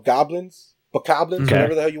or goblins, bokoblins,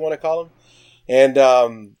 whatever the hell you want to call them. And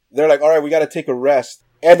they're like, all right, we got to take a rest.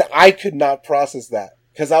 And I could not process that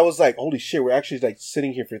because I was like, holy shit, we're actually like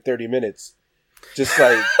sitting here for 30 minutes. Just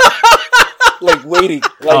like, like waiting.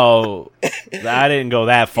 Like, oh, I didn't go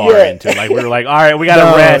that far into it. Like, we were like, all right, we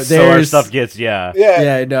got to rest so our stuff gets, no.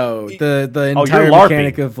 The entire you're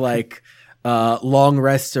mechanic of like long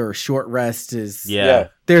rest or short rest is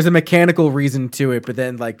there's a mechanical reason to it, but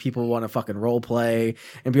then like people want to fucking role play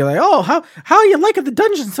and be like, oh, how you liking the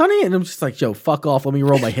dungeon, Sonny? And I'm just like, yo, fuck off, let me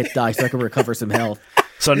roll my hit die so I can recover some health.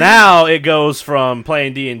 So now it goes from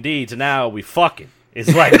playing D&D to now we fucking.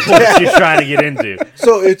 It's like what you're trying to get into.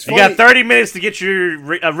 So it's funny. You got 30 minutes to get your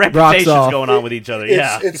reputations going on with each other.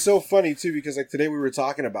 It's so funny too because like today we were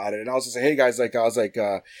talking about it and I was just like, hey guys, like I was like,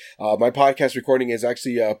 my podcast recording is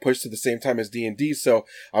actually pushed to the same time as D&D, so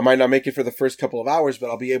I might not make it for the first couple of hours, but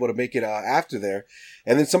I'll be able to make it after there.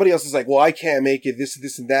 And then somebody else is like, well, I can't make it.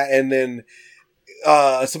 This and that. And then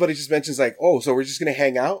somebody just mentions like, oh, so we're just gonna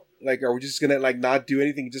hang out. Like, are we just gonna like not do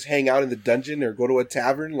anything, just hang out in the dungeon or go to a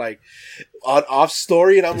tavern, like on off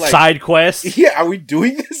story? And I'm like, side quest. Yeah, are we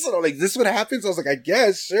doing this? And I'm like, this is what happens. I was like, I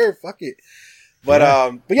guess, sure, fuck it. But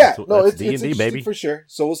yeah, no, it's D&D, baby, for sure.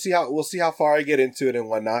 So we'll see how far I get into it and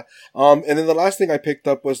whatnot. And then the last thing I picked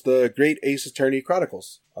up was the Great Ace Attorney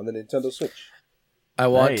Chronicles on the Nintendo Switch. I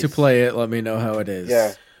want to play it. Let me know how it is.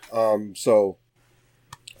 Yeah. So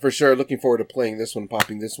for sure, looking forward to playing this one,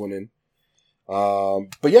 popping this one in.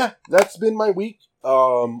 But yeah, that's been my week.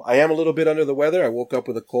 I am a little bit under the weather. I woke up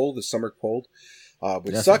with a cold, the summer cold,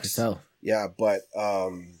 which sucks. Yeah, but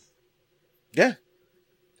yeah,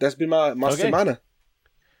 that's been my semana.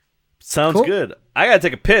 Sounds good. I gotta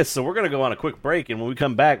take a piss, so we're gonna go on a quick break, and when we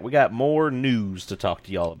come back, we got more news to talk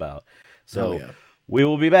to y'all about. So we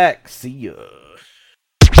will be back. See ya.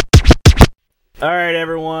 All right,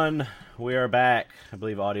 everyone, we are back. I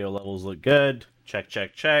believe audio levels look good. Check.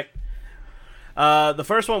 The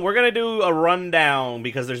first one, we're going to do a rundown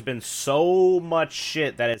because there's been so much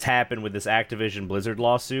shit that has happened with this Activision Blizzard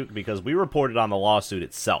lawsuit because we reported on the lawsuit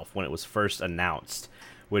itself when it was first announced,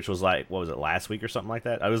 which was like, what was it, last week or something like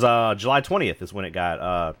that? It was July 20th is when it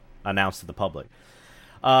got announced to the public.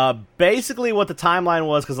 Basically what the timeline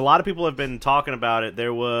was, because a lot of people have been talking about it,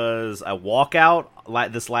 there was a walkout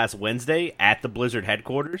this last Wednesday at the Blizzard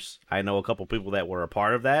headquarters. I know a couple people that were a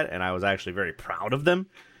part of that, and I was actually very proud of them.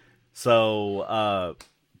 So,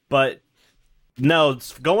 but no,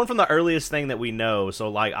 it's going from the earliest thing that we know. So,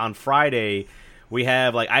 like, on Friday, we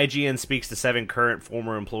have, like, IGN speaks to 7 current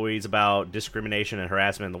former employees about discrimination and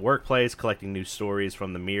harassment in the workplace, collecting news stories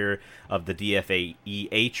from the mirror of the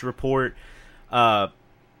DFAEH report.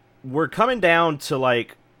 We're coming down to,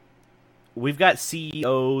 like, we've got past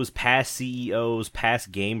CEOs,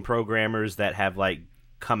 past game programmers that have, like,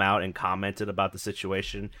 come out and commented about the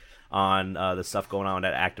situation on the stuff going on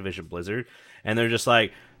at Activision Blizzard, and they're just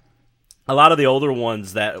like, a lot of the older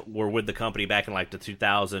ones that were with the company back in like the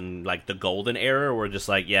 2000, like the golden era, were just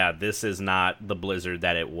like, yeah, this is not the Blizzard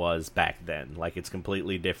that it was back then. Like, it's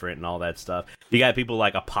completely different and all that stuff. You got people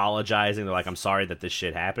like apologizing. They're like, I'm sorry that this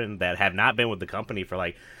shit happened, that have not been with the company for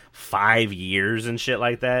like 5 years and shit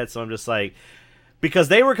like that. So I'm just like, because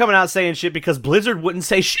they were coming out saying shit because Blizzard wouldn't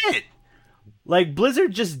say shit. Like,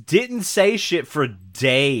 Blizzard just didn't say shit for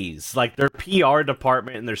days. Like, their PR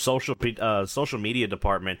department and their social media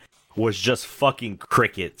department was just fucking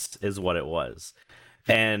crickets, is what it was.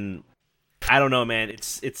 And I don't know, man.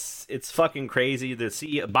 It's fucking crazy. The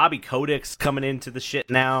CEO, Bobby Kotick's coming into the shit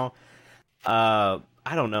now. I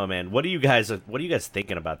don't know, man. What are you guys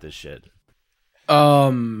thinking about this shit?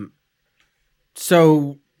 So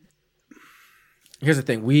here's the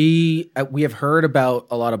thing. We have heard about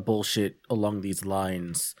a lot of bullshit along these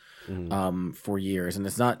lines for years, and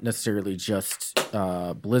it's not necessarily just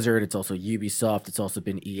Blizzard. It's also Ubisoft. It's also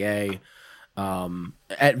been EA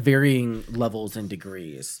at varying levels and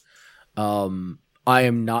degrees. I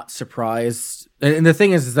am not surprised. And the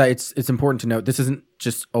thing is that it's important to note this isn't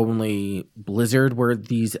just only Blizzard where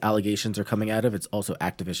these allegations are coming out of. It's also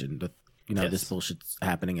Activision. This bullshit's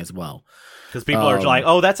happening as well. Because people are like,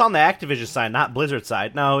 oh, that's on the Activision side, not Blizzard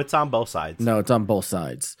side. No, it's on both sides. No, it's on both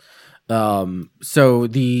sides. So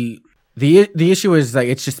the issue is that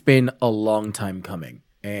it's just been a long time coming.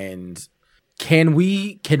 And can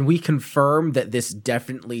we confirm that this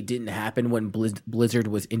definitely didn't happen when Blizzard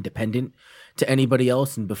was independent to anybody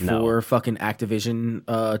else and before fucking Activision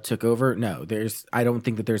took over? No, I don't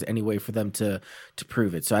think that there's any way for them to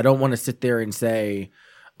prove it. So I don't want to sit there and say,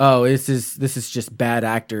 oh, this is just bad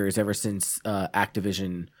actors ever since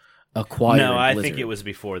Activision acquired Blizzard. No, I think it was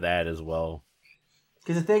before that as well.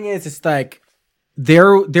 Because the thing is, it's like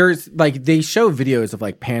there's like they show videos of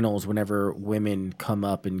like panels whenever women come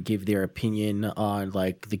up and give their opinion on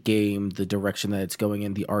like the game, the direction that it's going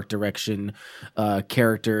in, the art direction,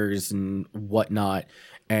 characters and whatnot,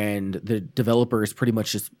 and the developers pretty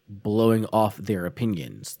much just blowing off their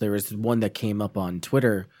opinions. There was one that came up on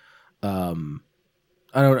Twitter.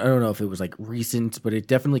 I don't know if it was like recent, but it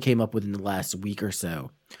definitely came up within the last week or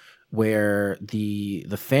so, where the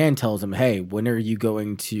fan tells him, "Hey, when are you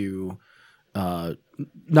going to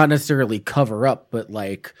not necessarily cover up, but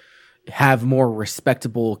like have more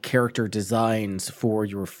respectable character designs for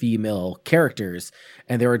your female characters?"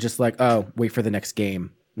 And they were just like, "Oh, wait for the next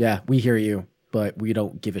game. Yeah, we hear you, but we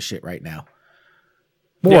don't give a shit right now."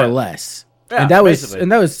 More or less. Yeah, and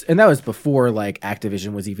that was before like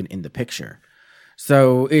Activision was even in the picture.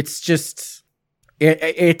 So it's just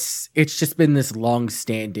it's just been this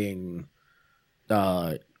long-standing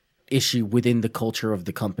issue within the culture of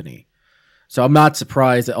the company. So I'm not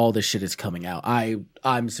surprised that all this shit is coming out.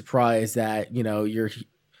 I'm surprised that, you're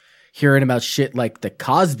hearing about shit like the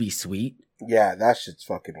Cosby Suite. Yeah, that shit's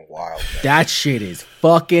fucking wild. Man. That shit is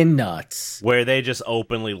fucking nuts. Where they just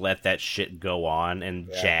openly let that shit go on,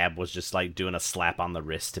 and Jab was just like doing a slap on the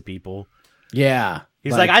wrist to people. Yeah.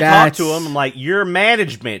 He's like I talked to him. I'm like, your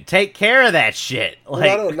management, take care of that shit.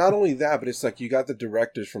 Like, well, not only that, but it's like you got the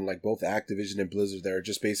directors from like both Activision and Blizzard that are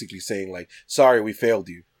just basically saying like, sorry, we failed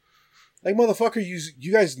you. Like, motherfucker,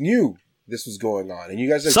 you guys knew this was going on, and you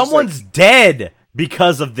guys are someone's dead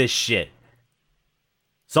because of this shit.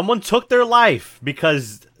 Someone took their life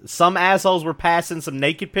because some assholes were passing some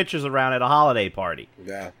naked pictures around at a holiday party.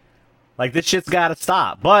 Yeah. Like, this shit's got to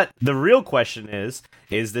stop. But the real question is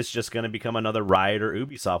this just going to become another Riot or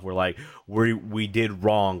Ubisoft where, like, we did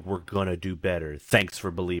wrong, we're going to do better, thanks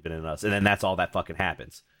for believing in us. And then that's all that fucking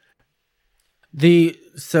happens.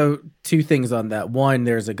 So two things on that. One,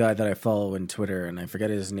 there's a guy that I follow on Twitter, and I forget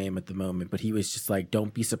his name at the moment, but he was just like,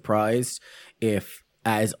 don't be surprised if,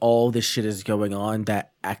 as all this shit is going on,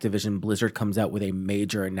 that Activision Blizzard comes out with a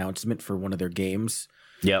major announcement for one of their games.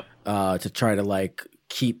 Yep. To try to, like,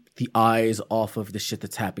 keep the eyes off of the shit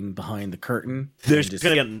that's happening behind the curtain. There's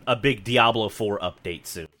going to be a big Diablo 4 update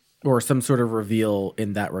soon. Or some sort of reveal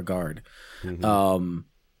in that regard. Mm-hmm.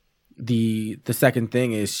 The second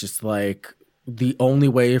thing is just, like, the only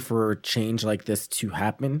way for change like this to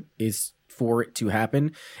happen is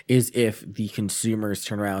if the consumers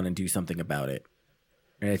turn around and do something about it.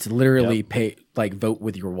 And it's literally vote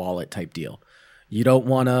with your wallet type deal. You don't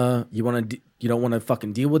want to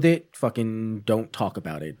fucking deal with it. Fucking don't talk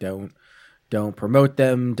about it. Don't promote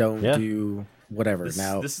them. Don't do whatever.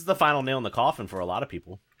 This is the final nail in the coffin for a lot of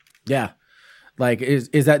people. Yeah. Like,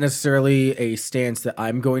 is that necessarily a stance that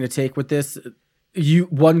I'm going to take with this?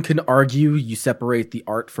 One can argue you separate the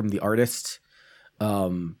art from the artist,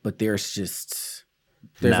 but there's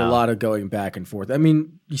a lot of going back and forth. I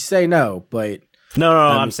mean, you say no, but no,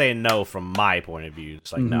 I'm saying no from my point of view.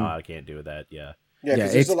 It's like, no, I can't do that. Yeah,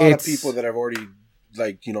 because there's a lot of people that have already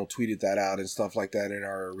tweeted that out and stuff like that, and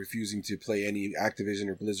are refusing to play any Activision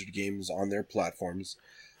or Blizzard games on their platforms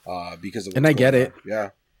because of. And I get it. Yeah,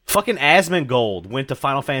 fucking Asmongold went to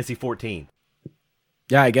Final Fantasy 14.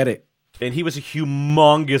 Yeah, I get it. And he was a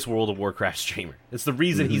humongous World of Warcraft streamer. It's the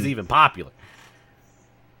reason he's even popular.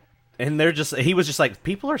 And he was just like,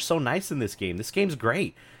 people are so nice in this game. This game's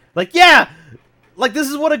great. Like, yeah, like this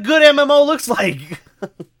is what a good MMO looks like.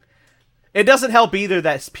 It doesn't help either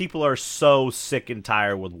that people are so sick and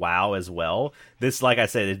tired with WoW as well. This, like I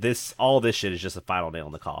said, all this shit is just a final nail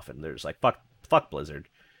in the coffin. There's like, fuck Blizzard.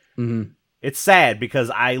 Mm-hmm. It's sad because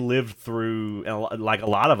I lived through, like a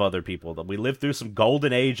lot of other people, that we lived through some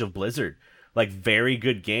golden age of Blizzard. Like, very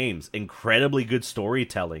good games, incredibly good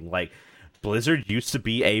storytelling. Like, Blizzard used to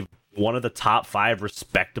be one of the top 5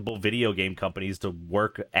 respectable video game companies to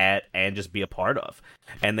work at and just be a part of.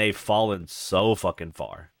 And they've fallen so fucking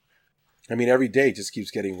far. I mean, every day it just keeps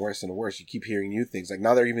getting worse and worse. You keep hearing new things. Like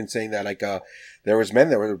now they're even saying that like there was men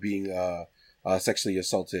that were being sexually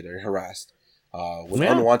assaulted or harassed with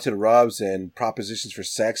unwanted rubs and propositions for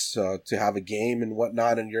sex to have a game and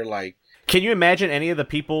whatnot. And you're like, can you imagine any of the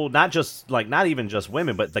people, not even just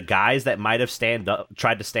women, but the guys that might have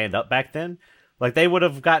tried to stand up back then? Like they would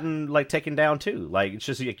have gotten like taken down too. Like it's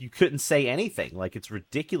just like you couldn't say anything. Like it's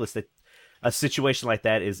ridiculous that a situation like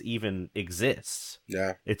that even exists.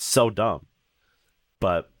 Yeah. It's so dumb.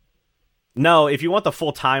 But no, if you want the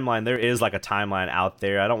full timeline, there is like a timeline out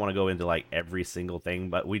there. I don't want to go into like every single thing,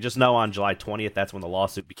 but we just know on July 20th, that's when the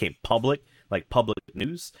lawsuit became public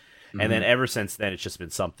news. Mm-hmm. And then ever since then, it's just been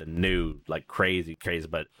something new, like crazy.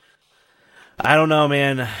 But I don't know,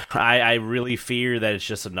 man. I really fear that it's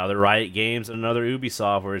just another Riot Games and another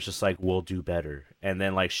Ubisoft where it's just like, we'll do better. And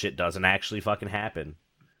then like shit doesn't actually fucking happen.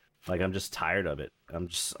 Like, I'm just tired of it. I'm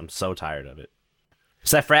so tired of it.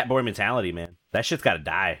 It's that frat boy mentality, man. That shit's got to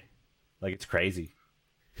die. Like, it's crazy.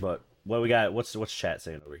 But what we got? What's chat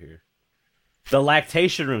saying over here? The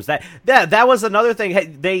lactation rooms. That was another thing.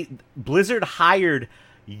 Hey, Blizzard hired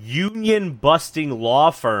union busting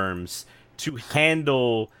law firms to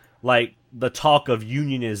handle like the talk of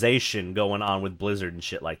unionization going on with Blizzard and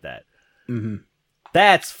shit like that. Mm-hmm.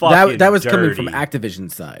 That's fucking that was dirty. Coming from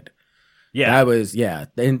Activision side. Yeah, that was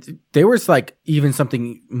and there was like even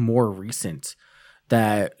something more recent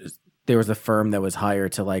that there was a firm that was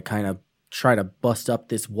hired to like kind of try to bust up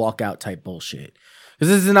this walkout type bullshit.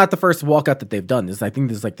 Because this is not the first walkout that they've done. I think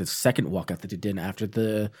this is like the second walkout that they did after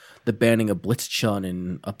the banning of Blitzchung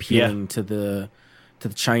and appealing to the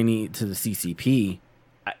Chinese, to the CCP.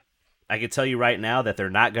 I can tell you right now that they're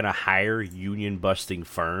not going to hire union busting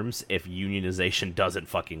firms if unionization doesn't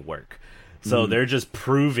fucking work. So they're just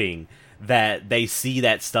proving that they see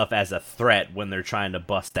that stuff as a threat when they're trying to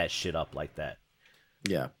bust that shit up like that.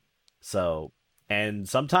 Yeah. So, and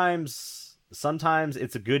sometimes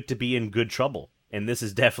it's good to be in good trouble. And this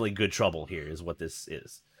is definitely good trouble here is what this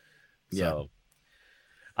is. So,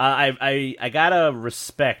 I gotta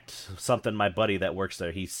respect something my buddy that works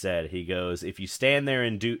there, he said. He goes, if you stand there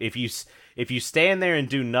and do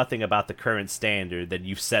nothing about the current standard, then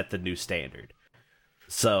you've set the new standard.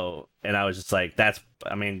 So, and I was just like,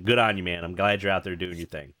 good on you, man. I'm glad you're out there doing your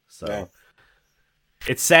thing. So,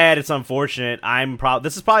 It's sad. It's unfortunate.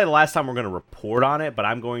 This is probably the last time we're going to report on it, but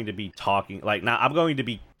I'm going to be talking, I'm going to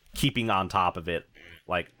be keeping on top of it.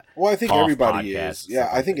 Well, I think everybody is. Yeah,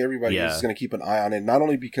 I think everybody is going to keep an eye on it. Not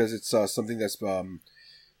only because it's something that's,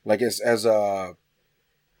 as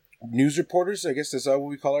news reporters, I guess that's what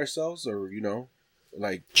we call ourselves, or,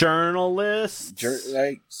 journalists.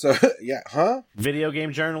 Video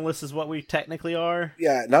game journalists is what we technically are.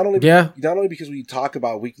 Yeah, not only because we talk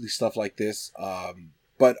about weekly stuff like this,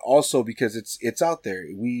 but also because it's out there.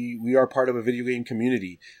 We are part of a video game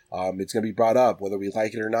community. It's going to be brought up whether we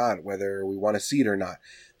like it or not, whether we want to see it or not.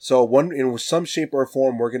 So in some shape or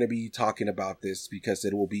form, we're going to be talking about this because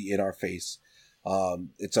it will be in our face.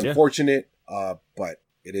 It's unfortunate, but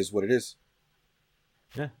it is what it is.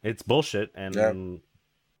 Yeah, it's bullshit, and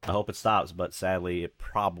I hope it stops, but sadly, it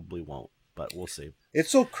probably won't. But we'll see. It's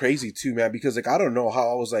so crazy too, man. Because I don't know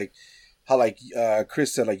how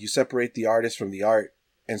Chris said, you separate the artist from the art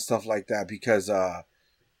and stuff like that. Because I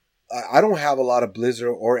don't have a lot of Blizzard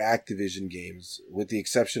or Activision games, with the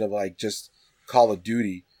exception of just Call of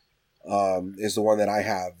Duty. Is the one that I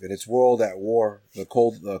have, and it's World at War, the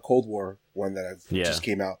Cold War one that just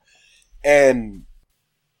came out, and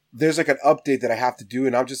there's an update that I have to do,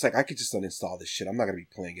 and I'm just I could just uninstall this shit. I'm not gonna be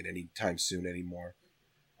playing it anytime soon anymore.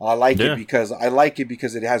 I like it because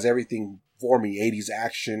it has everything for me, 80s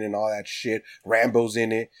action and all that shit. Rambo's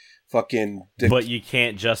in it, but you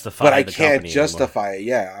can't justify. But I can't justify it.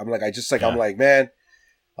 Yeah, I'm I'm like, man,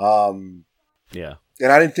 yeah.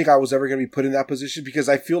 And I didn't think I was ever going to be put in that position, because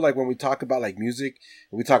I feel like when we talk about music,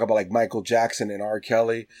 we talk about Michael Jackson and R.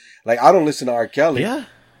 Kelly. I don't listen to R. Kelly,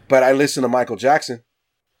 but I listen to Michael Jackson.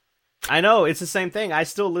 I know, it's the same thing. I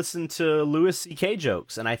still listen to Louis C.K.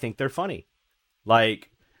 jokes, and I think they're funny.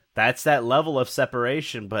 That's that level of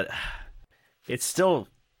separation, but it's still,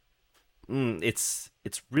 it's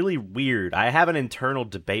really weird. I have an internal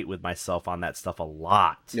debate with myself on that stuff a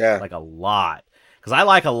lot. Yeah. A lot. Because I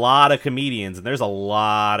like a lot of comedians, and there's a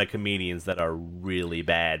lot of comedians that are really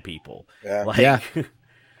bad people. Yeah.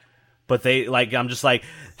 But they, I'm just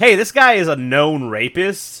hey, this guy is a known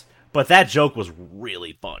rapist, but that joke was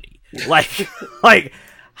really funny.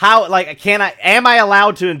 How, am I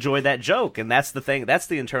allowed to enjoy that joke? And that's the thing, that's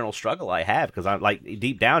the internal struggle I have, because I'm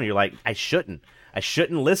deep down, you're I shouldn't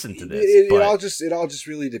listen to this. It all just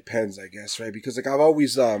really depends, I guess, right? Because I've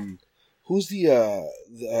always, who's the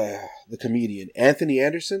comedian? Anthony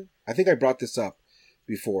Anderson? I think I brought this up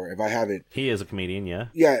before, if I haven't. He is a comedian, yeah.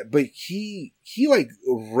 Yeah, but he like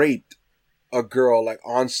raped a girl like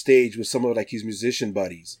on stage with some of like his musician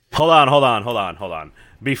buddies. Hold on.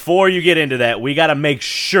 Before you get into that, we got to make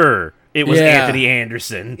sure it was Anthony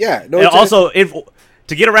Anderson. Yeah, no. And also,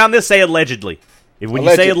 to get around this, say allegedly. When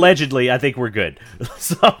you say allegedly, I think we're good.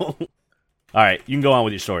 So, all right, you can go on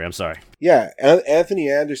with your story. I'm sorry. Yeah,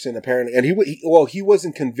 Anthony Anderson apparently, and he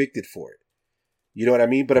wasn't convicted for it. You know what I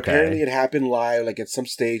mean? But apparently it happened live, like at some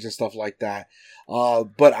stage and stuff like that.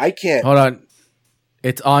 But I can't. Hold on.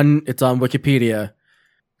 It's on Wikipedia.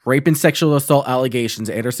 Rape and sexual assault allegations.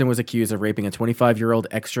 Anderson was accused of raping a 25-year-old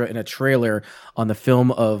extra in a trailer on the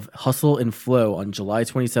film of Hustle and Flow on July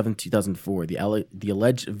 27, 2004. The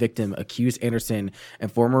alleged victim accused Anderson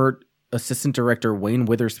and former assistant director Wayne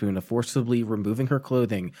Witherspoon of forcibly removing her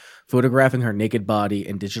clothing, photographing her naked body,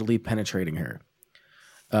 and digitally penetrating her.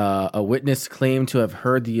 A witness claimed to have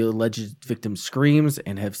heard the alleged victim's screams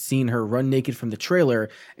and have seen her run naked from the trailer,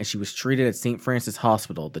 and she was treated at St. Francis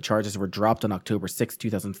Hospital. The charges were dropped on October 6,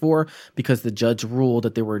 2004, because the judge ruled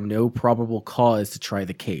that there were no probable cause to try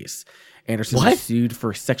the case. Anderson was sued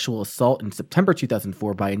for sexual assault in September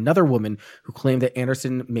 2004 by another woman who claimed that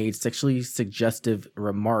Anderson made sexually suggestive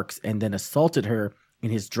remarks and then assaulted her in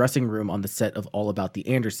his dressing room on the set of All About the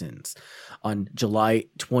Andersons. On July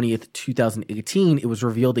 20th, 2018, it was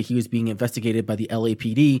revealed that he was being investigated by the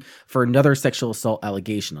LAPD for another sexual assault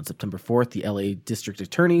allegation. On September 4th, the LA District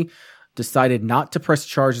Attorney decided not to press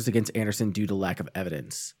charges against Anderson due to lack of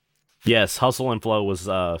evidence. Yes, Hustle and Flow was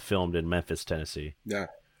filmed in Memphis, Tennessee. Yeah.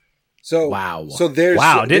 So wow. So there's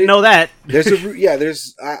didn't know that. There's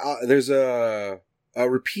a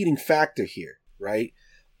repeating factor here, right?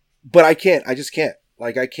 But I just can't.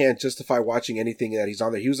 Like, I can't justify watching anything that he's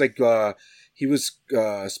on there. He was like,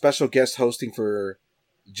 special guest hosting for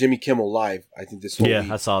Jimmy Kimmel Live, I think this whole week.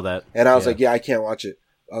 I saw that. And I was like, I can't watch it.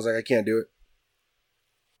 I was like, I can't do it.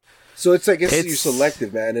 So it's like, you're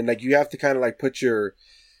selective, man. And like, you have to kind of like put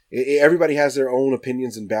everybody has their own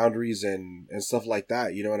opinions and boundaries and stuff like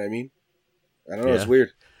that. You know what I mean? I don't know. It's weird.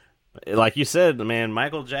 Like you said, man,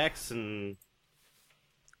 Michael Jackson,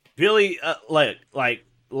 really, like,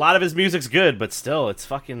 a lot of his music's good, but still, it's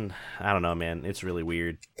fucking, I don't know, man. It's really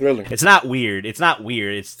weird. Thriller. It's not weird.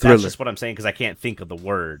 That's just what I'm saying because I can't think of the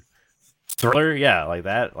word. Thriller? Yeah, like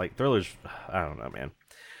that. Like, Thriller's, I don't know, man.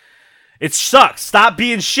 It sucks. Stop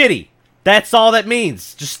being shitty. That's all that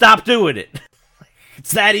means. Just stop doing it.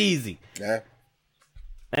 It's that easy. Yeah.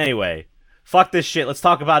 Anyway, fuck this shit. Let's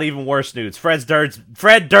talk about even worse news. Fred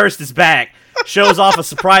Durst is back. Shows off a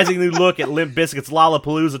surprising new look at Limp Bizkit's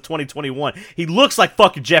Lollapalooza 2021. He looks like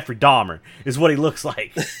fucking Jeffrey Dahmer, is what he looks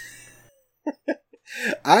like.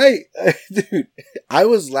 Dude, I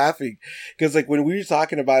was laughing because like when we were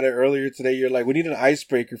talking about it earlier today, you're like, we need an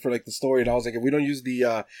icebreaker for like the story, and I was like, if we don't use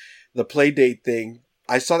the play date thing,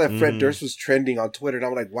 I saw that Fred Durst was trending on Twitter, and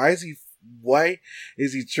I'm like, why is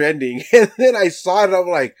he trending? And then I saw it, and I'm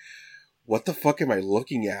like, what the fuck am I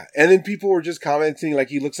looking at? And then people were just commenting like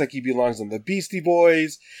he looks like he belongs on the Beastie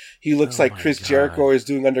Boys. He looks like Chris Jericho is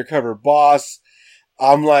doing Undercover Boss.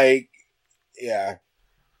 I'm like, yeah.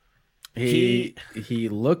 He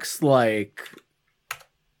looks like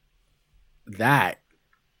that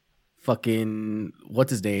fucking,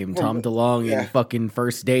 what's his name? Tom DeLonge in fucking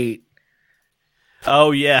First Date.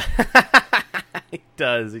 Oh, yeah. He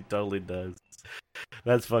does. He totally does.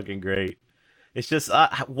 That's fucking great. It's just,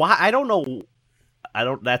 why, I don't know.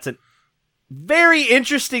 That's a very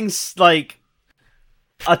interesting, like,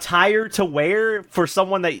 attire to wear for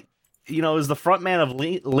someone that, you know, is the frontman of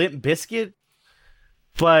Limp Bizkit.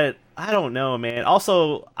 But I don't know, man.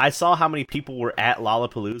 Also, I saw how many people were at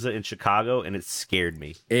Lollapalooza in Chicago, and it scared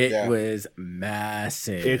me. It was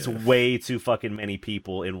massive. It's way too fucking many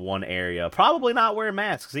people in one area. Probably not wearing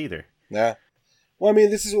masks either. Yeah. Well, I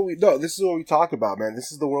mean, this is what we talk about, man.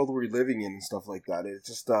 This is the world we're living in and stuff like that. It's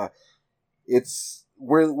just,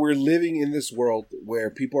 we're living in this world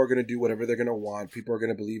where people are going to do whatever they're going to want. People are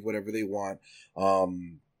going to believe whatever they want.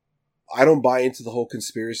 I don't buy into the whole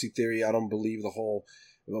conspiracy theory. I don't believe the whole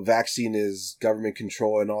vaccine is government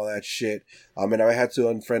control and all that shit. And I had to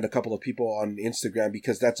unfriend a couple of people on Instagram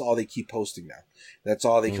because that's all they keep posting now. That's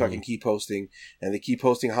all they fucking keep posting. And they keep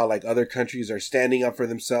posting how like other countries are standing up for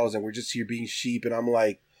themselves and we're just here being sheep. And I'm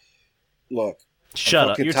like, look,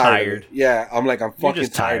 shut up. You're tired. Yeah. I'm like, I'm fucking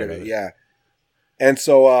tired of it. Yeah. And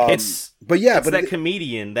so, it's that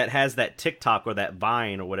comedian that has that TikTok or that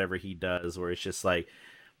Vine or whatever he does where it's just like,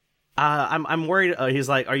 I'm worried. He's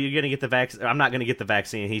like, are you going to get the vaccine? I'm not going to get the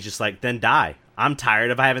vaccine. He's just like, then die. I'm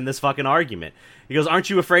tired of having this fucking argument. He goes, aren't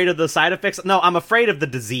you afraid of the side effects? No, I'm afraid of the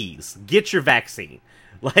disease. Get your vaccine.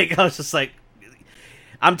 Like, I was just like,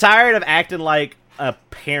 I'm tired of acting like a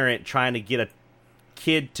parent trying to get a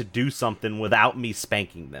kid to do something without me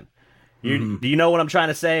spanking them. Do you know what I'm trying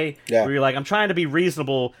to say? Yeah. Where you're like, I'm trying to be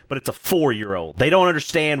reasonable, but it's a 4-year-old. They don't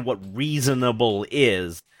understand what reasonable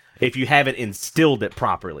is if you haven't instilled it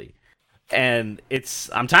properly. And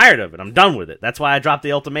I'm tired of it. I'm done with it. That's why I dropped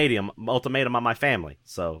the ultimatum on my family.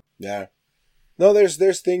 So yeah, no,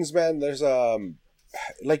 there's things, man. There's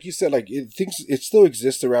like you said, like it still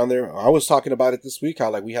exists around there. I was talking about it this week, how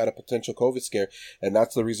like we had a potential COVID scare, and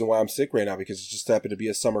that's the reason why I'm sick right now, because it just happened to be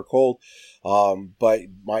a summer cold. But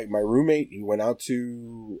my roommate, he went out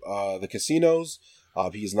to the casinos.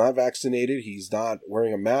 He's not vaccinated. He's not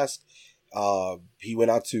wearing a mask. He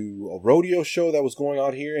went out to a rodeo show that was going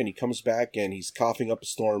on here, and he comes back and he's coughing up a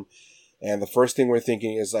storm. And the first thing we're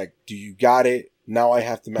thinking is like, do you got it? Now I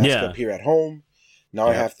have to mask up here at home. Now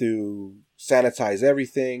I have to sanitize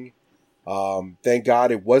everything. Thank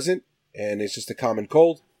God it wasn't, and it's just a common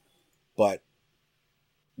cold. But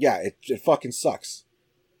yeah, it fucking sucks.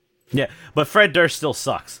 Yeah, but Fred Durst still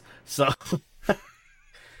sucks. So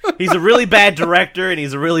he's a really bad director and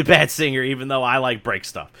he's a really bad singer, even though I like break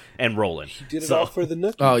stuff and Rollin'. He did it all for the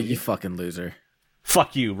nookie. Oh, you fucking loser.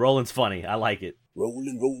 Fuck you. Rollin's funny. I like it.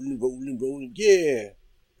 Rolling. Yeah.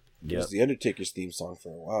 It was the Undertaker's theme song for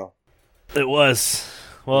a while. It was.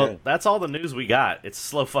 Well, that's all the news we got. It's a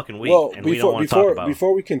slow fucking week, and we don't want to talk about.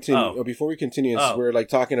 Before we continue, since we're like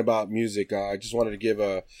talking about music, I just wanted to give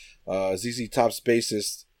a ZZ Top's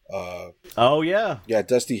bassist.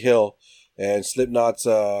 Dusty Hill, and Slipknot's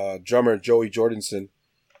drummer Joey Jordison.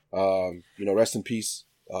 Rest in peace.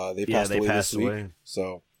 They passed away this week.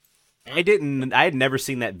 So I had never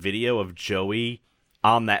seen that video of Joey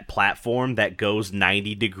on that platform that goes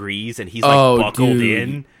 90 degrees and he's like buckled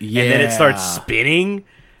in, and then it starts spinning,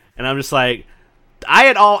 and I'm just like,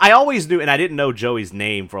 I always knew, and I didn't know Joey's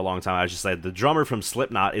name for a long time. I was just like, the drummer from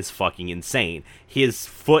Slipknot is fucking insane. His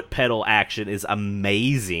foot pedal action is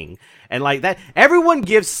amazing, and like that, everyone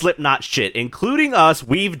gives Slipknot shit, including us.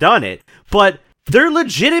 We've done it, but they're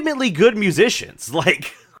legitimately good musicians.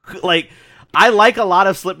 Like. I like a lot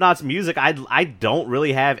of Slipknot's music. I don't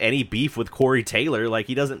really have any beef with Corey Taylor. Like,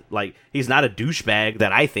 he's not a douchebag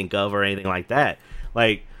that I think of or anything like that.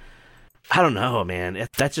 Like, I don't know, man.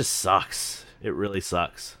 That just sucks. It really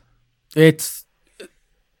sucks. It's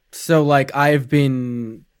so like I've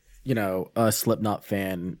been, a Slipknot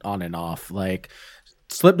fan on and off. Like,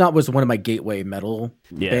 Slipknot was one of my gateway metal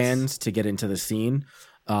bands to get into the scene.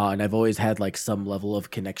 And I've always had like some level of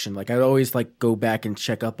connection. Like, I'd always like go back and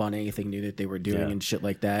check up on anything new that they were doing and shit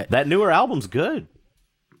like that. That newer album's good.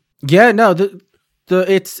 Yeah, no,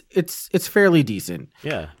 it's fairly decent.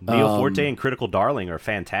 Yeah, Neo Forte and Critical Darling are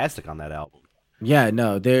fantastic on that album. Yeah,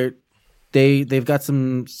 no, they've got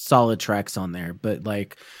some solid tracks on there. But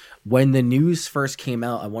like when the news first came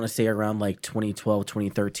out, I want to say around like 2012,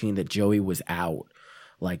 2013, that Joey was out.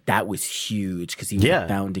 Like, that was huge because he was a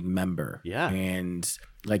founding member. Yeah, and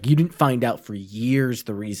like, you didn't find out for years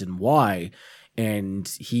the reason why. And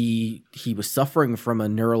he was suffering from a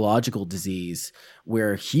neurological disease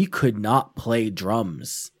where he could not play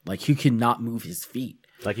drums. Like, he could not move his feet.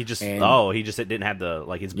 Like, he just didn't have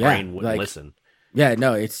his brain wouldn't listen. Yeah,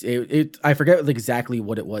 no, it I forget exactly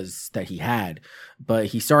what it was that he had, but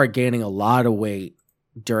he started gaining a lot of weight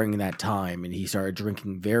during that time, and he started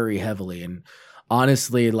drinking very heavily. And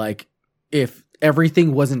honestly, like, if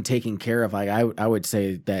everything wasn't taken care of, I would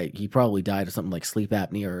say that he probably died of something like sleep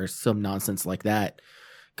apnea or some nonsense like that.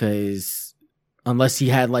 Because unless he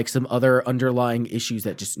had like some other underlying issues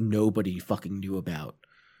that just nobody fucking knew about.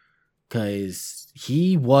 Because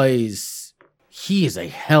he is a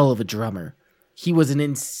hell of a drummer. He was an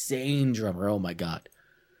insane drummer. Oh my God.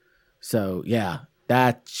 So yeah,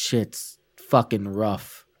 that shit's fucking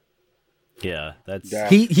rough. Yeah, that's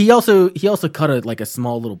he also cut a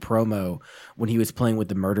small little promo when he was playing with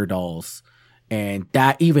the Murder Dolls, and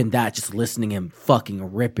that just listening to him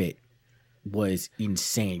fucking rip it was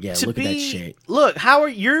insane. Yeah, look at that shit. Look, how are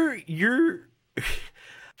you're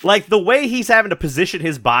like, the way he's having to position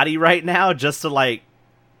his body right now just to like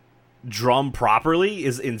drum properly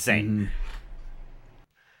is insane. Mm-hmm.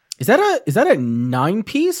 Is that a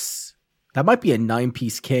 9-piece? That might be a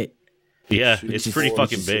 9-piece kit. Yeah, it's pretty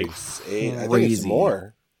fucking big. I think it's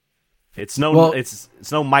more. It's no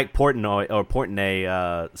Mike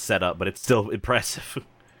Portnoy setup, but it's still impressive.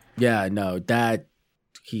 Yeah, no,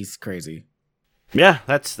 he's crazy. Yeah,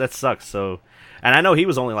 that sucks. So, and I know he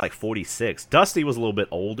was only like 46. Dusty was a little bit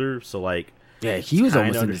older, so like Yeah, he was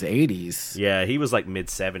almost in his 80s. Yeah, he was like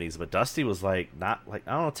mid-70s, but Dusty was like not like,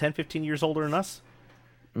 I don't know, 10, 15 years older than us.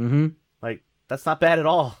 Mm-hmm. Like, that's not bad at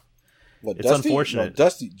all. What, it's Dusty? unfortunate. No,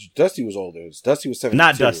 Dusty was older. Dusty was 72.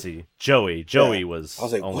 Not Dusty. Joey. Joey was I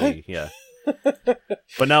was like, only, what? Yeah.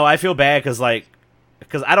 But no, I feel bad because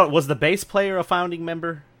was the bass player a founding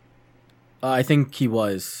member? I think he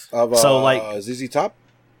was. Of, so like ZZ Top?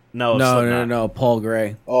 No. Paul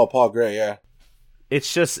Gray. Oh, Paul Gray. Yeah.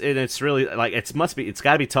 It's just, and it's really like it's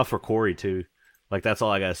got to be tough for Corey too. Like that's all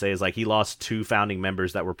I gotta say is like he lost 2 founding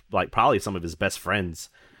members that were like probably some of his best friends,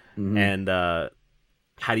 and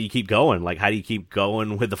how do you keep going? Like how do you keep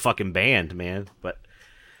going with the fucking band, man? But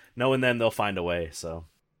knowing them, they'll find a way. So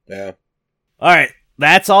yeah. All right,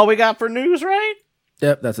 that's all we got for news, right?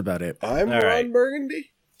 Yep, that's about it. I'm Ron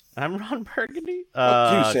Burgundy. I'm Ron Burgundy.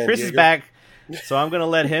 Chris is back, so I'm gonna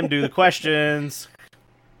let him do the questions.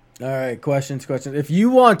 All right, questions. If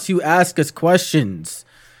you want to ask us questions,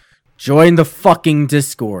 join the fucking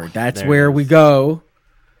Discord. That's where we go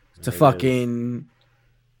to fucking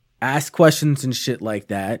ask questions and shit like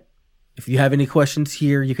that. If you have any questions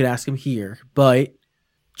here, you can ask them here, but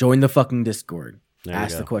join the fucking Discord.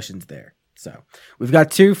 Ask the questions there. So we've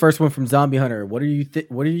got 2. First one from Zombie Hunter. What do you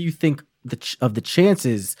think of the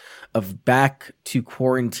chances of back to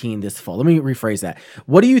quarantine this fall? Let me rephrase that.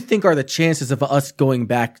 What do you think are the chances of us going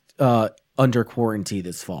back under quarantine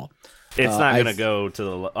this fall? It's not going to go to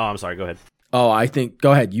the... Oh, I'm sorry. Go ahead. Oh, I think...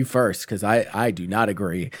 Go ahead. You first, because I do not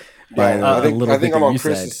agree. I think I'm on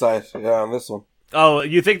Chris's side. Yeah, on this one. Oh,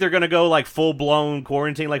 you think they're going to go like full-blown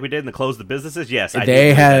quarantine like we did and close the businesses? Yes, I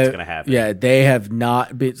think that's going to happen. Yeah, they have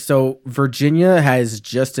not been... So Virginia has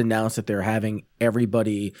just announced that they're having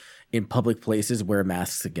everybody in public places wear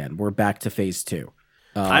masks again. We're back to phase 2.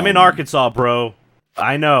 I'm in Arkansas, bro.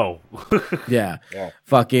 I know. Yeah.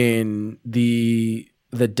 Fucking the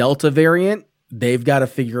Delta variant, they've got to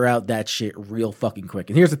figure out that shit real fucking quick.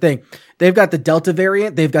 And here's the thing. They've got the Delta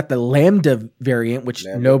variant. They've got the Lambda variant, which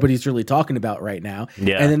nobody's really talking about right now.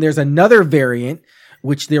 Yeah. And then there's another variant,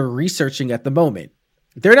 which they're researching at the moment.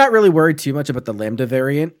 They're not really worried too much about the Lambda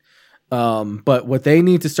variant. But what they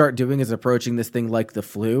need to start doing is approaching this thing like the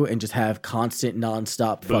flu and just have constant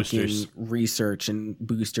nonstop boosters. Fucking research and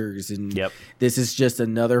boosters. And this is just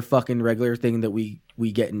another fucking regular thing that we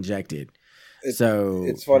get injected. It's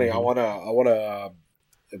funny. I wanna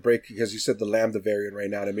break because you said the Lambda variant right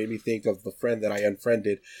now, and it made me think of the friend that I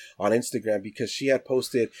unfriended on Instagram because she had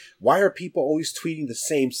posted, "Why are people always tweeting the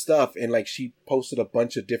same stuff?" And like she posted a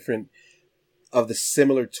bunch of different of the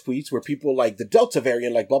similar tweets where people like the Delta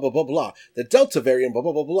variant, like blah blah blah blah, the Delta variant, blah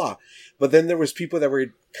blah blah blah. But then there was people that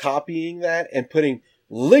were copying that and putting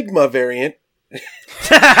Ligma variant.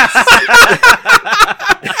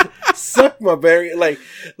 Suck my variant, like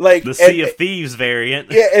the Sea of Thieves variant.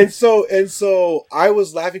 Yeah, and so I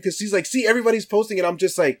was laughing because she's like, "See, everybody's posting," and I'm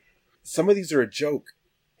just like, "Some of these are a joke,"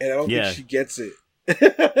 and I don't think she gets it.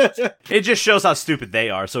 It just shows how stupid they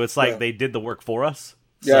are. So it's like they did the work for us.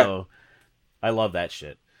 So I love that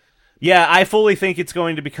shit. Yeah, I fully think it's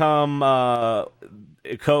going to become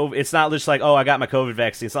COVID. It's not just like, oh, I got my COVID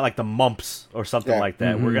vaccine. It's not like the mumps or something like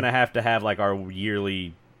that. We're gonna have to have like our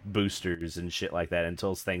yearly boosters and shit like that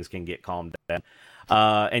until things can get calmed down.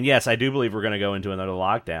 And yes, I do believe we're going to go into another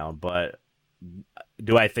lockdown, but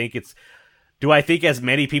do I think as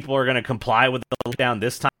many people are going to comply with the lockdown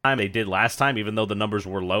this time they did last time, even though the numbers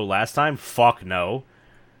were low last time? Fuck no.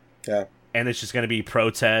 Yeah. And it's just going to be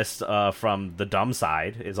protests from the dumb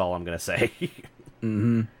side is all I'm going to say.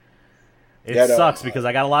 It sucks because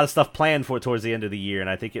I got a lot of stuff planned for towards the end of the year, and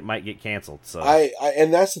I think it might get canceled. So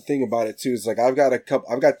and that's the thing about it too is like I've got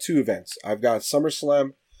 2 events. I've got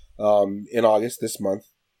SummerSlam in August this month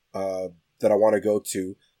that I want to go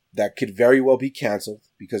to that could very well be canceled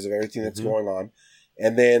because of everything that's going on,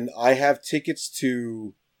 and then I have tickets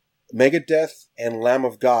to Megadeth and Lamb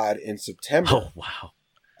of God in September. Oh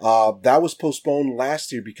wow! That was postponed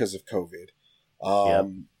last year because of COVID.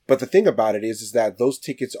 But the thing about it is that those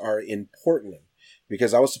tickets are in Portland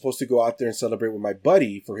because I was supposed to go out there and celebrate with my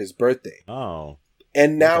buddy for his birthday. Oh.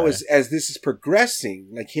 And now as this is progressing,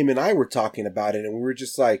 like him and I were talking about it and we were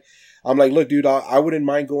just like, I'm like, look, dude, I wouldn't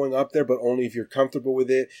mind going up there, but only if you're comfortable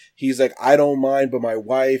with it. He's like, I don't mind, but my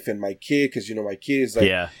wife and my kid, because, my kid is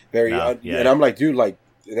like and I'm like, dude, like,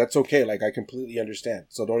 that's okay. Like, I completely understand.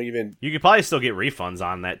 So don't even. You could probably still get refunds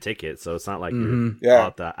on that ticket, so it's not like you're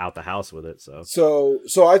out the house with it. So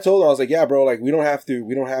I told him, I was like, yeah, bro, like we don't have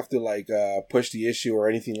to like push the issue or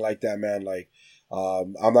anything like that, man. Like,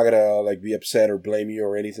 I'm not gonna like be upset or blame you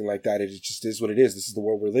or anything like that. It just is what it is. This is the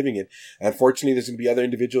world we're living in. Unfortunately, there's gonna be other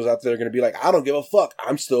individuals out there that are gonna be like, I don't give a fuck.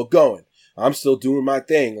 I'm still going. I'm still doing my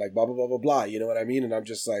thing, like blah, blah, blah, blah, blah. You know what I mean? And I'm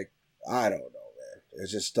just like, I don't know, man.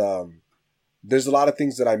 It's just, there's a lot of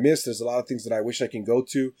things that I miss. There's a lot of things that I wish I can go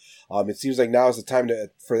to. It seems like now is the time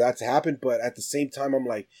for that to happen. But at the same time, I'm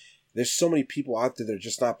like, there's so many people out there that are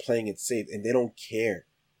just not playing it safe and they don't care.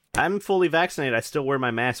 I'm fully vaccinated. I still wear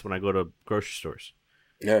my mask when I go to grocery stores.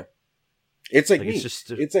 Yeah. It's like me.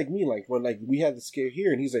 It's like me. Like when we had the scare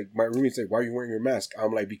here and he's like, my roommate's like, why are you wearing your mask?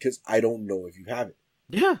 I'm like, because I don't know if you have it.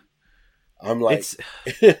 Yeah. I'm like,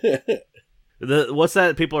 what's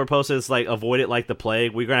that people are posting? It's like, avoid it like the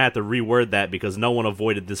plague. We're going to have to reword that because no one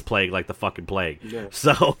avoided this plague like the fucking plague. Yeah.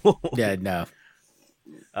 So. Yeah, no.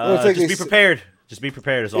 Like just be prepared. Just be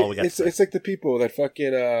prepared is all we got to say. It's like the people that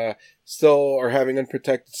fucking still are having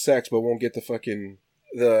unprotected sex but won't get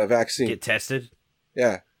the vaccine. Get tested?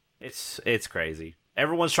 Yeah. It's crazy.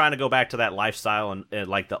 Everyone's trying to go back to that lifestyle and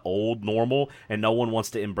like the old normal, and no one wants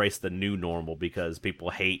to embrace the new normal because people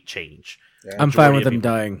hate change. Yeah. I'm fine with them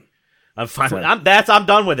dying. I'm fine. I'm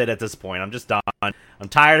done with it at this point. I'm just done. I'm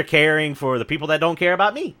tired of caring for the people that don't care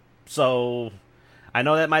about me. So I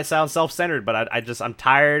know that might sound self-centered, but I'm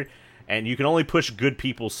tired. And you can only push good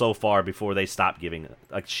people so far before they stop giving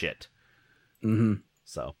a shit. Mm-hmm.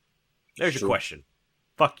 So there's your question.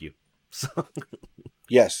 Fuck you.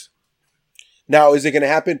 Yes. Now, is it going to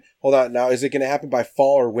happen? Hold on. Now, is it going to happen by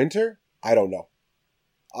fall or winter? I don't know.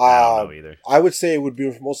 I don't know either. I would say it would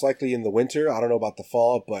be most likely in the winter. I don't know about the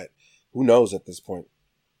fall, but who knows at this point?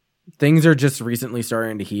 Things are just recently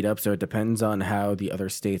starting to heat up, so it depends on how the other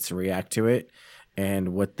states react to it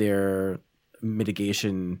and what their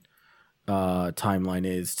mitigation timeline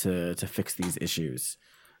is to fix these issues.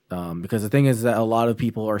 Because the thing is that a lot of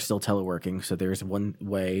people are still teleworking, so there's one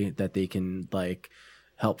way that they can like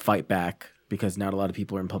help fight back, because not a lot of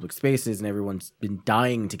people are in public spaces and everyone's been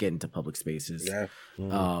dying to get into public spaces. Yeah.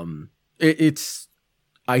 Mm-hmm.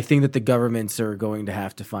 I think that the governments are going to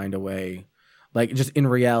have to find a way, like just in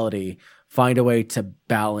reality, find a way to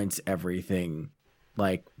balance everything.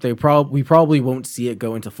 Like we probably won't see it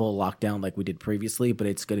go into full lockdown like we did previously, but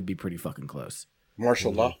it's going to be pretty fucking close.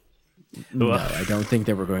 Martial law? No, I don't think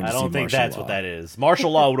that we're going to see martial law. I don't think that's what that is.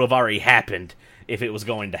 Martial law would have already happened if it was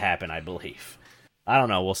going to happen, I believe. I don't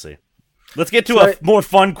know. We'll see. Let's get to a more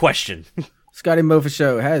fun question. Scotty Mofa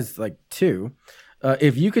Show has like two.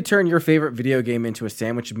 If you could turn your favorite video game into a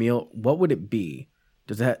sandwich meal, what would it be?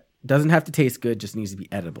 Doesn't have to taste good, just needs to be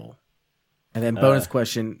edible. And then bonus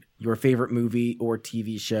question, your favorite movie or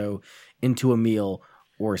TV show into a meal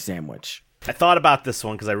or a sandwich. I thought about this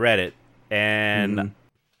one because I read it, and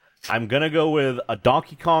I'm going to go with a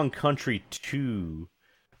Donkey Kong Country 2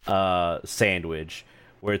 sandwich,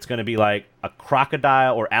 where it's going to be like a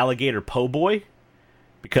crocodile or alligator po' boy,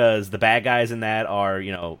 because the bad guys in that are,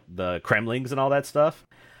 the Kremlings and all that stuff.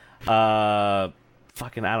 I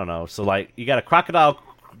don't know. So, like, you got a crocodile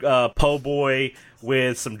po' boy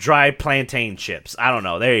with some dried plantain chips. I don't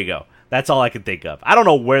know. There you go. That's all I can think of. I don't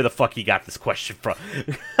know where the fuck he got this question from.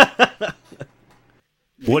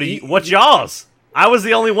 What's y'all's? I was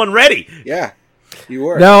the only one ready. Yeah, you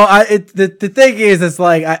were. No, the thing is, it's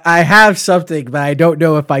like I have something, but I don't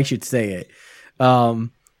know if I should say it.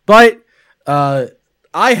 But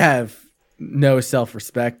I have no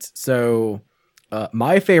self-respect, so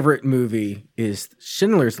my favorite movie is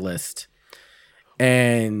Schindler's List,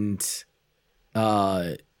 and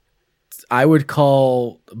I would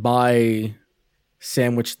call my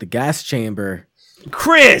sandwich the gas chamber.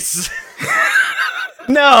 Chris!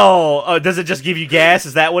 No! Does it just give you gas?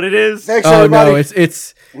 Is that what it is? Thanks, everybody. No,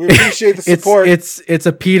 it's we appreciate the support. It's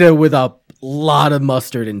a pita with a lot of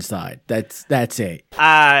mustard inside. That's it.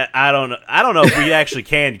 I don't know. I don't know if we actually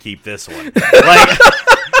can keep this one. Like,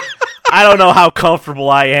 I don't know how comfortable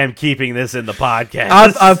I am keeping this in the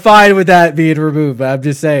podcast. I'm fine with that being removed, but I'm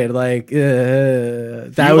just saying, like,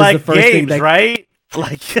 that you was like the first games, thing that, right?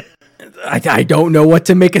 Like, I don't know what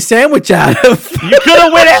to make a sandwich out of. You could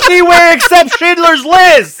have went anywhere except Schindler's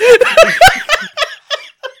List.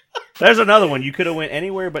 There's another one. You could have went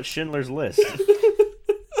anywhere but Schindler's List.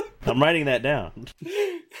 I'm writing that down.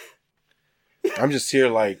 I'm just here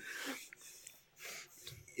like,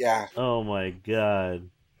 yeah. Oh my god.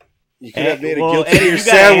 You could have made a guilty to your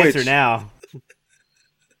sandwich. Answer now.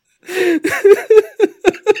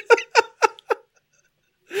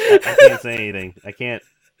 I can't say anything.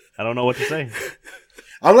 I don't know what to say.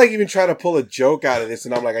 I'm like even trying to pull a joke out of this,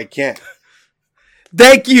 and I'm like, I can't.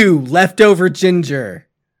 Thank you, leftover ginger.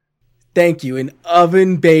 Thank you, an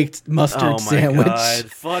oven-baked mustard sandwich. Oh my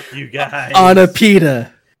god, fuck you guys. On a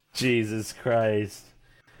pita. Jesus Christ.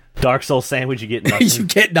 Dark Soul sandwich, you get nothing. You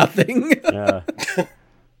get nothing. Yeah.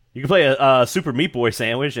 You can play a Super Meat Boy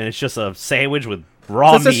sandwich, and it's just a sandwich with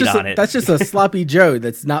raw meat on it. That's just a sloppy Joe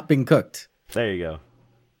that's not been cooked. There you go.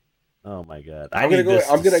 Oh my god! I'm gonna go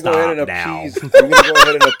ahead and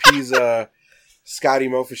appease Scotty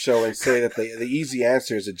Mofo and say that the easy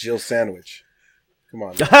answer is a Jill sandwich. Come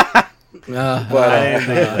on. But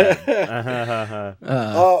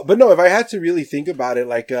no, if I had to really think about it,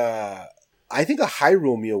 like I think a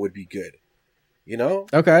Hyrule meal would be good. You know,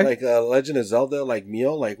 okay, like a Legend of Zelda like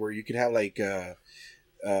meal, like where you could have like the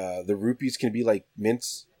rupees can be like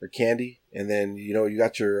mints or candy, and then you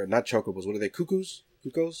got your not chocobos. What are they? Cuckoos?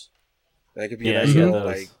 That could be a nice little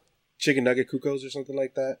like chicken nugget cuckoos or something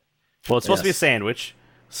like that. Well, it's supposed to be a sandwich,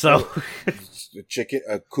 so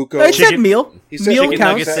a cuckoo. I said meal. He said meal chicken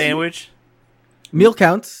counts. nugget sandwich. Meal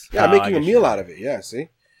counts. Yeah, making a meal out of it. Yeah, see.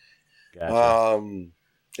 Gotcha. And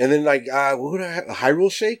then like what would I have? A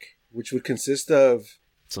Hyrule shake, which would consist of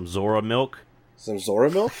some Zora milk. Some Zora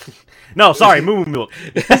milk? No, sorry, Moo milk.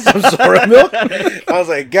 Some Zora milk? I was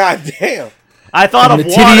like, God damn. I thought of the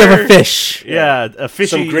water. Titty of a fish. Yeah, a fishy.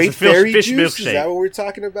 Some great fairy fish juice? milkshake. Is that what we're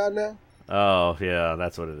talking about now? Oh, yeah,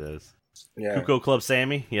 that's what it is. Yeah. Cuckoo Club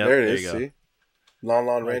Sammy? Yep, there it is, you go. see?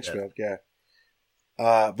 Lon Ranch milk, yeah.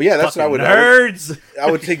 But yeah, that's Fucking what nerds! I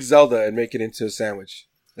would take Zelda and make it into a sandwich.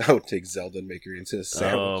 I would take Zelda and make her into a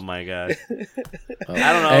sandwich. Oh my god!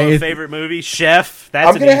 I don't know. Favorite movie, Chef. That's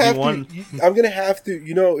I'm gonna an easy have one. I'm gonna have to.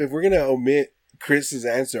 If we're gonna omit Chris's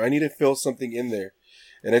answer, I need to fill something in there,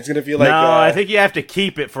 and it's gonna feel like. No, I think you have to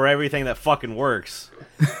keep it for everything that fucking works.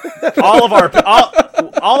 all of our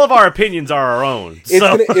opinions are our own.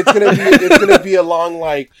 It's gonna be a long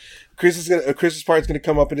like. Chris's part's gonna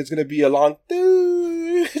come up and it's gonna be a long.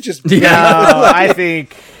 Just no, I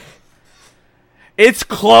think. It's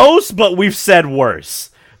close, but we've said worse.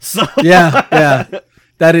 So yeah,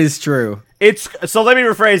 that is true. So let me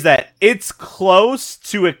rephrase that. It's close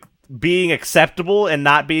to it being acceptable and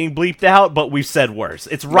not being bleeped out, but we've said worse.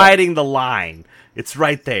 It's riding the line. It's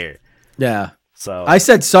right there. Yeah. So I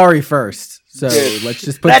said sorry first. So let's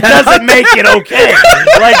just put that doesn't make it okay.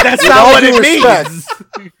 Like that's not what it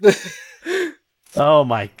means. Oh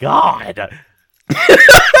my god.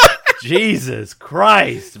 Jesus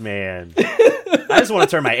Christ, man. I just want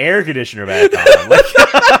to turn my air conditioner back on. What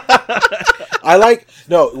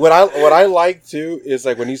I like too is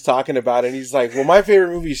like when he's talking about it and he's like, well, my favorite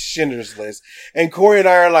movie is Schindler's List. And Corey and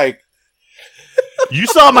I are like, you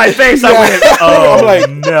saw my face. I went, oh, I'm like,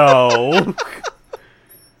 no.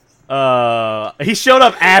 He showed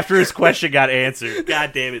up after his question got answered.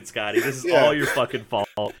 God damn it, Scotty. This is all your fucking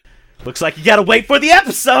fault. Looks like you gotta wait for the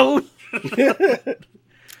episode.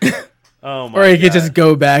 Oh my! Or you could just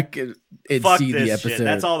go back and see the episode. Shit.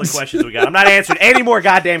 That's all the questions we got. I'm not answering any more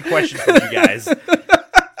goddamn questions from you guys.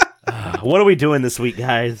 What are we doing this week,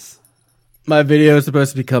 guys? My video is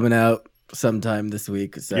supposed to be coming out sometime this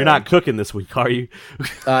week. So. You're not cooking this week, are you?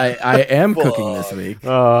 I am cooking this week.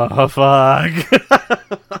 Oh fuck!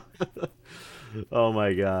 Oh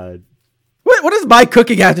my god! What does my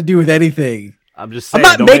cooking have to do with anything? I'm just saying.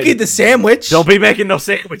 I'm not making the sandwich. Don't be making no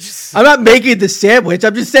sandwiches. I'm not making the sandwich.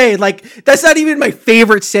 I'm just saying, like, that's not even my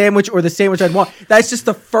favorite sandwich or the sandwich I'd want. That's just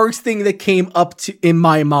the first thing that came up in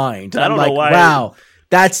my mind. I don't know why. Wow,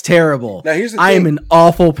 that's terrible. Now, here's the I thing. am an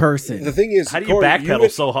awful person. The thing is, how do you backpedal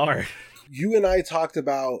so hard? You and I talked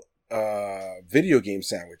about video game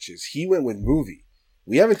sandwiches. He went with movie.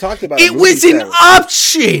 We haven't talked about it. Was an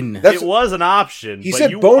option. It was an option. He but said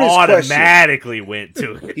you bonus automatically went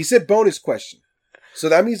to it. He said bonus question. So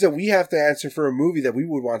that means that we have to answer for a movie that we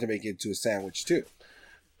would want to make into a sandwich too.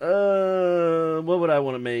 What would I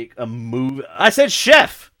want to make? A movie? I said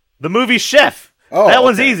Chef. The movie Chef. Oh, that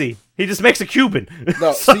one's easy. He just makes a Cuban.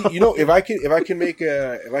 No, see, if I can make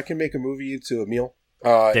a movie into a meal,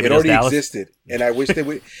 it already existed, and I wish they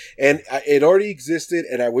would. And it already existed,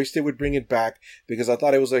 and I wish they would bring it back because I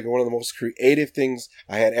thought it was like one of the most creative things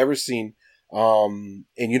I had ever seen. In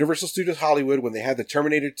Universal Studios Hollywood, when they had the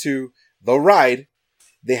Terminator 2, The Ride,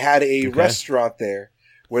 they had a restaurant there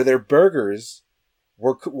where their burgers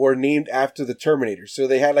were named after the Terminator. So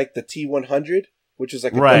they had like the T-100, which is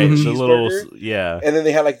like a double cheeseburger, and then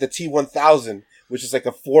they had like the T-1000, which is like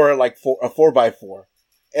a 4x4.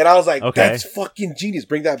 And I was like, that's fucking genius.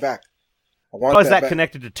 Bring that back. I want How is that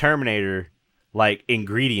connected to Terminator, like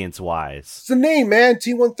ingredients wise? It's the name, man.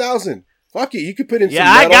 T-1000. Fuck it. You could put in some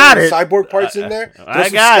metal and cyborg parts in there. Throw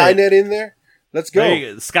some Skynet in there. Let's go.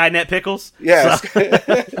 Skynet pickles? Yeah.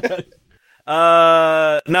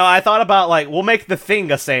 No, I thought about like, we'll make the Thing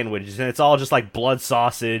a sandwich, and it's all just like blood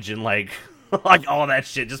sausage and like like all that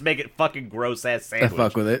shit. Just make it fucking gross ass sandwich. I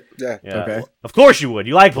fuck with it. Yeah. Okay. Of course you would.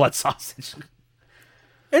 You like blood sausage.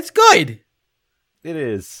 It's good. It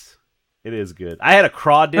is. It is good. I had a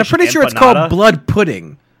crawdish. I'm pretty sure it's called blood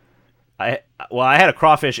pudding. I had a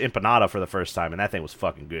crawfish empanada for the first time, and that thing was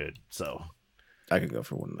fucking good. So I could go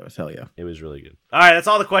for one of those. Hell yeah. It was really good. All right, that's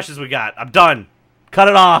all the questions we got. I'm done. Cut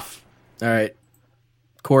it off. All right.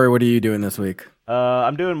 Corey, what are you doing this week?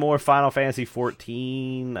 I'm doing more Final Fantasy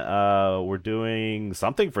 14. We're doing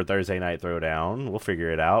something for Thursday Night Throwdown. We'll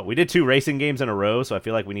figure it out. We did 2 racing games in a row, so I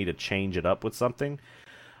feel like we need to change it up with something.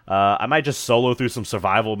 I might just solo through some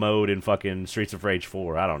survival mode in fucking Streets of Rage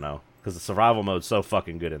 4. I don't know, because the survival mode's so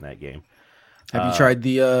fucking good in that game. Have you tried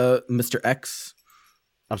the Mr. X?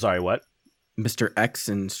 I'm sorry, what? Mr. X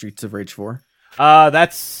in Streets of Rage 4?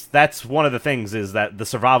 That's one of the things, is that the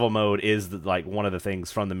survival mode is like one of the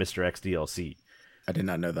things from the Mr. X DLC. I did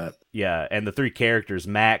not know that. Yeah, and the 3 characters,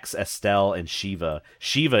 Max, Estelle, and Shiva.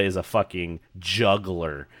 Shiva is a fucking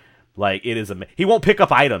juggler. Like, it is he won't pick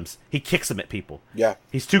up items. He kicks them at people. Yeah.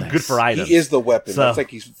 He's too good for items. He is the weapon. So, that's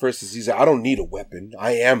like he's like, I don't need a weapon.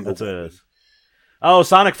 I am the weapon. Oh,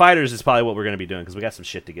 Sonic Fighters is probably what we're going to be doing, because we got some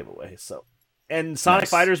shit to give away. So, and Sonic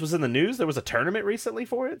Fighters was in the news. There was a tournament recently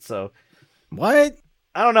for it, so... What?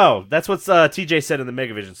 I don't know. That's what TJ said in the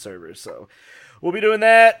Megavision servers, so... We'll be doing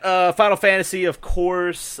that. Final Fantasy, of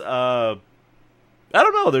course. I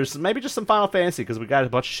don't know. There's maybe just some Final Fantasy, because we got a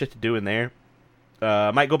bunch of shit to do in there.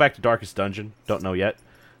 I might go back to Darkest Dungeon. Don't know yet.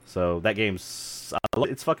 So that game's...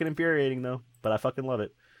 it's fucking infuriating, though. But I fucking love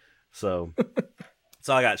it. So...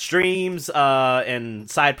 So I got streams and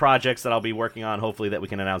side projects that I'll be working on, hopefully, that we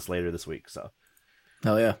can announce later this week. So,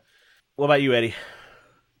 hell yeah. What about you, Eddie?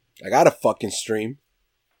 I got a fucking stream.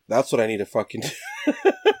 That's what I need to fucking do.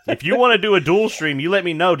 If you want to do a dual stream, you let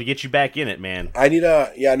me know to get you back in it, man. I need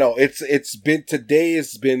a... Yeah, no, it's been... Today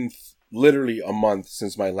has been literally a month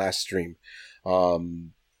since my last stream.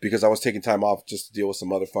 Because I was taking time off just to deal with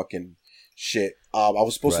some other fucking shit. I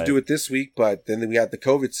was supposed to do it this week, but then we had the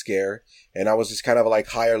COVID scare, and I was just kind of like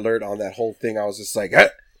high alert on that whole thing. I was just like,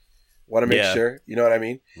 want to make sure, you know what I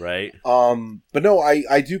mean? Right. But no,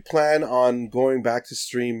 I do plan on going back to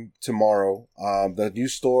stream tomorrow. The new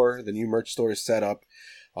store, the new merch store is set up.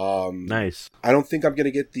 Nice. I don't think I'm going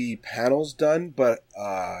to get the panels done, but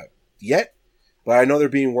I know they're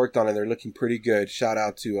being worked on and they're looking pretty good. Shout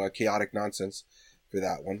out to Chaotic Nonsense for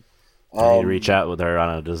that one. I need to reach out with her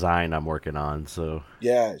on a design I'm working on. So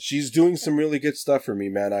yeah, she's doing some really good stuff for me,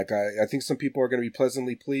 man. Like I think some people are going to be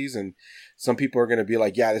pleasantly pleased, and some people are going to be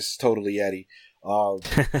like, "Yeah, this is totally Eddie."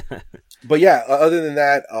 But yeah, other than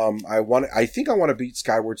that, I think I want to beat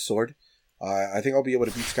Skyward Sword. I think I'll be able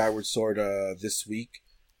to beat Skyward Sword this week.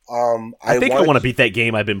 I want to beat that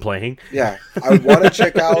game I've been playing. Yeah, I want to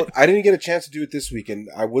check out. I didn't get a chance to do it this week, and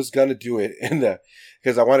I was gonna do it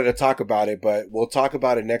because I wanted to talk about it, but we'll talk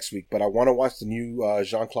about it next week. But I want to watch the new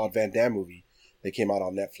Jean-Claude Van Damme movie that came out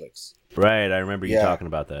on Netflix. Right, I remember you talking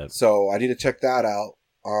about that. So I need to check that out.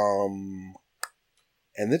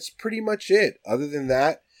 And that's pretty much it. Other than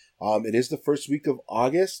that, it is the first week of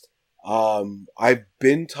August. I've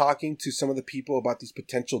been talking to some of the people about these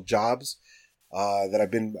potential jobs that I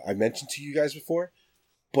mentioned to you guys before,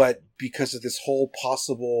 but because of this whole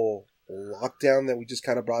possible lockdown that we just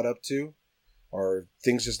kind of brought up to, or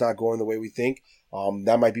things just not going the way we think,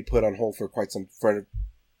 that might be put on hold for a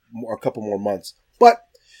couple more months. But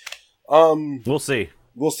we'll see.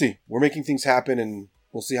 We're making things happen, and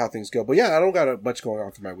we'll see how things go. But yeah, I don't got much going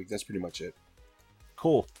on for my week. That's pretty much it.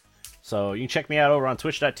 Cool. So you can check me out over on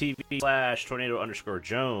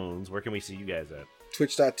twitch.tv/tornado_Jones. Where can we see you guys at?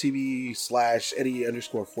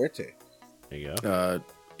 Twitch.tv/Eddie_Fuerte. There you go.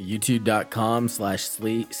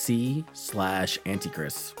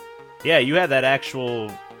 YouTube.com/C/Antichrist. Yeah, you have that actual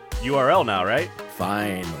URL now, right?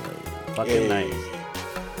 Finally. Fucking nice.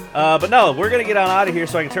 But no, we're going to get on out of here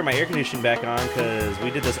so I can turn my air conditioning back on, because we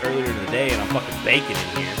did this earlier in the day and I'm fucking baking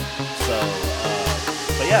in here. So,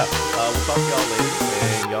 but yeah, we'll talk to y'all later,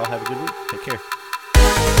 and y'all have a good week. Take care.